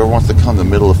just like whoever wants to come to the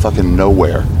middle of fucking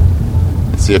nowhere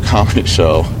and see a comedy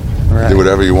show, Right. do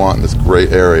whatever you want in this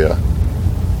great area.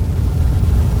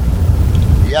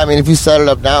 Yeah, I mean, if you set it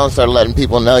up now and start letting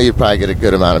people know, you'd probably get a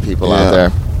good amount of people Yeah. out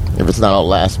there. If it's not all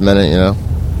last minute, you know.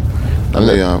 I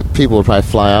mean, Yeah. people would probably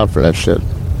fly out for that shit.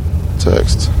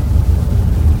 Text.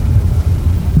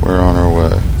 We're on our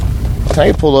way. Can I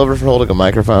get pulled over for holding a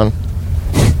microphone?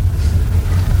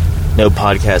 No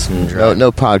podcasting and driving.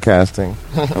 No podcasting.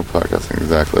 No podcasting,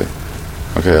 exactly.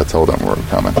 Okay, I told them we're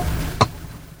coming.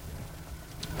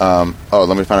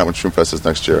 Let me find out when Shroomfest is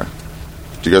next year.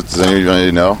 Does any of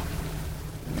you know?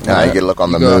 I get a look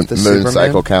on the You go moon, off the moon Superman?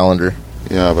 cycle calendar.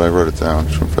 Yeah, but I wrote it down.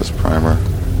 Shroomfest primer.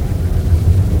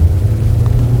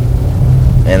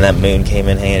 And that moon came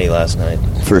in handy last night.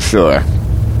 For sure.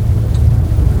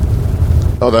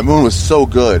 Oh, that moon was so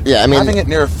good. Yeah, I mean- having it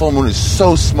near a full moon is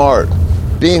so smart.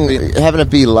 Having it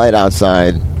be light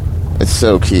outside is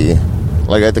so key.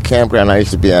 Like at the campground I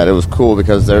used to be at, it was cool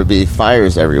because there would be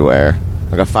fires everywhere.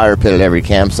 Like a fire pit at every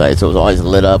campsite, so it was always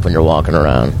lit up when you're walking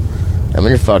around. And when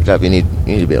you're fucked up, you need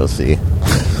to be able to see.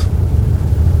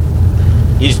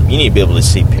 You need to be able to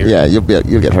see, period. Yeah, you'll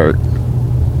get hurt.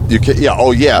 You can, yeah.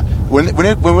 Oh, yeah. When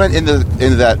we went into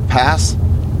that pass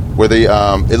where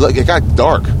it got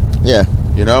dark. Yeah.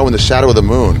 You know, in the shadow of the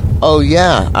moon. Oh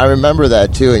yeah, I remember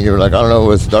that too. And you were like, I don't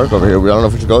know, it's dark over here. We don't know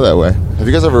if we should go that way. Have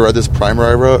you guys ever read this primer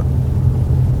I wrote?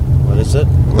 What is it?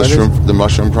 The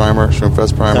mushroom primer,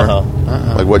 Shroomfest primer.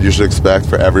 Uh-huh. Like what you should expect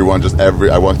for everyone.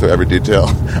 I went through every detail.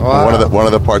 Wow. One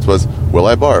of the parts was, will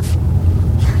I barf?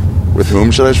 With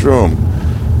whom should I shroom?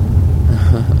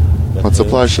 What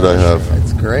supply should I have?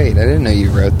 It's great. I didn't know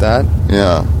you wrote that.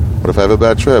 Yeah. What if I have a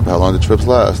bad trip? How long do trips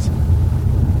last?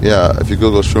 Yeah, if you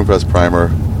Google Shroomfest primer,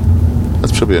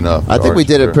 that should be enough. I think we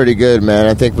did it pretty good, man.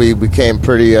 I think we came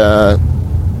pretty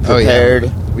prepared. Oh,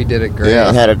 yeah. We did it great. Yeah.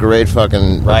 And had a great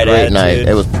fucking Right great night. attitude.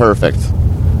 It was perfect.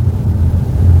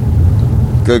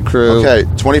 Good crew. Okay,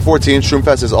 2014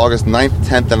 Shroomfest is August 9th,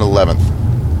 10th, and 11th.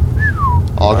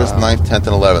 August 9th, 10th,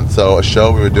 and 11th. So a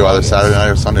show we would do either Saturday night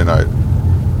or Sunday night.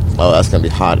 Oh, that's gonna be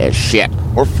hot as shit.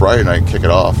 Or Friday night and kick it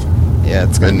off. Yeah,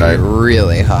 it's going to Midnight. be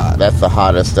really hot. That's the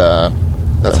hottest. That's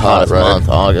the hot, hottest right? month,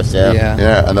 August. Yeah.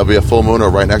 Yeah, and there'll be a full moon or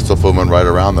right next to a full moon right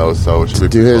around those, so it should be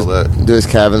Do pretty his well lit. do his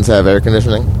cabins have air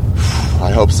conditioning? I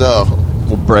hope so.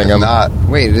 We'll bring If them. not,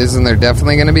 Wait, isn't there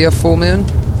definitely going to be a full moon?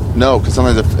 no, because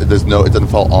sometimes it doesn't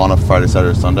fall on a Friday,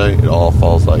 Saturday, Sunday. It all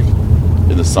falls like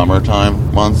in the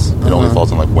summertime months. It only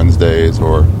falls on like Wednesdays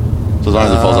or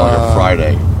sometimes it falls on like a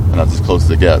Friday, and that's as close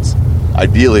as it gets.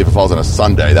 Ideally, if it falls on a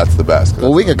Sunday, that's the best. 'cause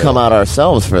Well, we that's in could the come middle. out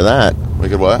ourselves for that. We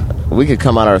could what? We could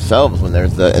come out ourselves when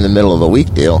there's in the middle of the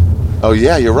week deal. Oh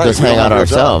yeah, you're right. Just We hang don't out have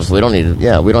real ourselves. jobs. We don't need.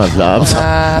 Yeah, we don't have jobs.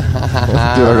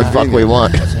 Do whatever the fuck we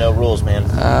want. There's no rules, man.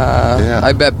 Yeah.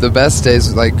 I bet the best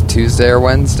days are like Tuesday or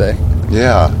Wednesday.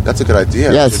 Yeah, that's a good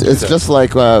idea. Yeah, We should do it's that. just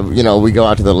like we go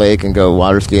out to the lake and go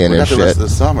water skiing we and got the rest shit. of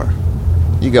the summer.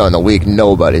 You go in the week,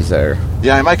 nobody's there.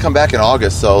 Yeah, I might come back in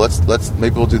August, so let's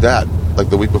maybe we'll do that. Like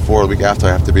the week before, or the week after, I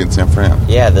have to be in San Fran.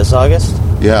 Yeah, this August?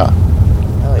 Yeah.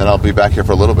 And I'll be back here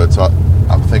for a little bit, so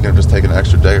I'm thinking of just taking an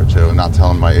extra day or two and not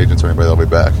telling my agents or anybody that I'll be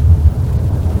back.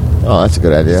 Oh, that's a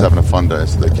good idea. Just having a fun day.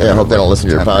 So they can't Yeah, I hope they don't listen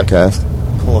to your podcast.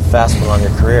 Pull a fast one on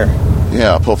your career.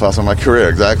 Yeah, I'll pull fast on my career,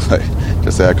 exactly.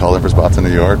 Just say I called in for spots in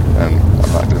New York, and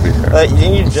I'm not going to be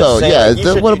here. You just So, say, yeah, like, you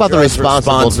should what do about the drugs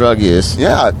responsible drug use?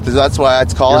 Yeah, that's why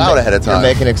I'd call out ahead of time.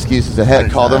 You're making excuses ahead I'd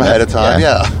of call time. them ahead of time,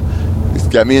 yeah.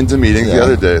 Just get me into meetings the Yeah.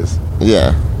 other days.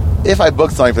 Yeah. If I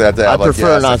booked something for that day, I I'm like,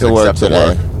 prefer yes, not it's to work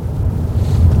acceptable. today.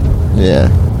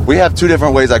 Yeah. We have two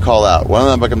different ways I call out. One of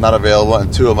them, like, I'm not available,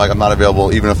 and two, I'm like, I'm not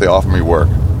available even if they offer me work.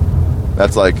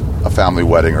 That's like a family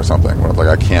wedding or something, where it's like,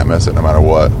 I can't miss it no matter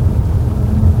what.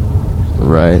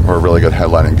 Right. Or a really good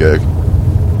headlining gig.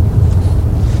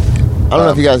 I don't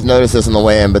know if you guys noticed this on the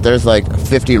way in, but there's like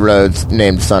 50 roads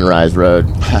named Sunrise Road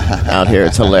out here.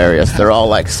 It's hilarious. They're all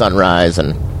like sunrise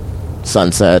and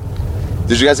sunset.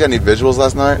 Did you guys get any visuals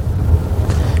last night?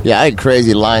 Yeah, I had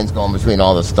crazy lines going between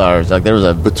all the stars. Like there was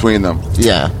a Between them.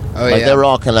 yeah. Oh, like yeah. they were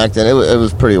all connected. It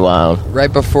was pretty wild.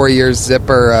 Right before your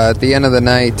zipper, at the end of the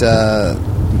night,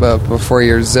 but before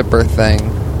your zipper thing,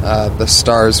 the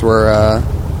stars were.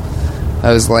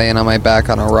 I was laying on my back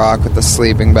on a rock with the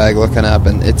sleeping bag, looking up,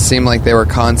 and it seemed like they were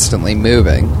constantly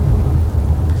moving.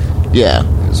 Yeah.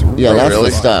 It was Yeah, that's really?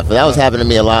 the stuff. That was happening to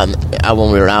me a lot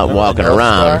when we were out walking North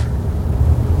around. Star?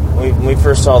 When we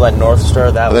first saw that North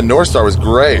Star, that The North Star was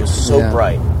great. was so Yeah.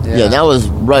 bright. Yeah, that was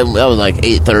right. That was like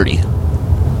 8:30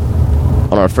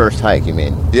 on our first hike. You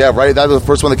mean? Yeah, right. That was the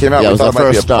first one that came out. Yeah, it We was thought the it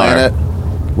might be a first star. planet.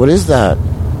 What is that?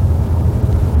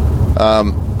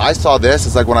 I saw this.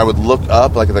 It's like when I would look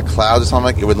up, like at the clouds or something,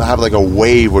 like it would have like a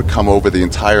wave would come over the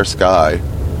entire sky.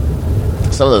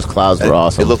 Some of those clouds were And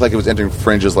awesome. It looked like it was entering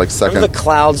fringes, like second. Remember the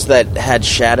clouds that had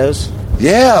shadows?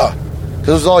 Yeah, because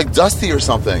it was all like dusty or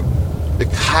something.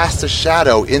 It cast a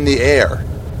shadow in the air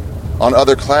on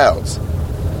other clouds.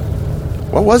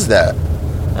 What was that?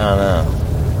 I don't know.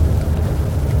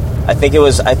 I think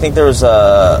there was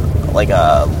a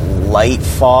light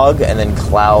fog and then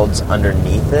clouds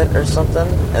underneath it or something.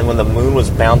 And when the moon was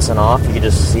bouncing off, you could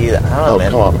just see that. I don't know,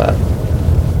 man. Come on,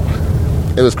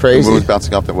 man. It was The crazy. moon was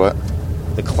bouncing off the what?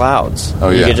 The clouds. Oh,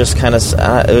 You yeah. could just kind of.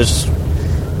 It was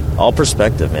all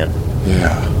perspective, man.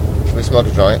 Yeah. Should we smoke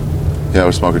a joint? Yeah,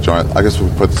 we'll smoke a joint. I guess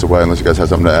we'll put this away unless you guys have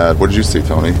something to add. What did you see,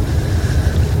 Tony?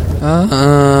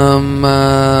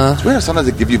 It's weird. Sometimes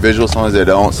they give you visuals, sometimes they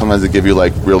don't. Sometimes they give you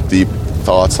like real deep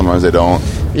thoughts, sometimes they don't.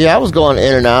 Yeah, I was going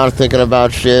in and out thinking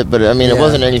about shit, but I mean, it Yeah.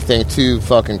 wasn't anything too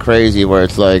fucking crazy where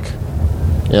it's like,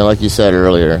 like you said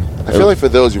earlier. I feel like for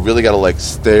those, you really got to like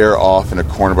stare off in a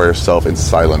corner by yourself in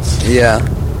silence. Yeah.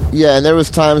 Yeah, and there was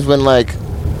times when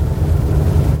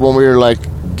when we were like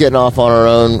getting off on our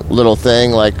own little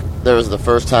thing, like there was the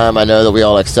first time I know that we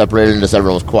all like separated and just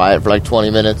everyone was quiet for like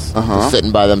 20 minutes, just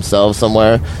sitting by themselves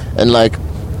somewhere, and like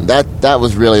that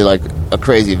was really like a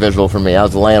crazy visual for me. I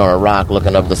was laying on a rock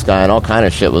looking up the sky, and all kind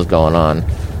of shit was going on.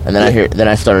 And then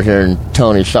I started hearing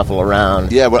Tony shuffle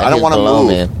around. Yeah, but and I don't he's want to below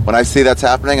move. me. When I see that's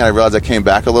happening and I realize I came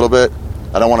back a little bit,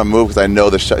 I don't want to move because I know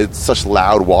it's such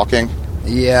loud walking.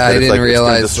 Yeah, That I it's didn't like- it's gonna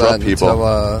realize disrupt that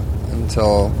people.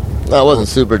 until No, it wasn't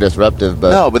super disruptive,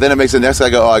 but No, but then it makes the next guy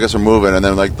go, oh, I guess we're moving. And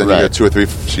then you Right. get 2 or 3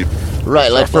 sheep.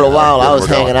 right. Like for a while, I was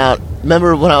hanging out.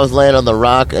 Remember when I was laying on the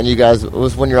rock, and you guys? It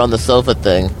was when you're on the sofa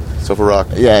thing. Sofa Rock.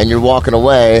 Yeah, and you're walking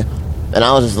away, and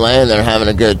I was just laying there having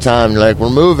a good time. You're like, we're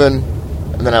moving.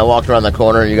 And then I walked around the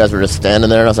corner, and you guys were just standing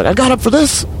there, and I was like, I got up for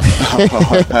this.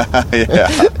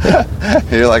 Yeah.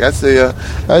 You're like, I see ya.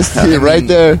 I see it right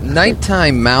there.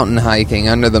 Nighttime mountain hiking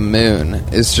under the moon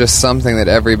is just something that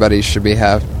everybody should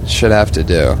have to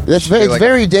do. It's Like-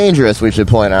 very dangerous, we should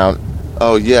point out.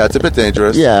 Oh, yeah, it's a bit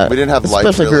dangerous. Yeah. We didn't have light.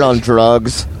 Especially if you're on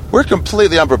drugs. We're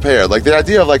completely unprepared. Like, the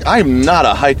idea of, like, I'm not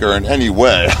a hiker in any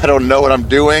way. I don't know what I'm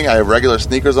doing. I have regular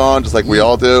sneakers on, just like we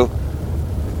all do.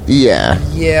 Yeah.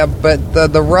 Yeah, but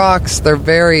the rocks, they're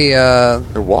very, They're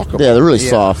walkable. Yeah, they're really Yeah.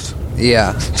 soft.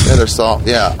 yeah. Yeah, they're soft.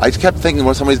 Yeah. I kept thinking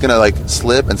when somebody's going to, like,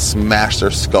 slip and smash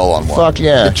their skull on one. Fuck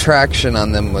yeah. The traction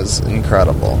on them was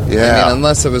incredible. Yeah. I mean,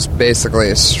 unless it was basically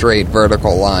a straight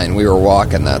vertical line, we were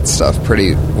walking that stuff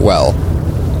pretty well.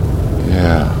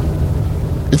 Yeah.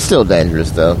 It's still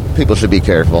dangerous, though. People should be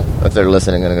careful if they're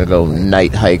listening and going to go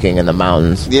night hiking in the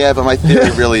mountains. Yeah, but my theory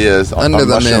really is on Under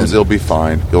the mushrooms, moon. you'll be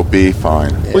fine. You'll be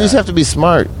fine. Well, you just have to be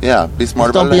smart. Yeah, be smart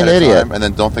Just about don't it be an ahead of idiot. time, and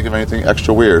then don't think of anything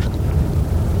extra weird.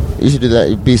 You should do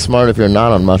that. Be smart if you're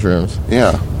not on mushrooms.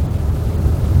 Yeah.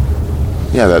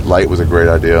 Yeah, that light was a great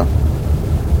idea.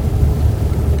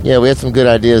 Yeah, we had some good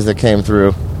ideas that came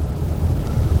through.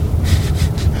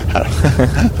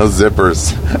 Those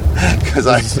zippers. Because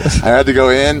I had to go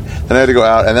in, then I had to go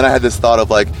out, and then I had this thought of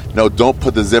like, no, don't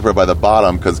put the zipper by the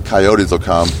bottom because coyotes will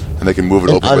come and they can move it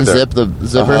And open unzip the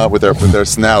zipper? with their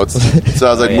snouts. So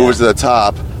I was like, move it to the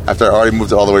top after I already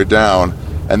moved it all the way down.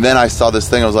 And then I saw this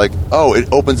thing. I was like, oh,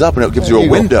 it opens up and it gives you There a you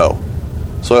go. window.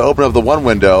 So I opened up the one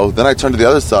window, then I turned to the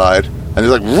other side, and it's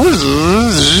like,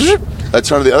 I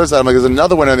turned to the other side. I'm like, there's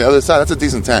another window on the other side. That's a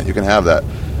decent tent. You can have that.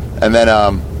 And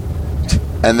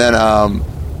then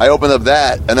I opened up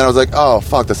that, and then I was like, oh,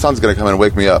 fuck, the sun's going to come in and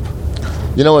wake me up.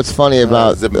 You know what's funny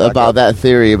about zip it back up. that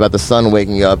theory about the sun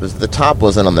waking you up is the top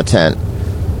wasn't on the tent.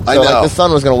 I So, know. like, the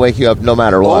sun was going to wake you up no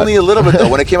matter what. Only a little bit, though.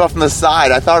 When it came off from the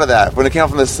side, I thought of that. When it came off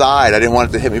from the side, I didn't want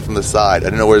it to hit me from the side. I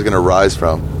didn't know where it was going to rise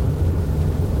from.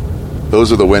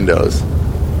 Those are the windows.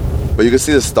 But you can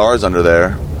see the stars under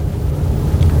there.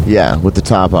 Yeah, with the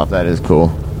top off, that is cool.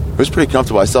 It was pretty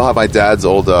comfortable. I still have my dad's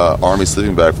old army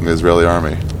sleeping bag from the Israeli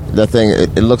army. That thing,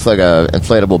 it looks like a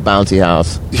inflatable bouncy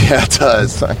house. Yeah, it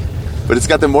does. But it's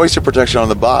got the moisture protection on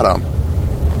the bottom.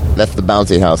 That's the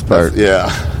bouncy house part. Yeah.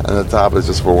 And the top is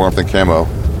just for warmth and camo.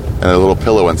 And a little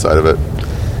pillow inside of it.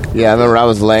 Yeah, I remember I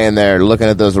was laying there looking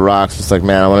at those rocks, just like,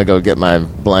 man, I want to go get my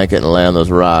blanket and lay on those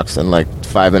rocks. And like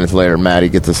 5 minutes later, Maddie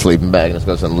gets a sleeping bag and just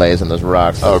goes and lays on those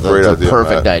rocks. Oh, great That's idea, a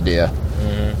perfect Matt. idea.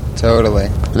 Totally.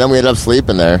 And then we ended up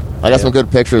sleeping there. I got some good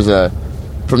pictures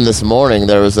from this morning.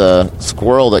 There was a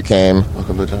squirrel that came.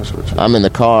 Welcome to Joshua Tree. I'm in the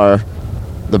car.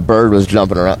 The bird was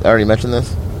jumping around. I already mentioned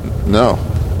this? No.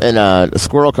 And a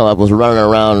squirrel come up, was running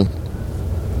around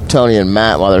Tony and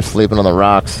Matt while they're sleeping on the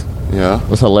rocks. Yeah. It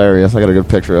was hilarious. I got a good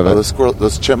picture of Oh, it.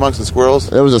 those chipmunks and squirrels?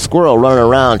 There was a squirrel running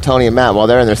around Tony and Matt while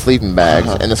they're in their sleeping bags,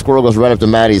 and the squirrel goes right up to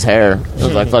Maddie's hair. It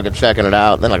was like fucking checking it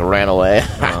out, and then like ran away.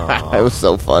 It was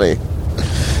so funny.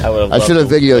 I should have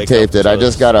videotaped it. I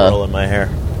just got squirrel in my hair.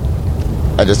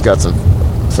 I just got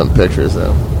some pictures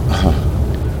though.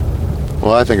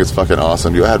 Well, I think it's fucking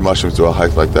awesome. You add mushrooms to a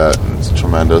hike like that, and it's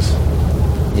tremendous.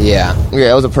 Yeah.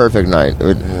 Yeah, it was a perfect night.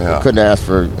 We couldn't ask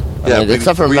for. Yeah, I mean,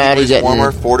 except for 3 Maddie degrees getting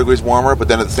warmer, 4 degrees warmer, but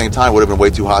then at the same time, it would have been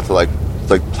way too hot to like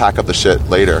pack up the shit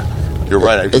later. You're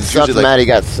right. It sucked. Maddie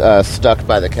got stuck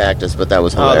by the cactus, but that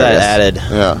was Oh, hilarious. that added.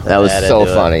 Yeah. That was added so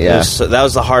to it. funny. Yeah, That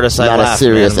was the hardest I Not a laughed,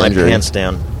 serious man. injury. My pants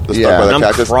down. The Yeah. stuck by the And I'm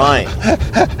cactus. crying.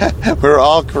 We were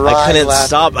all crying. I couldn't laughing.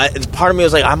 stop. Part of me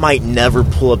was like, I might never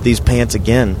pull up these pants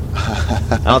again.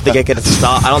 I don't think I could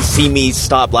stop. I don't see me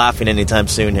stop laughing anytime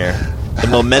soon here. The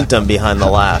momentum behind the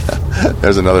laugh.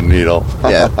 There's another needle.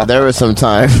 yeah. There was some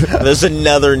time. There's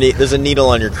another. There's a needle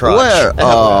on your crotch. Where?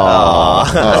 Oh,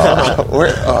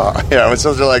 Yeah, it was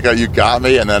supposed to be like, you got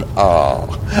me, and then, you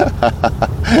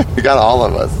got all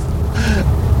of us.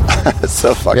 It's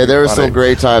so fucking yeah. There were funny. some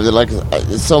great times. And like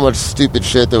so much stupid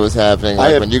shit that was happening.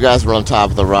 Like when you guys were on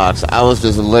top of the rocks, I was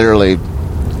just literally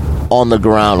on the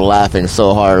ground laughing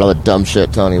so hard at all the dumb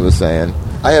shit Tony was saying.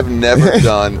 I have never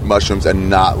done mushrooms and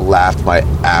not laughed my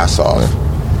ass off.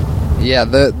 Yeah,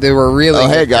 they were really Oh,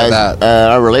 good hey for guys, that.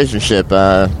 our relationship,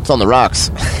 it's on the rocks.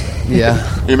 Yeah.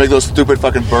 You make those stupid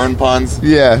fucking burn puns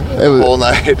Yeah, it was the whole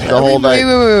night. the whole night.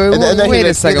 Wait, And then wait he'd-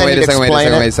 a second, and then wait a he'd second, wait a explain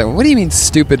second, it. wait a second. What do you mean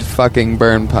stupid fucking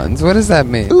burn puns? What does that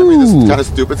mean? I mean, this kind of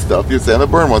stupid stuff you say on the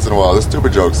burn once in a while. They're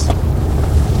stupid jokes.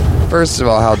 First of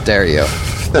all, how dare you?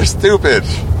 They're stupid.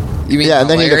 You mean Yeah, and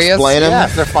then he'd hilarious? explain 'em.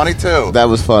 Yes, they're funny too. That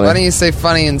was funny. Why don't you say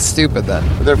funny and stupid then?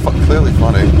 They're clearly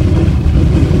funny.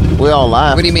 We all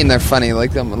laughed. What do you mean they're funny?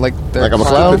 Like they're Like I'm a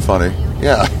clown? Stupid funny.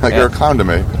 Yeah, like you're a clown to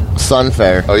me. Sun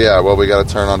Fair. Oh yeah, well we got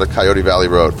to turn onto Coyote Valley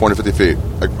Road, 450 feet.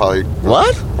 Like probably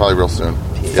What? Probably real soon.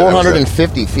 Yeah, that was it.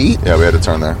 450 feet? Yeah, we had to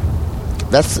turn there.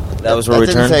 That was where we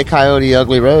didn't turned? say Coyote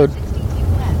Ugly Road.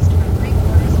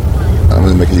 I'm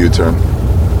gonna make a U-turn.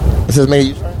 It says make a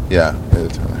U-turn? Yeah,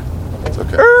 made a turn there. It's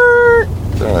okay.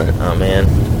 It's all right. Oh man.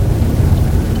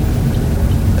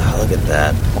 Oh, look at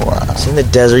that. Wow. It's in the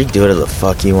desert. You can do whatever the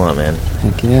fuck you want, man.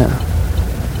 Heck yeah.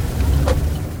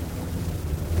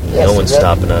 No one's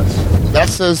stopping us. That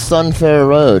says Sun Fair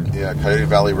Road. Yeah, Coyote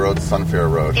Valley Road, Sunfair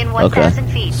Road. In 1,000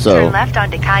 Okay. feet, So, turn left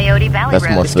onto Coyote Valley that's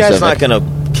Road. more This guy's not specific.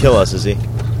 gonna kill us, is he?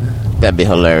 That'd be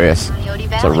hilarious. Coyote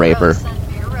It's a Valley raper. Road,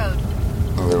 Sunfair Road.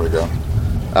 Oh, there we go.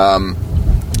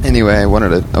 Anyway, I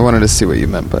wanted to see what you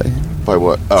meant by. By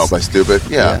what? Oh, by stupid?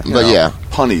 Yeah. But yeah.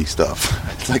 Punny stuff.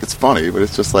 like it's funny, but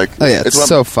it's just like Oh yeah, it's when,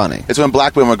 so funny. It's when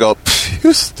black women go,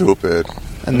 "You stupid,"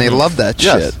 And they love that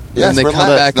Yes. shit. Yes, And they we're come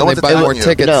like- back no and one's they buy attacking more you.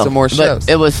 tickets No, to more shows.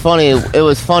 But it was funny. It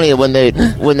was funny when they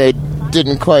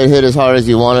didn't quite hit as hard as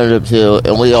you wanted it to,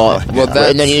 and we all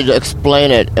and then you'd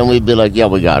explain it, and we'd be like, "Yeah,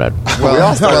 we got it." We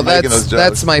all started making those jokes.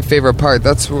 that's my favorite part.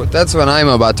 That's when I'm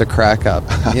about to crack up.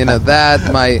 You know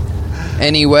that my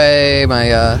anyway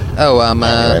my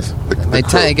I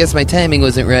guess my timing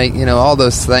wasn't right. You know all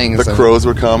those things. The crows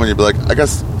would come, and you'd be like, "I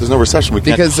guess there's no reception. We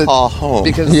can't call home."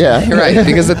 Because Yeah. right.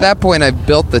 Because at that point I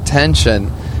built the tension,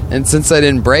 and since I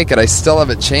didn't break it, I still have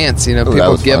a chance. You know, that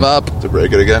people was give fun. up. to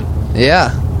break it again.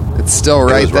 Yeah, it's still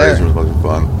right Those there. raisins must be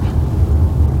fun.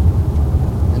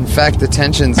 In fact, the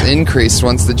tension's increased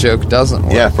once the joke doesn't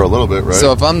work. Yeah, for a little bit, right?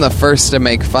 So if I'm the first to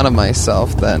make fun of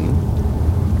myself, then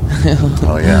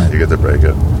oh yeah, you get to break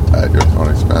it at your own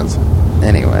expense.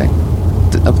 anyway,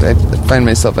 I find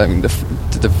myself having to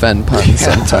defend puns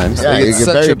sometimes. Yeah, They you get get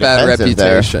such very a bad defensive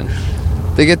there. reputation.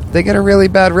 They get a really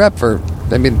bad rep for.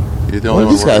 I mean, You're the What only are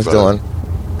one these guys worried about doing?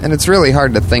 and it's really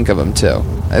hard to think of them too.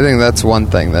 I think that's one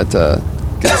thing that. it.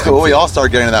 Well, we all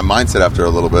started getting in that mindset after a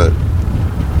little bit.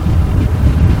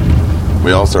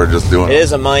 We all started just doing It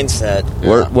is a mindset.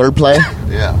 Wordplay.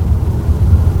 Yeah.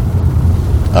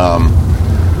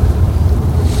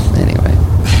 Anyway,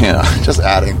 Yeah, just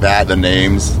adding that the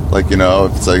names, like if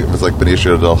it's like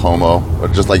Benicio del Homo, or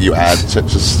just like you add,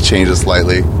 just change it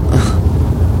slightly.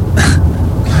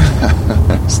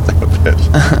 Stupid.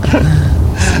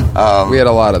 we had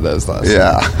a lot of those last.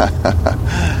 Yeah,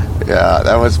 yeah,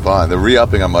 that was fun. The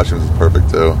re-upping on mushrooms is perfect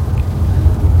too.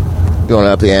 You want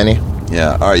to up the ante?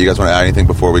 Yeah. All right, you guys want to add anything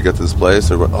before we get to this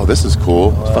place? Or this is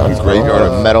cool. Found a graveyard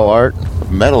of Metal art.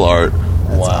 metal art.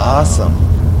 That's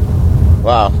awesome.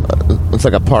 Wow, it's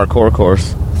like a parkour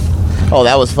course. Oh,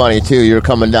 that was funny too. You were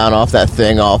coming down off that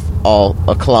thing, all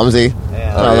clumsy.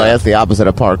 Yeah. I was like, that's the opposite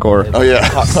of parkour. Oh yeah,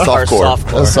 softcore.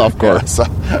 That's softcore.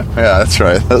 Yeah, that's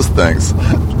right. Those things,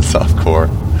 softcore.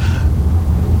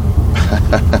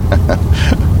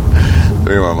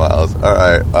 3 more miles. All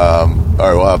right.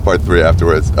 We'll have part 3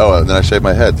 afterwards. Oh, and then I shaved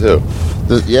my head too.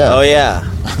 Yeah. Oh yeah.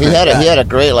 He had a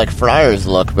great like Friars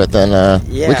look, but then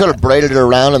Yeah. we could have braided it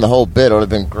around, and the whole bit would have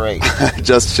been great.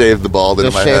 Just shaved the bald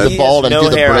into Just my shave head the bald and He has do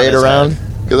no the hair on braid his around.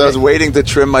 head. because I was waiting to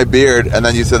trim my beard, and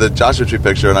then you said the Joshua Tree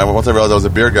picture, and once I realized I was a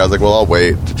beard guy, I was like, well, I'll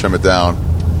wait to trim it down.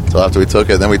 So after we took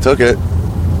it, then we took it.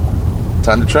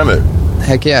 Time to trim it.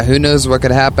 Heck yeah! Who knows what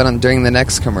could happen during the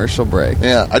next commercial break?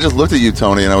 Yeah, I just looked at you,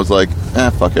 Tony, and I was like,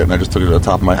 fuck it, and I just took it to the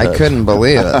top of my head. I couldn't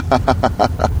believe it.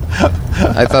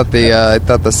 I thought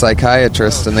the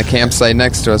psychiatrist in the campsite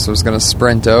next to us was going to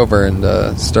sprint over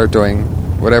and start doing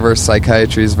whatever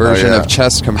psychiatry's version yeah. of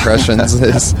chest compressions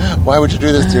is. Why would you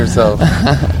do this to yourself?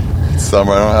 It's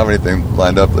summer, I don't have anything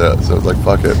lined up there, so it's like,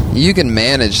 fuck it. You can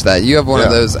manage that. You have one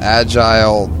of Yeah. those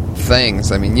agile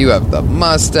things. I mean, you have the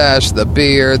mustache, the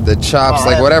beard, the chops,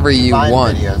 like whatever you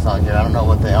want. Videos on here. I don't know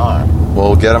what they are. Well,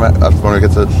 we'll get them when we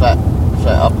get to... Should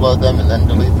I upload them and then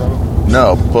delete them?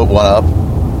 No, put one up.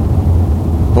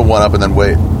 Put one up and then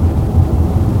wait.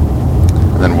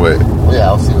 And then wait. Well, yeah,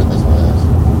 I'll see what this one is.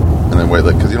 And then wait,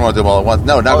 because you don't want to do them all at once.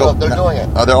 No, now go. Look, they're doing it.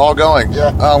 Oh, they're all going.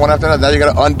 Yeah. Oh, one after another. Now you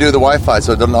got to undo the Wi-Fi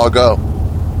so it doesn't all go.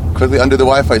 Quickly undo the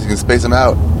Wi-Fi so you can space them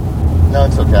out. No,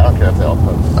 it's okay. I don't care if they all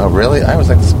post. Oh, really? I always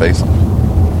like to space them.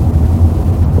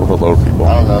 Overload people.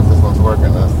 I don't know if this one's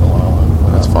working. That's the one I want to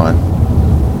put That's up. fine.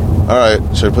 All right.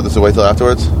 Should we put this away till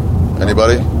afterwards?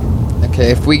 Anybody?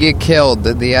 Okay, if we get killed,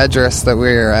 the address that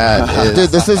we're at is... Dude,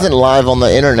 this isn't live on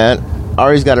the internet.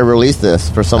 Ari's got to release this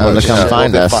for someone to come Yeah,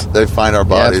 find well, us. They find our Yeah,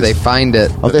 bodies. if they find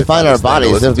it. Oh, if they find our If they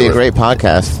bodies, listen it'll be to a it. great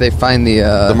podcast. If they find the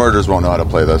The murderers won't know how to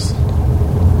play this.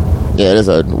 Yeah, it is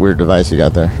a weird device you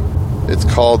got there. It's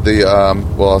called the,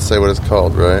 well, I'll say what it's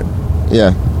called, right?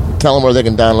 Yeah. Tell them where they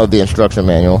can download the instruction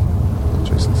manual.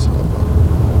 Jason Silva.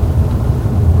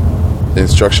 The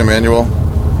instruction manual?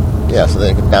 Yeah, so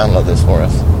they can download this for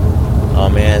us. Oh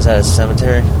man, is that a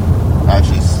cemetery?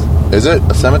 Actually, Is it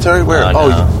a cemetery? Where? No.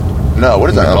 No. What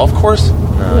is that? No. Golf course?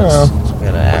 No, it's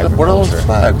got an What are those agriculture.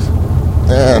 flags?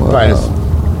 yeah, probably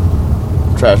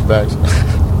just trash bags.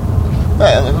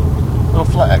 Man, little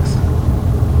flags.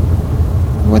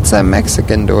 What's that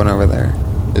Mexican doing over there?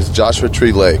 It's Joshua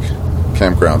Tree Lake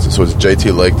Campgrounds. So it's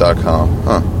jtlake.com.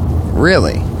 Huh.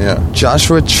 Really? Yeah.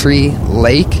 Joshua Tree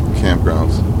Lake?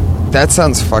 Campgrounds. That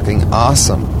sounds fucking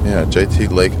awesome. Yeah,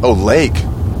 JT Lake. Oh, Lake.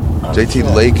 JT shit.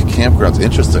 Lake Campgrounds.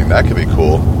 Interesting. That could be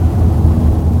cool.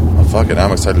 Oh, fuck it.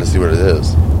 I'm excited to see what it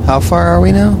is. How far are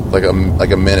we now? Like a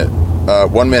minute.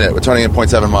 1 minute. We're turning in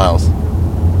 0.7 miles.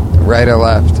 Right or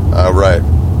left? Right.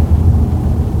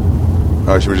 All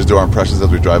right, should we just do our impressions as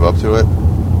we drive up to it?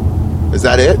 Is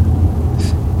that it?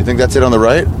 You think that's it on the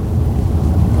right?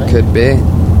 Could be.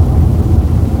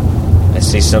 I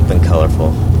see something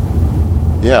colorful.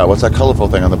 Yeah, what's that colorful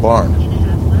thing on the barn?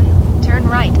 Turn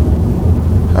right.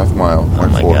 Half mile. Oh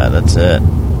my 0.4. god, that's it.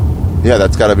 Yeah,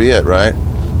 that's got to be it, right?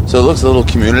 So it looks a little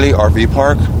community RV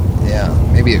park. Yeah,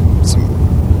 maybe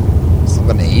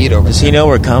something to eat over Does there. he know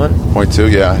we're coming?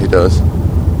 0.2, yeah, he does.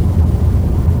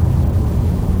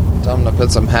 Tell him to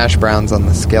put some hash browns on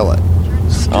the skillet.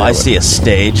 Oh, I see a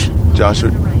stage. Joshua,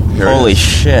 here it Holy is.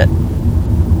 shit.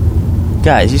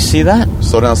 Guys, you see that?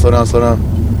 Slow down, slow down, slow down.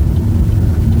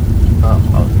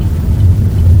 Oh.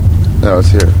 No, it's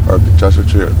here. Joshua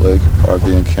Tree Lake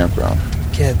RV and Campground.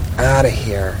 Get out of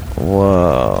here.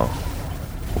 Whoa.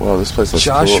 Whoa, this place looks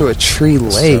Joshua Tree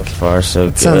Lake. So far, so It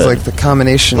good. sounds like the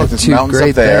combination cool. Look, of there's two mountains great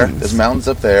up there. things. There's mountains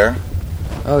up there.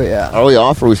 Oh, yeah. Are we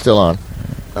off or are we still on?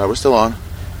 We're still on.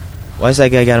 Why's that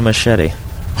guy got a machete? Wait.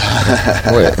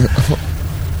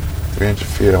 300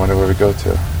 feet. I wonder where we go to.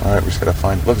 All right, we just got to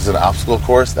find... Look, it's an obstacle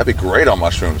course. That'd be great on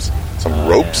mushrooms. Some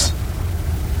ropes.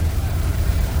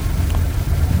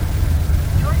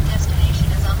 Your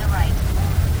destination is on the right.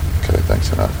 Okay, thanks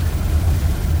for that.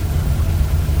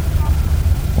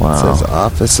 It Wow. says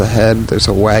office ahead. There's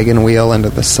a wagon wheel under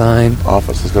the sign.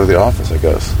 Office. Let's go to the office, I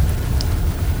guess.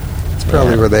 It's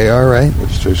probably where they are, right?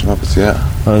 Registration office, yeah.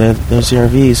 Oh, there's the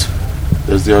RVs.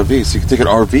 There's the RV. So you can take an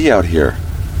RV out here.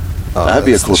 Oh, That'd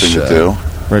be a that's cool the thing to shit. do.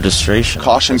 Registration.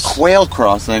 Caution, quail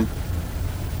crossing.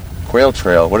 Quail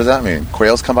trail. What does that mean?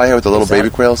 Quails come by here with the little baby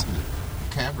quails?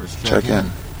 Campers, Check in.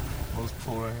 Most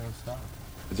pull right here and stop.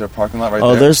 Is there a parking lot right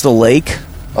Oh, there? there's the lake.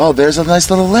 Oh, there's a nice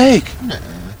little lake.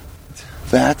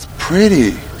 That's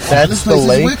pretty. That's the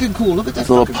lake? wicked cool. Look at that It's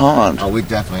a little pond. Oh, we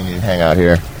definitely need to hang out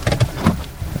here.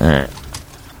 All right.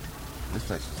 This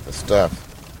place is the stuff.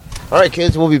 All right,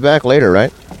 kids, we'll be back later,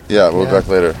 right? Yeah, we'll be back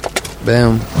later.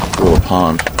 Boom. A little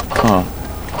pond. Huh.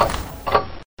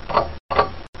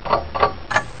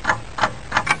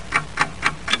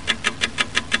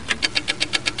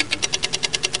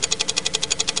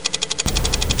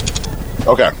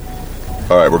 Okay.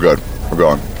 All right, we're good. We're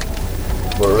going.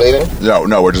 We're leaving?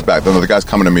 No, we're just back. The guy's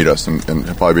coming to meet us, and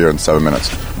he'll probably be here in 7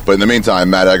 minutes. But in the meantime,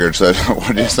 Matt Edgar said, "What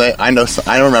did you say?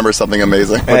 I remember something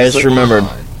amazing." I just remembered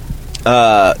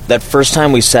that first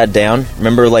time we sat down.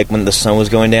 Remember, like when the sun was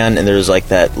going down, and there was like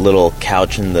that little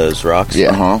couch in those rocks.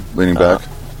 Yeah. Leaning back.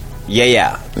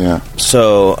 Yeah. Yeah.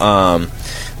 So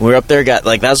we were up there. That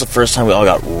was the first time we all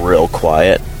got real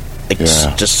quiet. Like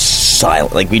Yeah. just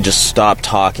silent. Like we just stopped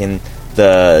talking.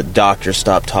 The doctor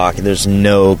stopped talking. There's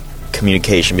no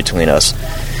communication between us.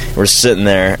 We're sitting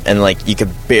there, and like you could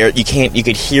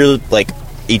hear like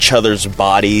each other's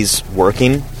bodies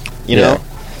working. You know,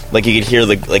 like you could hear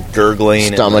the like gurgling,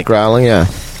 and, Stomach like, growling, yeah.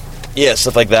 yeah,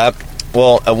 stuff like that.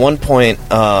 Well, at one point,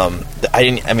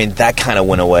 that kind of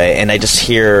went away, and I just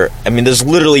hear. I mean, there's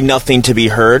literally nothing to be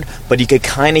heard, but you could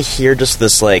kind of hear just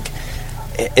this like.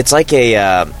 It's like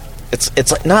a.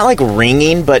 It's like not like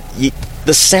ringing, but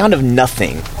the sound of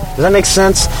nothing. Does that make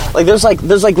sense? Like there's like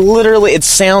literally, it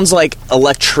sounds like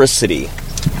electricity,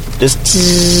 just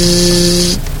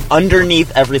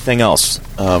underneath everything else.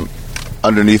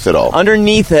 Underneath it all.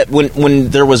 Underneath it, when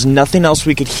there was nothing else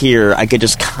we could hear, I could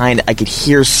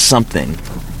hear something,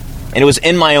 and it was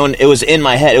in my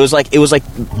head. It was like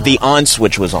the on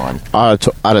switch was on.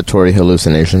 Auditory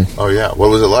hallucination. Oh yeah. What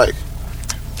was it like?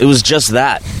 It was just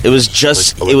that. It was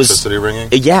just Like electricity ringing?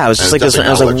 Yeah, it was And just like it's this. I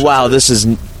was definitely like, not wow, this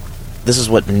is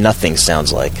what nothing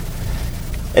sounds like.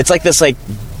 It's like this like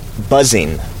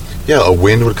buzzing. Yeah, a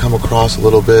wind would come across a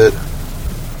little bit.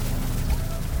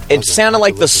 It sounded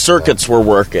like the circuits were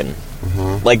working.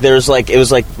 Like it was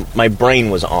like my brain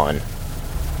was on.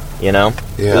 You know?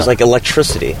 Yeah. It was like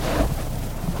electricity.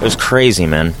 It was crazy,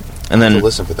 man. And To then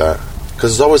listen for that,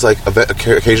 because it's always like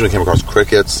occasionally came across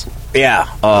crickets. yeah,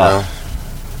 You know?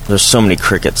 there's so many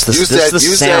crickets. You said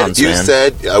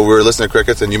we were listening to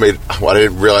crickets, and you made what I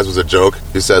didn't realize was a joke.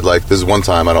 You said like, "This is one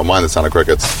time I don't mind the sound of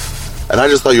crickets," and I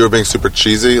just thought you were being super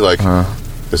cheesy. Like,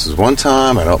 this is one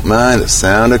time I don't mind the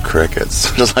sound of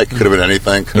crickets. Just like could have been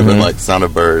anything. Could have been like the sound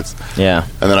of birds. Yeah.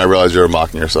 And then I realized you were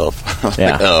mocking yourself. I was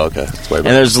Yeah. like, oh, okay, that's way And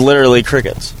better. there's literally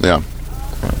crickets. Yeah.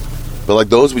 But like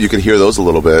those, you could hear those a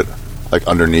little bit, like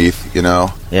underneath, you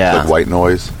know, Yeah. like white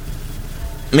noise.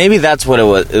 Maybe that's what it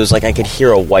was. It was like I could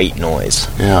hear a white noise.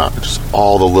 Yeah, just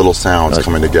all the little sounds Like-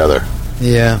 coming together.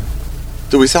 Yeah.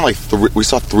 Dude, we sound like we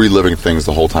saw 3 living things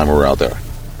the whole time we were out there.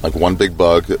 Like one big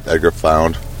bug that Edgar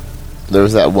found There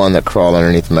was that one that crawled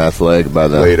underneath Matt's leg by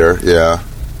the... later, yeah.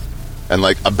 And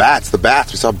like the bats,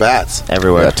 we saw bats.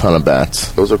 Everywhere. Yeah, a ton of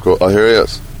bats. Those are cool. Oh, here he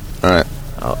is. All right,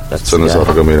 Oh, that's send this yeah. off.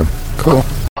 I'll go meet him. Cool.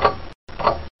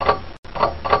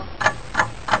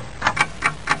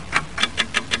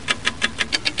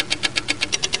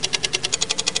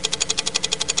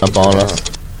 up on us.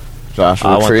 Joshua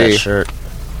I want Tree. that shirt.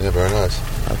 Yeah, very nice.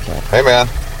 Okay. Hey, man.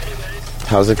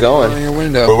 How's it On going? your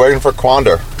window. We're waiting for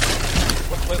Quander.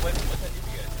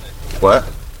 What?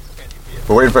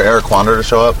 We're waiting for Eric Quander to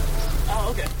show up. Oh,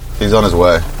 okay. He's on his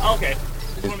way. Oh, okay.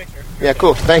 Just want to make sure. Yeah,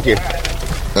 cool. Thank you.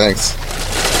 Thanks.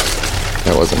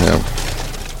 That wasn't him.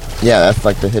 Yeah, that's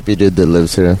like the hippie dude that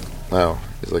lives here. No,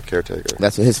 he's like caretaker.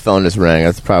 That's what his phone just rang.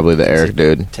 That's probably the Eric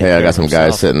dude. Take Hey, I care got of some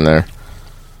guys himself. sitting there.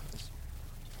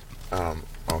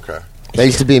 Okay. That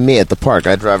used to be me at the park.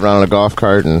 I drive around in a golf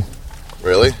cart and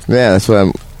Really? yeah, that's what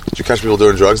I'm. Did you catch people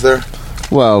doing drugs there?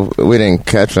 Well, we didn't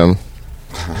catch them.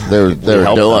 They were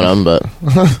helped doing them. them, but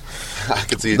I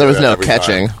could see you there do was that no every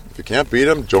catching. time. If you can't beat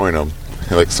them, join them.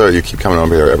 You're like, sir, you keep coming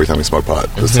over here every time we smoke pot.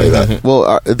 Just say that.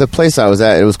 Well, the place I was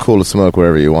at, it was cool to smoke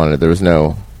wherever you wanted. There was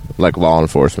no like law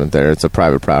enforcement there. It's a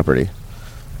private property,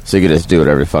 so you could just do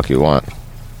whatever the fuck you want.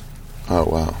 Oh,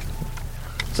 wow.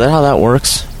 Is that how that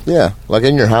works? Yeah, like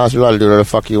in your house, you're allowed to do whatever the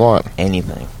fuck you want.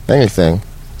 Anything Anything.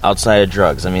 outside of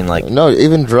drugs? I mean, like No,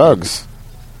 even drugs.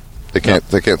 They can't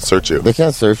search you. They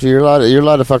can't search you. You're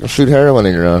allowed to fucking shoot heroin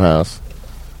in your own house.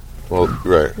 Well,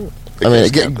 right. They I mean,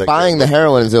 can't- they buying can't- the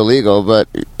heroin is illegal, but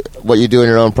what you do in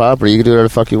your own property, you can do whatever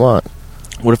the fuck you want.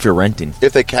 what if you're renting?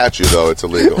 If they catch you, though, it's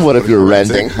illegal. What if you're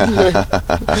renting?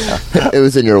 It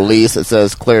was in your lease. It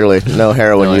says clearly, no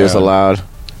heroin No use heroin. allowed.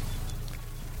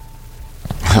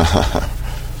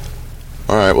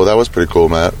 All right, well, that was pretty cool,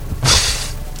 Matt.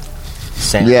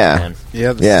 Sound, Yeah. man.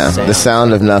 Yeah. Yeah, the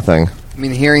sound of nothing. I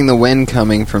mean, hearing the wind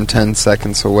coming from 10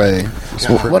 seconds away.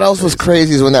 What else was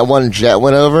crazy is when that one jet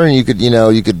went over, and you could.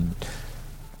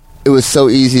 It was so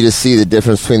easy to see the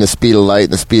difference between the speed of light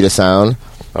and the speed of sound,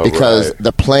 Oh, because right.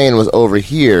 the plane was over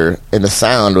here and the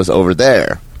sound was over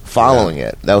there, following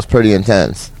it. That was pretty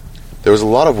intense. There was a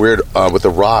lot of weird with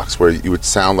the rocks where you would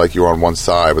sound like you were on one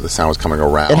side, but the sound was coming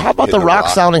around. And how about Hitting the rock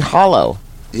rock. sounding hollow?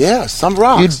 Yeah, some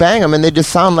rocks. You'd bang them, and they just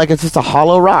sound like it's just a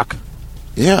hollow rock.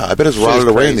 Yeah, I bet it's Shit is rotted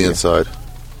away in the crazy. inside.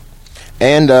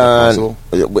 And possible?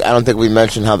 I don't think we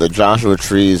mentioned how the Joshua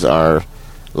trees are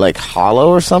like hollow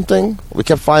or something. We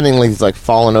kept finding these like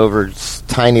fallen over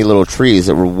tiny little trees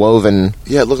that were woven.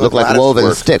 Yeah, it looked like lattice woven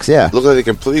work. sticks. Yeah, It looked like they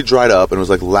completely dried up, and it was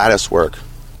like lattice work.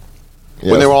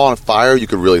 Yeah. When they were all on fire, you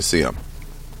could really see them.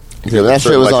 Yeah, that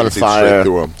shit was on fire.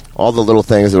 All the little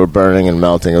things that were burning and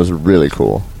melting. It was really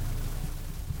cool.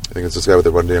 I think it's this guy with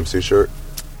the Run DMC shirt.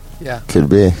 Yeah. Could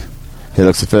be. He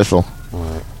looks official.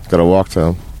 Alright. Got to walk to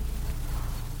him.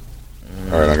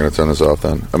 All right, I'm going to turn this off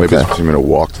then. Or maybe Okay. I'm going to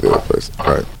walk to the other place. All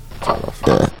right, turn it off.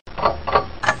 Yeah.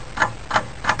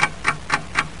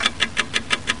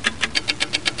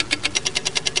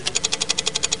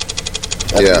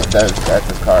 Yeah. That's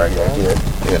his car. Yeah.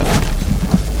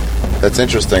 Yeah. That's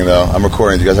interesting, though. I'm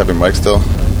recording. Do you guys have your mic still?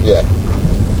 Yeah.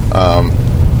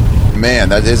 Man,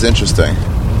 that is interesting.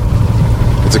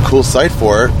 It's a cool site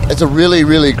for it. It's a really,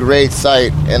 really great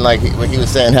site, and like when he was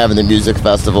saying, having the music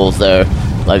festivals there,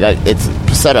 like it's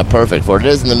set up perfect for it. It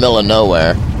is in the middle of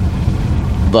nowhere,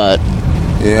 but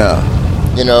Yeah.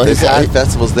 you know, They've had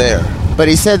festivals there. but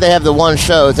he said they have the one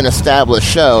show. It's an established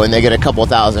show, and they get a couple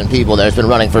thousand people there. It's been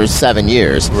running for 7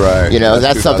 years. Right. You know,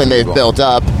 That's that's something 2,000 they've people. built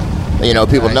up. You know,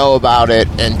 people know about it,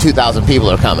 and 2,000 people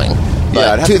are coming. Yeah, I'd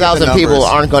But have to get the 2,000 people numbers.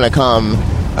 aren't going to come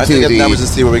I to think the the. numbers to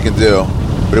see what we can do.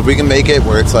 But if we can make it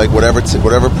where it's like whatever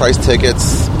price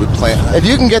tickets we plan. If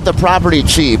you can get the property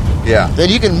cheap, Yeah. then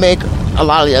you can make a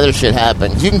lot of the other shit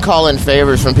happen. You can call in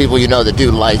favors from people you know that do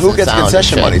lights. Who and gets sound and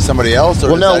concession shit. money? Somebody else? Or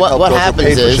Well, does no. that help What those who happens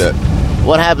pay for is shit?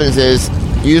 what happens is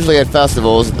usually at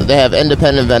festivals they have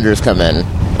independent vendors come in.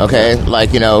 Okay,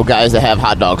 like guys that have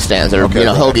hot dog stands or Okay,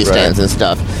 hoagie right. stands and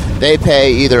stuff. They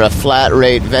pay either a flat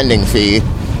rate vending fee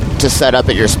to set up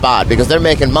at your spot because they're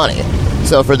making money.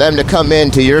 So for them to come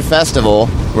into your festival,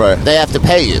 Right. they have to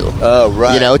pay you. Oh,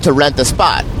 right. To rent the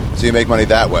spot. So you make money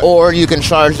that way. Or you can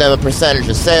charge them a percentage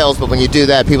of sales, but when you do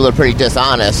that, people are pretty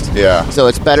dishonest. Yeah. So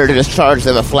it's better to just charge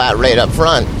them a flat rate up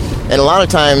front. And a lot of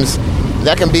times,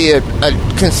 that can be a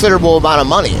considerable amount of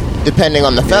money, depending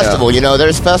on the festival.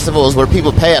 There's festivals where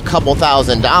people pay a couple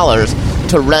 $1,000s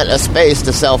to rent a space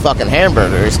to sell fucking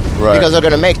hamburgers Right. because they're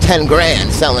going to make 10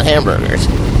 grand selling hamburgers.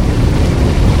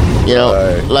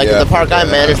 Right. Like Yeah, at the park I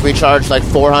yeah. managed, we charged like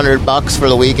 $400 for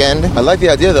the weekend. I like the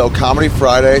idea though. Comedy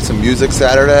Friday, some music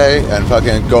Saturday, and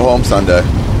fucking go home Sunday.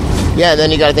 Yeah, and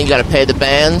then you got to think you got to pay the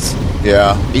bands.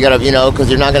 Yeah. You got to, because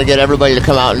you're not going to get everybody to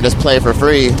come out and just play for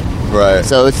free. Right.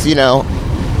 So it's,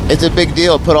 it's a big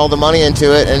deal. Put all the money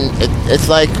into it, and it's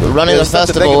like running Yeah, a there's stuff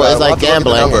to think festival about. is We'll like have to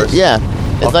look at the gambling. numbers.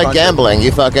 Yeah, it's All like kinds of- gambling.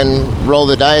 You fucking roll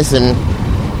the dice, and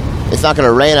it's not going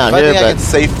to rain out If I here. think I But can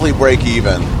safely break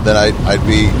even, then I'd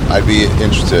be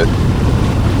interested. I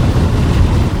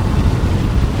think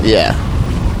Yeah.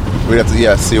 We'd have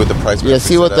to see what the price. Yeah,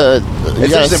 see what you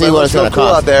gotta see what it's gonna cool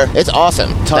cost. out there. It's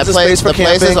awesome. Tons of space for the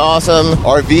place camping. is awesome.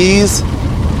 RVs,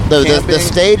 The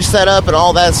stage setup and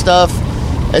all that stuff.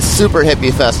 It's super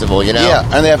hippie festival, you know. Yeah,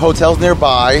 and they have hotels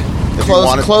nearby.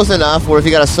 Close enough where if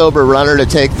you got a sober runner to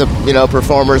take the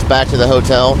performers back to the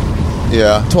hotel.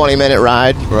 Yeah. 20-minute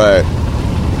ride. Right.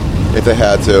 If they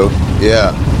had to.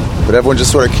 Yeah. But everyone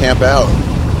just sort of camp out,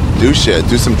 do shit,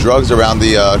 do some drugs around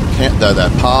the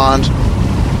that pond.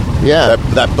 Yeah.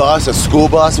 That bus, a school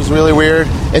bus, was really weird.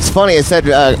 It's funny. It said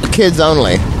kids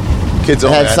only. Kids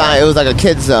only. It was like a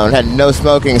kids zone. It had no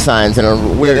smoking signs and a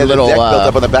weird little deck built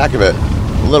up on the back of it.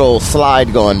 Little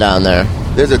slide going down there.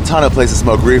 There's a ton of places to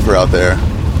smoke reefer out there.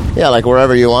 Yeah, like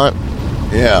wherever you want.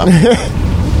 Yeah.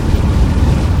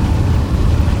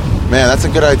 Man, that's a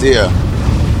good idea.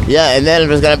 Yeah, and then if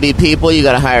there's gonna be people, you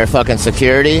gotta hire fucking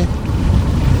security.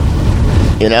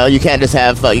 You know, you can't just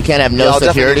have no security. I'll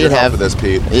definitely need your help for this,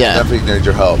 Pete. Yeah, definitely need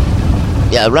your help.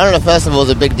 Yeah, running a festival is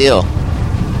a big deal.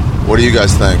 What do you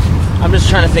guys think? I'm just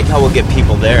trying to think how we'll get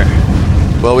people there.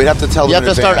 Well, we'd have to tell them. You have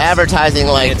to start advertising,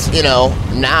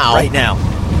 now. Right now.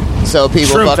 So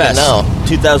people Shroomfest, fucking know.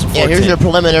 2014. Yeah, here's your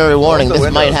preliminary warning.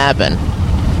 This might happen.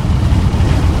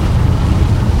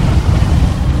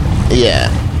 Yeah.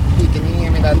 Can you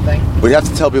hear me that thing? We'd have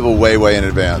to tell people way in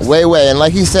advance. Way. And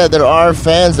like you said, there are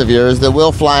fans of yours that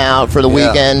will fly out for the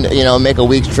weekend, make a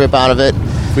week's trip out of it.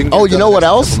 Oh, you know what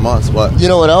else? What? You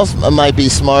know what else might be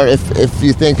smart if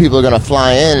you think people are going to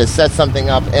fly in is set something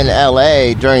up in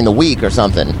L.A. during the week or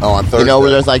something. Oh, on Thursday. Where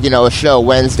there's a show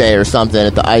Wednesday or something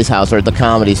at the Ice House or at the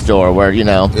Comedy Store where,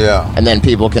 Yeah. And then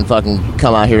people can fucking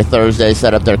come out here Thursday,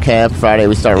 set up their camp. Friday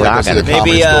we start rocking.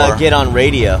 Maybe get on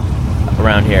radio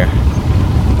around here.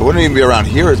 It wouldn't even be around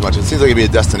here as much. It seems like it'd be a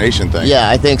destination thing. Yeah,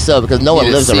 I think so because no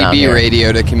one lives around here. CB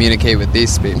radio to communicate with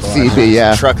these people. CB,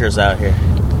 yeah. Truckers out here.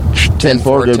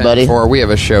 10-4, good buddy. 10-4. We have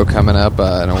a show coming up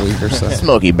in a week or so.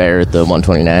 Smokey Bear at the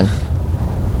 129.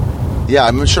 Yeah,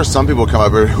 I'm sure some people come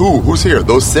up here. Who's here?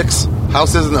 Those 6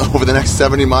 houses over the next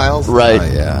 70 miles? Right. Oh,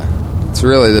 yeah. It's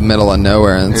really the middle of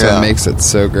nowhere, and so it makes it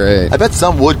so great. I bet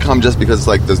some would come just because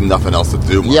there's nothing else to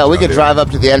do. Yeah, we could drive up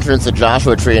to the entrance of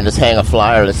Joshua Tree and just hang a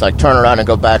flyer that's like turn around and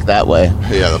go back that way.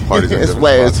 Yeah, the party's in a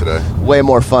different spot today. Way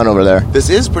more fun over there. This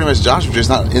is pretty much Joshua Tree. It's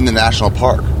not in the national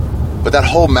park. But that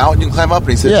whole mountain you can climb up, and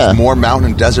he said there's more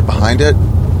mountain and desert behind it.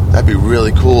 That'd be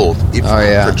really cool.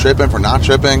 For tripping, for not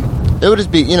tripping. It would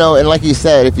just be, and like you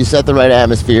said, if you set the right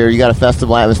atmosphere, you got a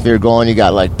festival atmosphere going, you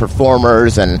got like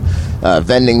performers and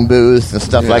vending booths and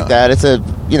stuff like that. It's a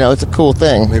cool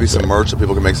thing. Maybe some merch so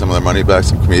people can make some of their money back.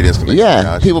 Some comedians can make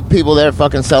some cash. people there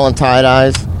fucking selling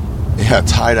tie-dyes. Yeah,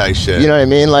 tie-dye shit. You know what I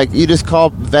mean? Like, you just call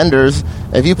vendors.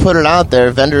 If you put it out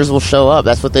there, vendors will show up.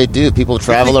 That's what they do. People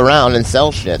travel around and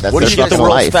sell shit. That's their fucking the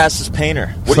world's life. fastest painter?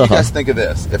 What do you guys think of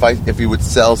this? If you would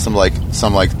sell some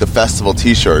the festival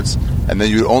T-shirts, and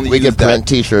then you only we could print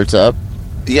T-shirts up.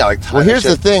 Yeah, like well, here's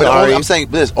the thing, Ari. I'm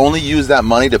saying this: only use that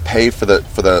money to pay for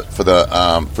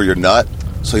your nut,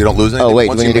 so you don't lose anything. Oh wait,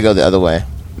 we need to go the other way.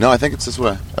 No, I think it's this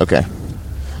way. Okay.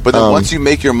 But then once you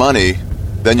make your money,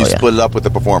 then you split it up with the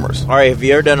performers. All right, have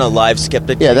you ever done a live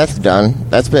skeptic? Yeah, that's done.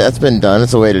 That's been done.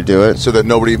 It's a way to do it. So that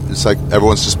it's like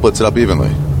everyone just splits it up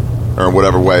evenly, or in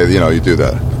whatever way you do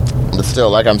that. But still,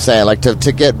 like I'm saying, like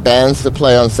to get bands to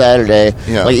play on Saturday,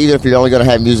 like even if you're only going to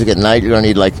have music at night, you're going to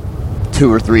need like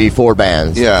 2 or 3, 4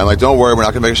 bands. Yeah, and don't worry, we're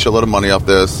not going to make a shitload of money off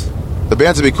this. The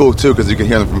bands would be cool too because you can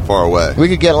hear them from far away. We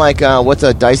could get like what's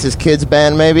a Dice's Kids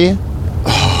band maybe?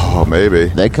 Oh, maybe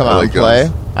they come out and play.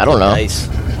 I don't know. Dice.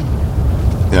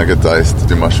 Yeah, get Dice to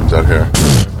do mushrooms out here.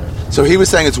 So he was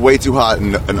saying it's way too hot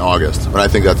in August, and I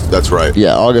think that's right.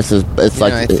 Yeah, August is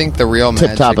I think the real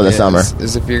tip top of the summer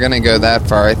is if you're going to go that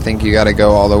far. I think you got to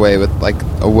go all the way with like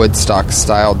a Woodstock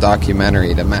style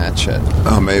documentary to match it.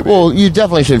 Oh, maybe. Well, you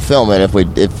definitely should film it if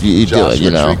you do it.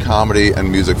 Joshua Tree Comedy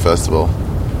and Music Festival.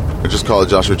 Or just call it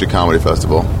Joshua Tree Comedy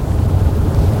Festival.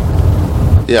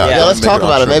 Yeah, let's talk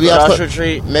about it. Maybe I'll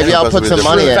put some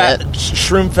money in it.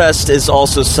 Shroomfest is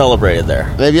also celebrated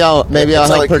there. Maybe I'll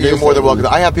help produce. You're more than welcome.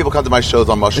 I have people come to my shows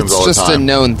on mushrooms all the time. It's just a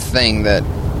known thing that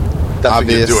that's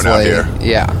obviously, what you're doing out here.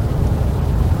 Yeah,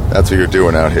 that's what you're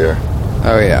doing out here.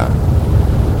 Oh yeah.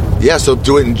 Yeah, so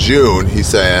do it in June. He's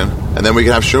saying, and then we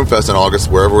can have Shroomfest in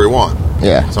August wherever we want.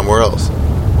 Yeah, somewhere else.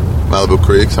 Malibu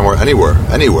Creek, somewhere, anywhere.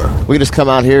 We can just come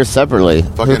out here separately.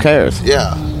 Who cares?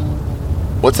 Yeah.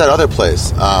 What's that other place?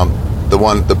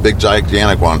 The big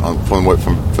gigantic one from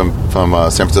San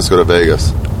Francisco to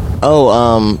Vegas.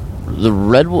 Oh, the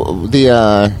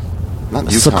Not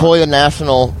Yukon. Sequoia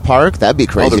National Park. That'd be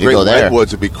crazy the to Great go there.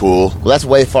 Redwoods would be cool. Well, that's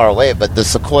way far away, but the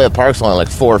Sequoia Park's only like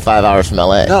 4 or 5 hours from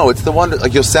LA. No, it's the one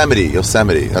like Yosemite.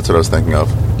 That's what I was thinking of.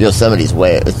 Yosemite's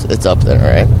it's up there,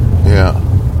 right? Yeah.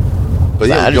 But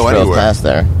yeah, I you just go drove anywhere. past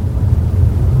there.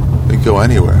 You can go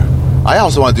anywhere. I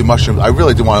also want to do mushrooms. I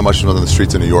really do want to mushrooms on the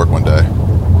streets of New York one day.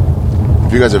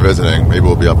 If you guys are visiting, maybe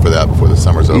we'll be up for that before the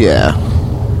summer's over. Yeah.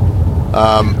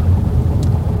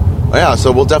 Yeah,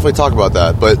 so we'll definitely talk about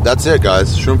that. But that's it,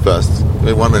 guys. Shroomfest.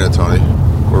 Wait 1 minute, Tony.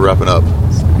 We're wrapping up.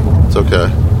 It's okay.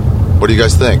 What do you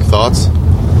guys think? Thoughts?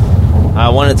 I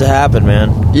want it to happen,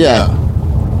 man. Yeah.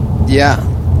 Yeah.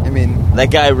 I mean,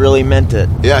 That guy really meant it.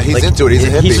 Yeah, he's into it. He's a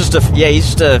hippie. He's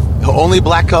just a Only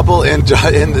black couple in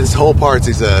this whole parts,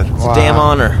 he said. wow. damn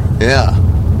honor. Yeah.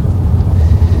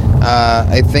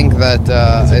 I think that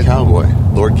He's a cowboy.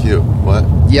 Lord Q. What?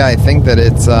 yeah, I think that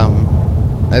it's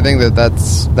I think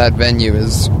that venue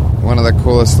is one of the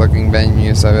coolest looking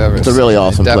venues I've ever seen. It's a really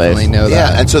awesome I definitely place. know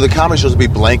that. Yeah, and so the comedy shows will be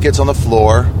blankets on the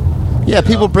floor. Yeah,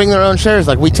 people bring their own chairs.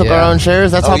 Like, we took Yeah. our own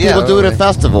chairs. That's Oh, how yeah, people do it at totally.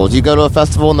 festivals. You go to a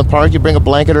festival in the park, you bring a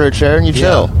blanket or a chair, and you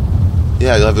chill.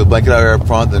 Yeah, you'll have the blanket out up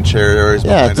front, then chair areas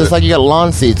Yeah, behind it's just it. like you got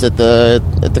lawn seats at the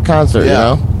concert,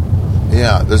 Yeah. you know?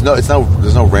 Yeah, there's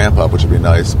no ramp up, which would be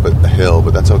nice, but a hill,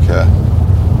 but that's okay.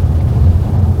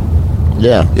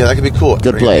 Yeah. Yeah, that could be cool.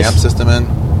 Good Bring place. an amp system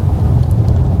in.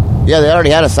 Yeah, they already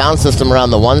had a sound system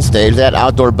around the one stage. They had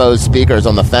outdoor Bose speakers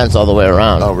on the fence all the way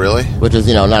around. Oh, really? Which is,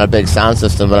 not a big sound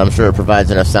system, but I'm sure it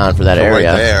provides enough sound for that So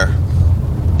area. right there.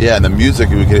 Yeah, and the music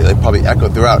we could probably echo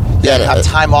throughout. Yeah, Yeah, have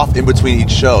time off in between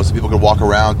each show so people could walk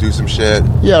around, do some shit.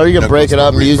 Yeah, or you can go break it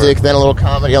smoke up, reefer. music, then a little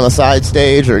comedy on the side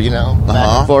stage, or, back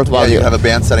and forth while you have a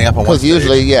band setting up on one Because stage.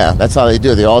 usually, that's how they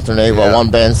do it. They alternate while Yeah. one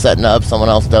band's setting up, someone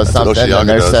else does That's what something, Oceaga and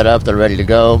they're does. set up, they're ready to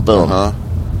go. Boom. Uh-huh.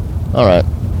 All right.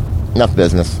 Enough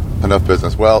business. Enough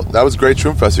business. Well, that was great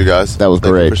Shroomfest, you guys. That was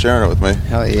Thank great. you for sharing it with me.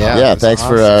 Hell yeah. Yeah, It was thanks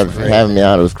awesome. for having me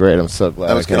out. It was great. I'm so glad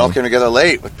That was I good. All came. came together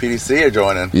late with PDC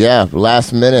joining. Yeah,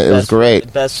 last minute. It was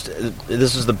great. This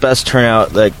is the best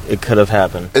turnout that it could have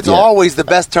happened. It's Yeah. always the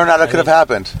best turnout that could have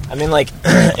happened. I mean, like,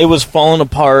 it was falling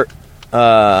apart,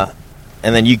 and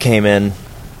then you came in.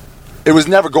 It was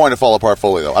never going to fall apart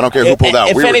fully, though. I don't care who pulled out.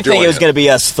 If We were anything, doing it was going to be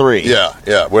us three.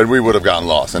 Yeah, when we would have gotten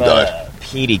lost and died.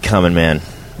 Petey coming, man.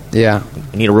 Yeah,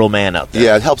 You need a real man out there.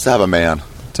 Yeah, it helps to have a man.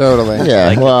 totally. Yeah,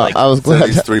 Like- well, like- I was So glad.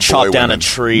 these three Chop boy down women. a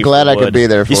tree. Glad for I could wood. be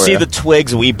there for You see you. the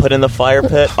twigs we put in the fire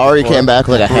pit? Ari came back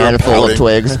with like a We were handful pouting. of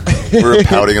twigs. We were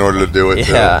pouting in order to do it.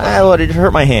 too. Yeah, well, it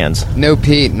hurt my hands. No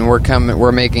Pete, and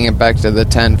we're making it back to the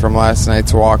 10 from last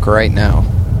night's walk right now.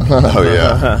 Oh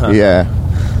yeah.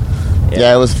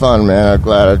 Yeah, it was fun, man. I'm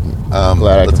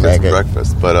glad I Let's could get make some it.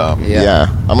 breakfast. But Yeah.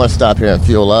 I'm gonna stop here and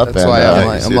fuel up, That's and why yeah, I'm you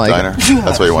like- see a diner.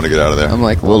 That's why you want to get out of there. I'm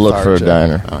like, we'll look for a lethargic.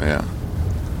 diner. Oh yeah.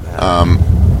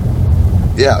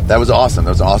 Yeah, that was awesome.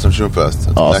 That was an awesome Shroomfest.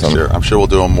 Until Awesome. next year. I'm sure we'll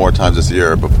do them more times this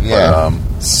year. But Yeah.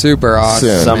 Super awesome.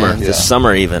 Soon. Summer, man. this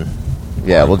summer even.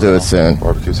 Yeah, we'll do it soon.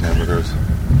 barbecues, hamburgers.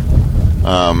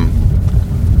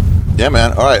 Yeah,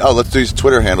 man. All right. Oh, let's do these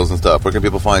Twitter handles and stuff. Where can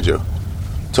people find you?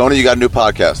 Tony, you got a new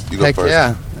podcast. You go Heck first.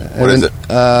 yeah. What is it?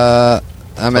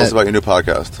 I'm Tell us at, about your new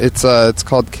podcast. it's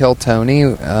called Kill Tony.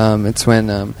 It's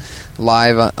when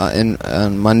live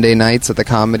on Monday nights at the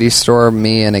Comedy Store,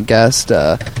 me and a guest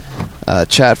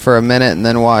chat for a minute and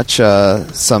then watch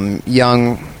some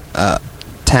young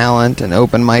talent and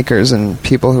open micers and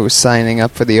people who are signing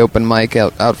up for the open mic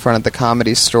out front at the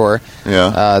Comedy Store.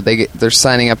 Yeah. They're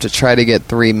signing up to try to get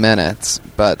 3 minutes,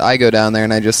 but I go down there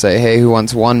and I just say, hey, who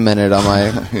wants 1 minute on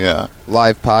my Yeah.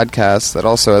 live podcast that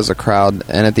also has a crowd?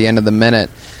 And at the end of the minute,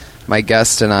 my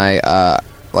guest and I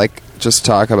just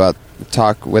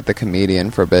talk with the comedian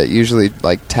for a bit. Usually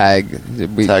Tag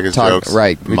his jokes.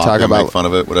 Right. We mock talk him, about make fun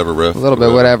of it, whatever riff. a little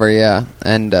bit, whatever, yeah.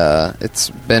 And it's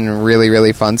been really,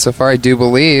 really fun so far. I do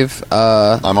believe.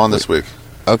 I'm on this week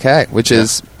Okay, which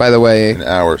is, by the way, in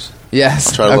hours. yes.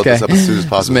 I'll try to load okay. this up as soon as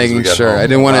possible Just as making we get sure. home. I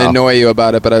didn't want to Wow. annoy you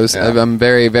about it, but Yeah. I'm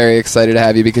very, very excited to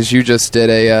have you because you just did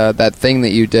that thing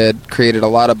that you did created a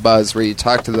lot of buzz where you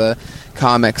talked to the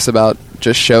comics about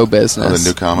just show business. Oh, the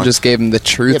new comics? Just gave them the Yeah,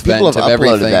 truth people bent have of uploaded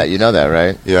everything. that. You know that,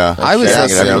 right? Yeah. I was sharing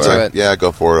it listening everywhere. to it. Yeah,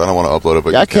 go for it. I don't want to upload it,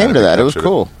 but Yeah, I you can. came to that. It was Captured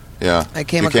cool. Yeah. I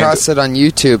came You across it on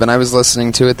YouTube, and I was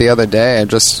listening to it the other day. I'm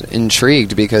just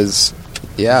intrigued because,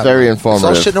 yeah. Very It's all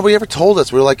informative. shit nobody ever told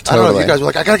us. We were like, I don't know if Totally. you guys were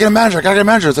like, I gotta get a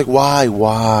manager. It's like,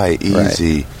 why?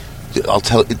 Easy. I'll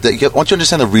tell you. Once you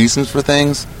understand the reasons for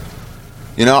things,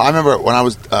 I remember when I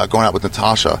was going out with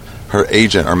Natasha, her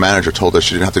agent or manager told her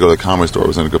she didn't have to go to the Comedy Store. It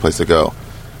wasn't a good place to go.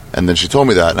 And then she told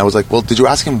me that, and I was like, well, did you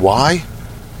ask him why?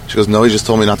 She goes, no, he just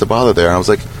told me not to bother there. And I was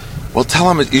like, well, tell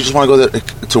him you just want to go there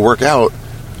to work out.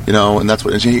 you know, and that's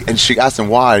what. And she asked him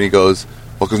why, and he goes,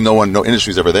 well, because no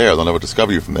industry's ever there. They'll never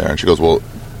discover you from there. And she goes, well,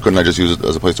 couldn't I just use it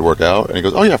as a place to work out? And he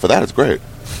goes, oh yeah, for that it's great.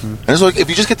 And it's like if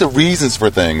you just get the reasons for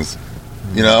things,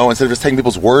 you know, instead of just taking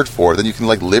people's word for it, then you can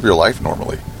like live your life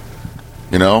normally.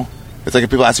 You know, it's like if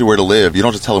people ask you where to live, you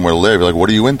don't just tell them where to live. You're like, what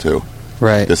are you into?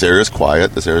 Right. This area is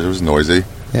quiet. This area is noisy.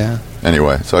 Yeah.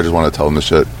 Anyway, so I just wanted to tell them the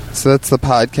shit. So that's the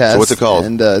podcast. So what's it called?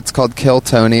 And it's called Kill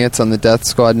Tony. It's on the Death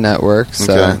Squad Network.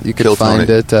 So Okay. you can Kill find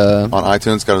Tony. it. On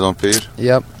iTunes, got his own feed.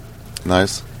 Yep.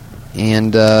 Nice.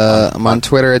 And I'm on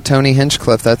Twitter at Tony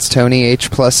Hinchcliffe. That's Tony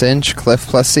H plus Inch, Cliff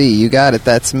plus E. You got it.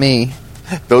 That's me.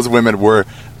 Those women were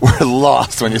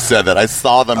lost when you said that. I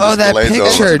saw them. Oh, just that glaze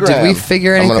picture. over. Did we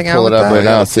figure I'm anything gonna pull out it with up that? right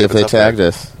now and see if It's they up there. tagged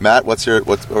us. Matt, where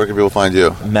can people find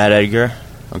you? Matt Edgar.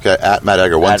 Okay, at Matt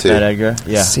Edgar, one At T. Matt Edgar.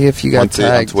 Yeah. See if you One got T on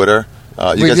tagged. Twitter.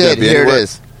 You We guys did. gonna be Here anywhere? it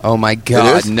is. Oh, my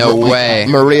God. is? No way.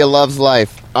 Maria Loves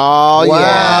Life. Oh, Wow.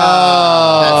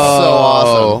 yeah. That's so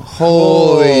awesome.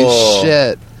 Holy Whoa.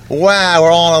 shit. Wow,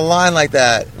 we're all on a line like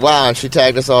that. Wow, and she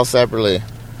tagged us all separately.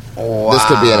 Wow. This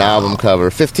could be an album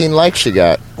cover. 15 likes she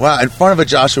got. Wow, in front of a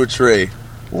Joshua tree.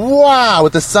 Wow,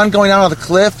 with the sun going down on the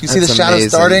cliff. You see the That's shadows amazing.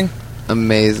 starting?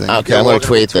 Amazing. Okay, Yeah, I'm we're going to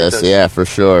gonna tweet tweet this. this. Yeah, for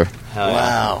sure.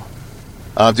 Wow.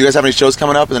 Do you guys have any shows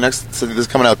coming up in the next? So this is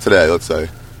coming out today, let's say.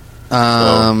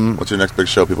 So, what's your next big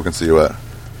show people can see you at?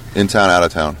 In town, out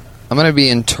of town? I'm going to be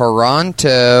in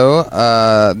Toronto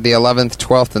the 11th,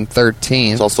 12th, and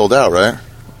 13th. It's all sold out, right?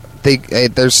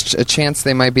 There's a chance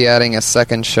they might be adding a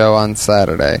second show on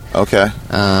Saturday. Okay.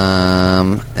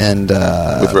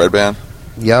 With Red Band?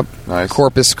 Yep. Nice.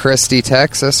 Corpus Christi,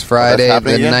 Texas, Friday the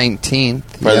happening again? 19th.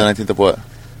 Friday the 19th of what?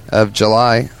 Of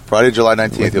July. Friday, July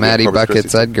 19th. With You'll be at Matty Corpus Buckets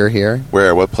Christi. Edgar here.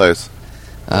 Where? What place?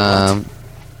 Um,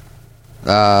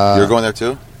 You're going there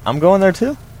too? I'm going there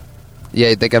too.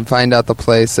 Yeah, they can find out the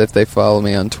place if they follow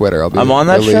me on Twitter. I'll be I'm on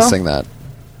that show? releasing that.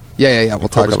 Yeah. We'll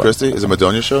talk Corpus about Christi? Is it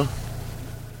Madonia show?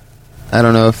 I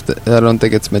don't know if I don't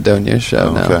think it's Madonia's show.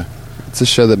 Oh, No, okay. it's the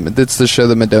show that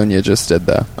Madonia just did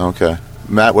though. Okay.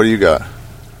 Matt, what do you got?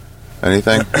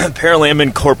 Anything? Apparently, I'm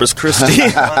in Corpus Christi on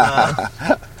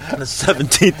the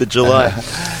 17th of July.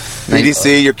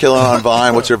 PDC, you're killing on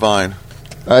Vine. What's your Vine?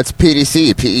 It's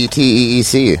PDC,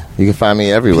 P-E-T-E-E-C. You can find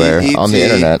me everywhere on the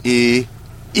internet.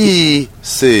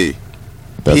 P-E-T-E-C.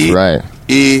 That's right.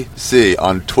 E-C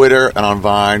on Twitter and on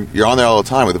Vine. You're on there all the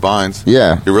time with the Vines.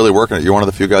 Yeah. You're really working it. You're one of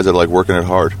the few guys that are like working it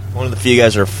hard. One of the few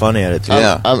guys who are funny at it, too.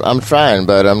 Yeah. I'm trying,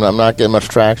 but I'm not getting much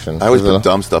traction. I always There's put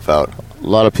dumb stuff out. a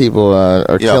lot of people are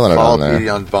killing it follow on there.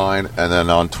 PD on Vine and then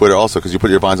on Twitter also, because you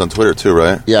put your Vines on Twitter too,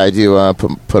 right? Yeah, I do put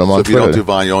them So on if you Twitter. don't do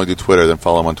Vine, you only do Twitter, then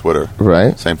follow him on Twitter.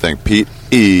 Right? Same thing. Pete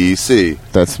E.C.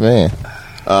 That's me.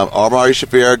 Ari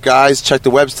Shafir. Guys, check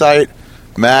the website.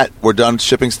 Matt, we're done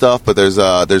shipping stuff, but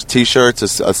there's T-shirts,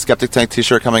 a Skeptic Tank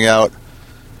T-shirt coming out.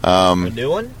 A new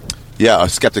one? Yeah, a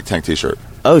Skeptic Tank T-shirt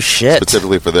Oh shit!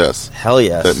 specifically for this. Hell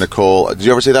yes. That Nicole, did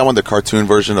you ever see that one? The cartoon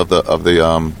version of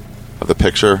the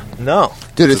picture. No.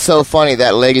 Dude, it's so funny.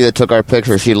 That lady that took our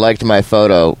picture, she liked my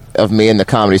photo of me in the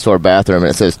Comedy Store bathroom,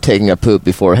 and it says, taking a poop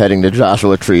before heading to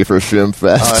Joshua Tree for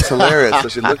Shroomfest. Oh, that's hilarious. So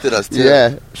she looked at us too.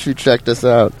 Yeah, she checked us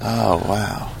out. Oh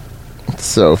wow. It's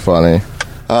so funny.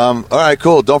 All right,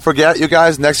 cool. Don't forget, you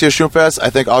guys, next year's Shroomfest, I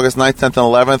think August 9th, 10th, and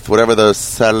 11th, whatever the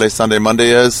Saturday, Sunday,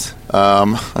 Monday is.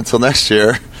 Until next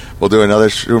year, we'll do another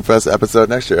Shroomfest episode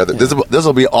next year. This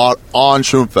will be on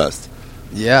Shroomfest.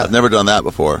 Yeah. I've never done that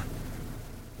before.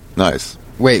 Nice.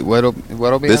 Wait, what'll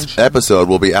be This on? episode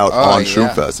will be out on yeah.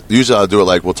 Shroomfest. Usually I'll do it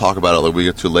like, we'll talk about it like we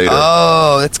get to later.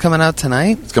 Oh, it's coming out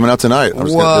tonight. It's coming out tonight. I'm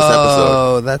just Whoa, gonna, this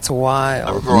episode. that's I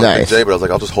wild. record on Nice. Big J, but I was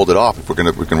like, I'll just hold it off if we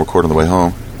can record on the way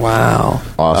home. Wow.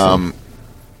 Awesome.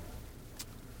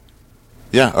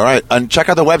 Yeah, all right. And check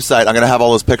out the website. I'm going to have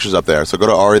all those pictures up there. So go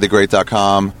to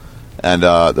arithegreat.com, and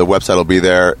the website will be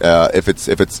there.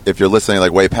 If you're listening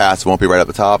like way past, it won't be right at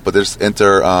the top. But just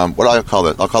enter. What do I call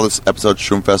it? I'll call this episode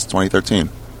Shroomfest 2013.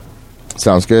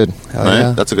 Sounds good. Hell Right?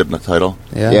 yeah. That's a good title.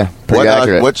 Yeah, pretty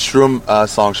accurate. What Shroom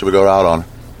song should we go out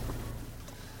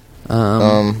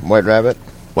on? White Rabbit?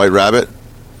 White Rabbit.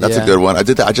 That's Yeah. a good one. I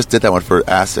just did that one for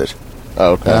Acid.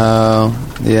 Oh, okay.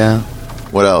 Oh, yeah.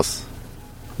 What else?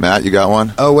 Matt, you got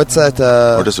one? Oh, what's that?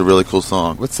 Or just a really cool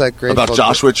song? What's that Grateful About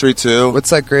Joshua Tree too?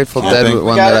 What's that Grateful Yeah, I Dead think-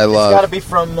 one that I It's got to love? be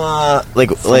from what?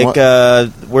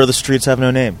 Where the Streets Have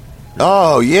No Name.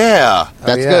 Oh yeah.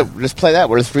 That's yeah. good. Just play that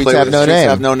where the streets Play have Where the no Streets name.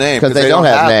 Have No Name, Because they don't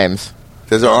have names.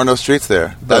 Because there are no streets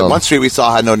there. That Boom. one street we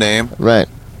saw had no name, Right.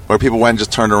 where people went and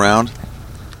just turned around.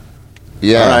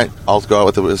 Yeah. All right, I'll go out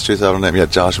with the streets have no name. Yeah,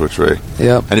 Joshua Tree.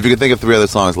 Yep. And if you can think of 3 other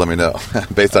songs, let me know.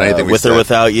 Based on anything we With said. or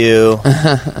Without You.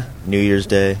 New Year's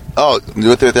Day. Oh,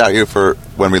 With or Without You for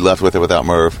when we left With or Without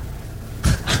Merv.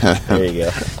 There you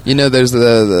go. You know, there's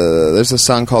there's a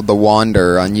song called "The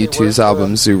Wander" on U2's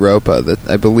album Zooropa that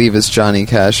I believe is Johnny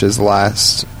Cash's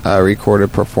last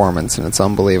recorded performance, and it's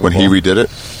unbelievable. When he redid it?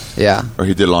 Yeah. Or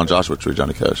he did it on Joshua Tree,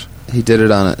 Johnny Cash? He did it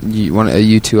on a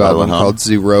U2 album called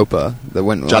Zooropa that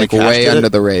went Johnny Cash way did under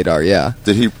it? the radar, yeah.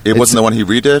 Did he? It wasn't the one he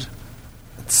redid?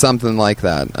 Something like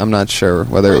that. I'm not sure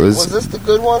whether it was... Was this the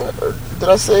good one? Or did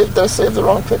I save the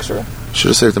wrong picture? Should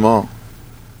have saved them all.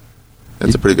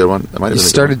 It's a pretty good one. You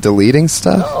started deleting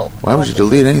stuff? No. Why would you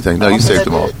delete anything? No, you saved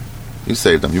them all. You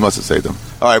saved them. You must have saved them.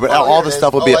 All right, but all the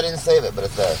stuff will be... I didn't save it, but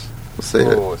it's there. We'll save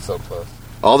it. Oh, it's so close.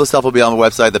 All the stuff will be on the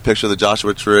website. The picture of the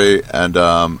Joshua Tree, and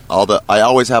all the. I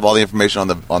always have all the information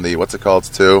on the what's it called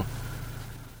too.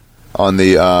 On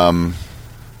the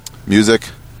music,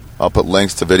 I'll put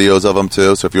links to videos of them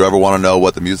too. So if you ever want to know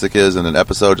what the music is in an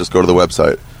episode, just go to the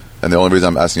website. And the only reason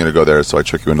I'm asking you to go there is so I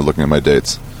trick you into looking at my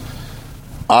dates.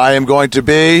 I am going to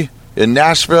be in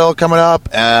Nashville coming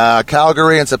up,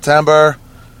 Calgary in September.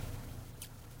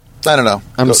 I don't know.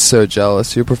 I'm so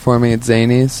jealous. You're performing at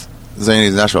Zany's?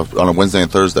 Zany's Nashville on a Wednesday and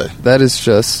Thursday. That is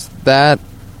just... That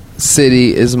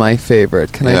city is my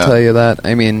favorite. Can I tell you that?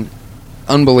 I mean,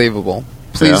 unbelievable.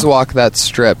 Please walk that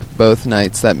strip both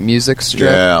nights, that music strip.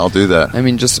 Yeah, I'll do that. I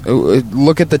mean, just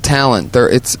look at the talent.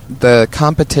 It's the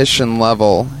competition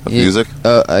level. Of music?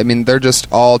 I mean, they're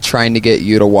just all trying to get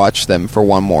you to watch them for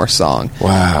one more song.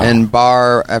 Wow. And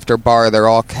bar after bar, they're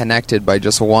all connected by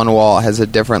just one wall. It has a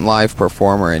different live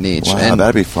performer in each. Wow, and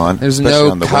that'd be fun. There's especially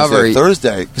no on the cover. Wednesday,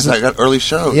 Thursday, because I got early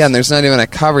shows. Yeah, and there's not even a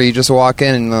cover. You just walk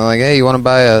in and they're like, hey, you want to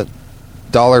buy a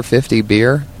 $1.50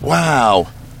 beer? Wow.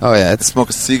 Oh, yeah. It's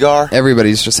smoke a cigar?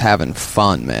 Everybody's just having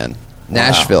fun, man. Wow.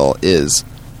 Nashville is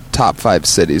top 5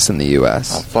 cities in the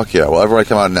U.S. Oh, fuck yeah. Well, everybody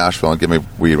come out to Nashville and give me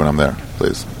weed when I'm there,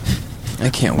 please.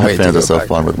 I can't My wait fans to are so back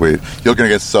fun with weed. You're going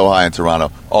to get so high in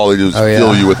Toronto. All they do is yeah.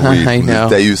 fill you with weed I from know.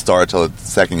 the day you start till the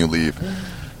second you leave.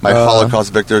 My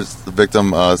Holocaust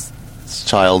victim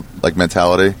child like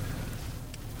mentality.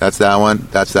 That's that one.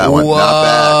 That's that one. Whoa. Not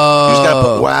bad. You just got to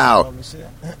put... Wow.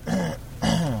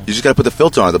 You just got to put the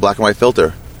filter on it, the black and white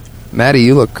filter. Maddie,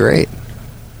 you look great.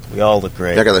 We all look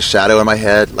great. I got the shadow in my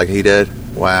head like he did.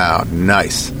 Wow,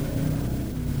 nice.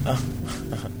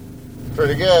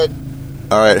 Pretty good.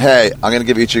 All right, hey, I'm going to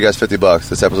give each of you guys $50.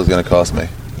 This episode's going to cost me.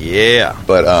 Yeah.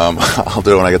 But I'll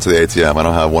do it when I get to the ATM. I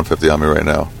don't have $150 on me right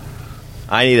now.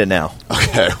 I need it now.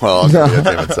 Okay, well, I'll give you the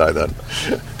ATM inside then.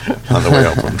 On the way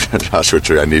home from Joshua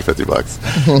Tree, I need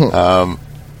 $50.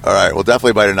 All right, well,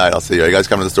 definitely by tonight. I'll see you. Are you guys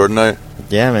coming to the store tonight?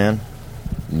 Yeah, man.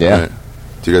 Yeah. Right.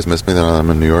 Do you guys miss me that I'm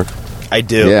in New York? I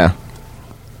do. Yeah.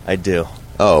 I do.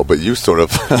 Oh, but you sort of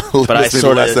But I miss me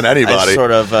sort less of, than anybody. I sort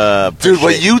of Dude,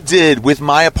 what you did with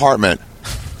my apartment,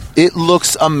 it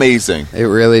looks amazing. It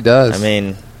really does. I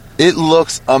mean, it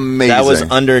looks amazing. That was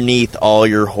underneath all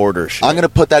your hoarder shit. I'm going to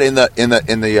put that in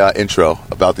the intro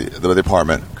about the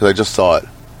apartment because I just saw it.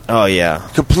 Oh yeah.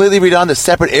 Completely redone, the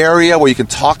separate area where you can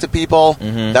talk to people.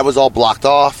 Mm-hmm. That was all blocked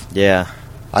off. Yeah.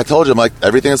 I told you, I'm like,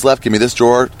 everything that's left, give me this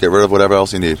drawer, get rid of whatever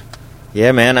else you need.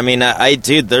 Yeah, man. I mean, I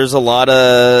dude, there's a lot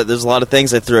of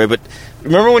things I threw away, but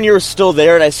remember when you were still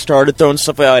there and I started throwing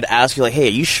stuff away, I would ask you like, "Hey,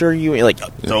 are you sure you?" You're like,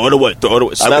 "Throw it away, throw it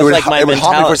away." So that was like my mentality. It would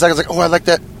haunt me for a second. I was like, "Oh, I like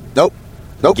that." Nope.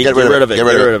 Get rid of it. Get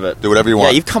rid of it. Do whatever you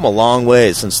want. Yeah, you've come a long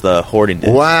way since the hoarding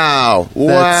days. Wow.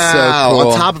 That's so cool.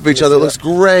 On top of each other, it looks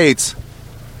great.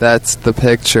 That's the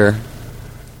picture.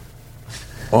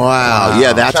 Wow.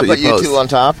 Yeah, that's Should I what put you post. you two on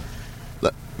top?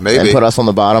 Maybe. And put us on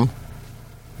the bottom?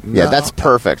 No. Yeah, that's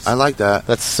perfect. I like that.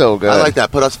 That's so good. I like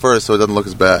that. Put us first so it doesn't look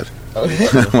as bad.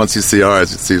 Once you see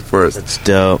ours, you see it first. That's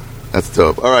dope. That's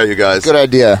dope. All right, you guys. Good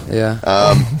idea.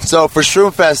 Yeah. So for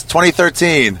Shroomfest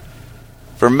 2013,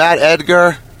 for Matt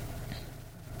Edgar,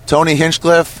 Tony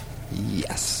Hinchcliffe,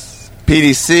 Yes.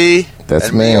 PDC, That's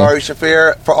and me. Ari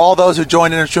Shafir, for all those who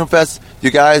joined in at Shroomfest, you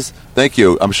guys, thank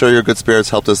you. I'm sure your good spirits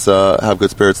helped us have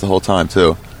good spirits the whole time,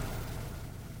 too.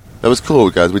 That was cool,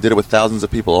 guys. We did it with thousands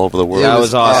of people all over the world. Yeah, it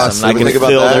was awesome. I can Think about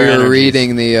feel that. their We were energies.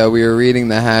 reading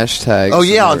the hashtags. Oh,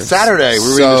 yeah, on They were Saturday. We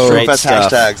were so reading the Shroomfest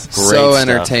stuff. hashtags. Great so stuff.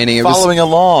 entertaining. It Following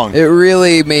along. It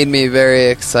really made me very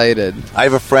excited. I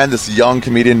have a friend, this young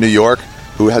comedian in New York,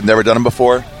 who had never done it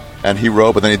before, and he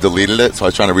wrote, but then he deleted it, so I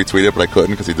was trying to retweet it, but I couldn't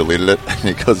because he deleted it. And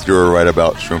he goes, "You were right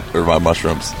about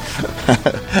mushrooms."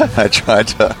 I tried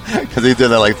to, because he did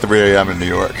it at like 3 a.m. in New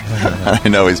York. And I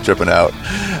know he's tripping out.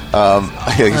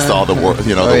 He saw the world,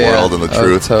 the world and the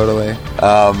truth. Totally.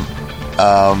 What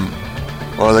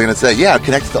was I going to say? Yeah,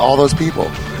 connected to all those people.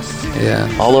 Yeah.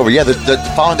 All over. Yeah,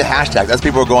 following the hashtag. That's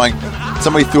people are going,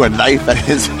 somebody threw a knife at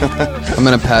his... I'm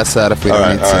going to pass that if we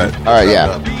don't need to. All right,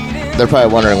 yeah. They're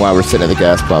probably wondering why we're sitting at the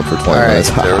gas pump for 20 minutes.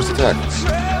 Terrorist attack.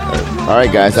 All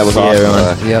right, guys, that was See you, awesome.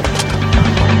 everyone. Yep.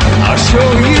 I'll show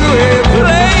you a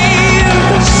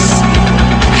place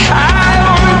high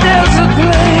on a desert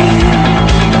plain,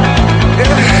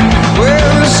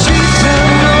 where the streets have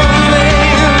no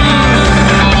name.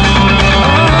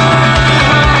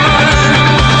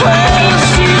 Where the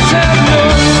streets have no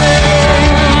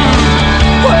name.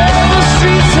 Where the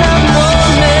streets have no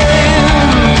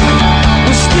name.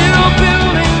 We're still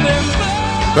building them.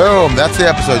 Boom. That's the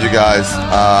episode, you guys.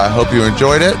 I hope you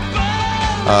enjoyed it.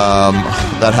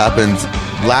 That happened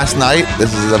last night.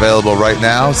 This is available right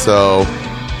now. So,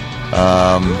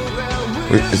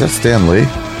 wait, is that Stan Lee?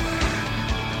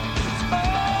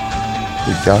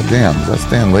 Goddamn, is that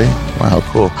Stan Lee? Wow,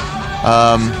 cool.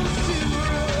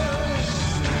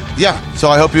 Yeah, so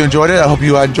I hope you enjoyed it. I hope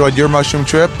you enjoyed your mushroom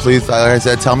trip. Please, like I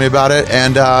said, tell me about it.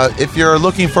 And if you're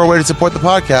looking for a way to support the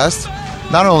podcast,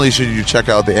 not only should you check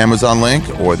out the Amazon link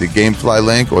or the Gamefly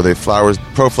link or the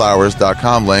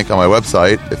proflowers.com link on my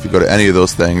website, if you go to any of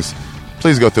those things,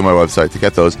 please go through my website to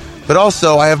get those. But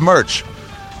also, I have merch.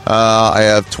 I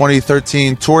have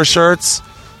 2013 tour shirts.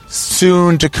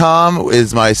 Soon to come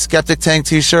is my Skeptic Tank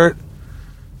t-shirt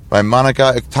by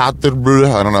Monica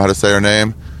Iktatrbruder. I don't know how to say her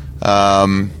name.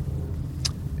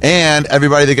 And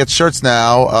everybody that gets shirts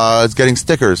now is getting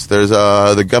stickers. There's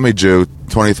the Gummy Jew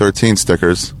 2013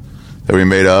 stickers that we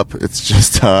made up. It's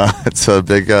just it's a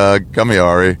big gummy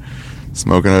Ari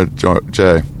smoking a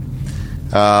J.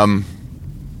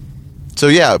 So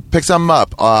yeah, pick some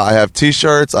up. I have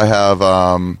t-shirts. I have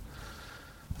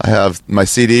my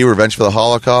CD, Revenge for the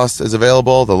Holocaust, is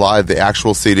available. The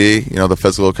actual CD, the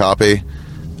physical copy.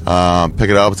 Pick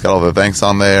it up. It's got all the thanks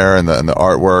on there and the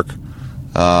artwork.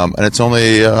 And it's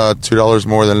only $2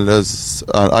 more than it is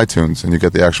on iTunes, and you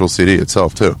get the actual CD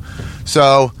itself too.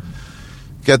 So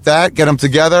get that, get them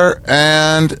together,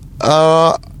 and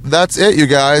that's it, you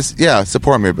guys. Yeah,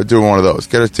 support me, but do one of those.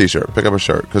 Get a t-shirt, pick up a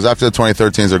shirt, because after the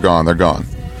 2013s are gone, they're gone.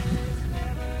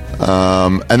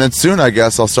 And then soon, I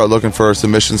guess, I'll start looking for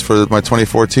submissions for my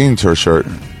 2014 tour shirt.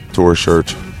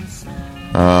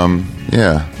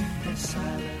 Yeah.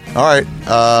 All right.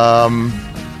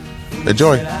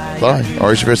 Enjoy. Bye.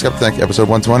 Ari Shaffir Skeptic Tank, episode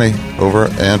 120. Over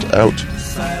and out.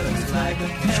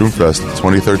 Shroomfest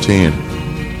 2013.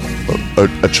 A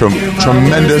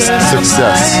tremendous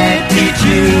success.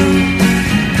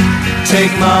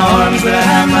 Take my arms that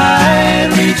I might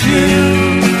reach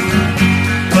you,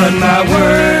 but my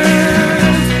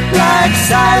words, like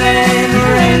silent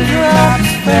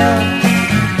raindrops, fell,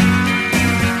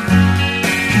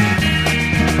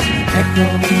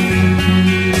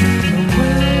 echoing the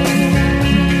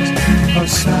wells of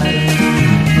silence,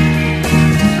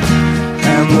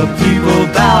 and the people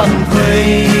bowed and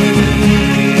prayed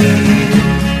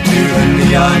to the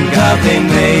neon god they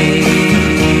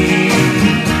made,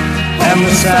 and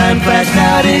the sign flashed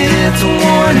out its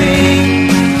warning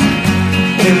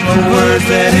in the words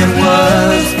that it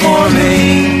was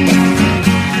forming,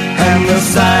 and the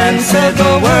sign said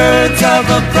the words of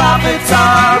the prophets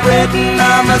are written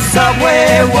on the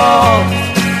subway walls,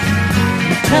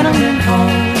 the tenement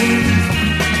halls,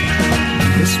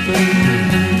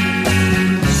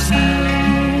 whispering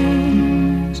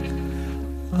sounds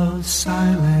of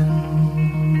silence.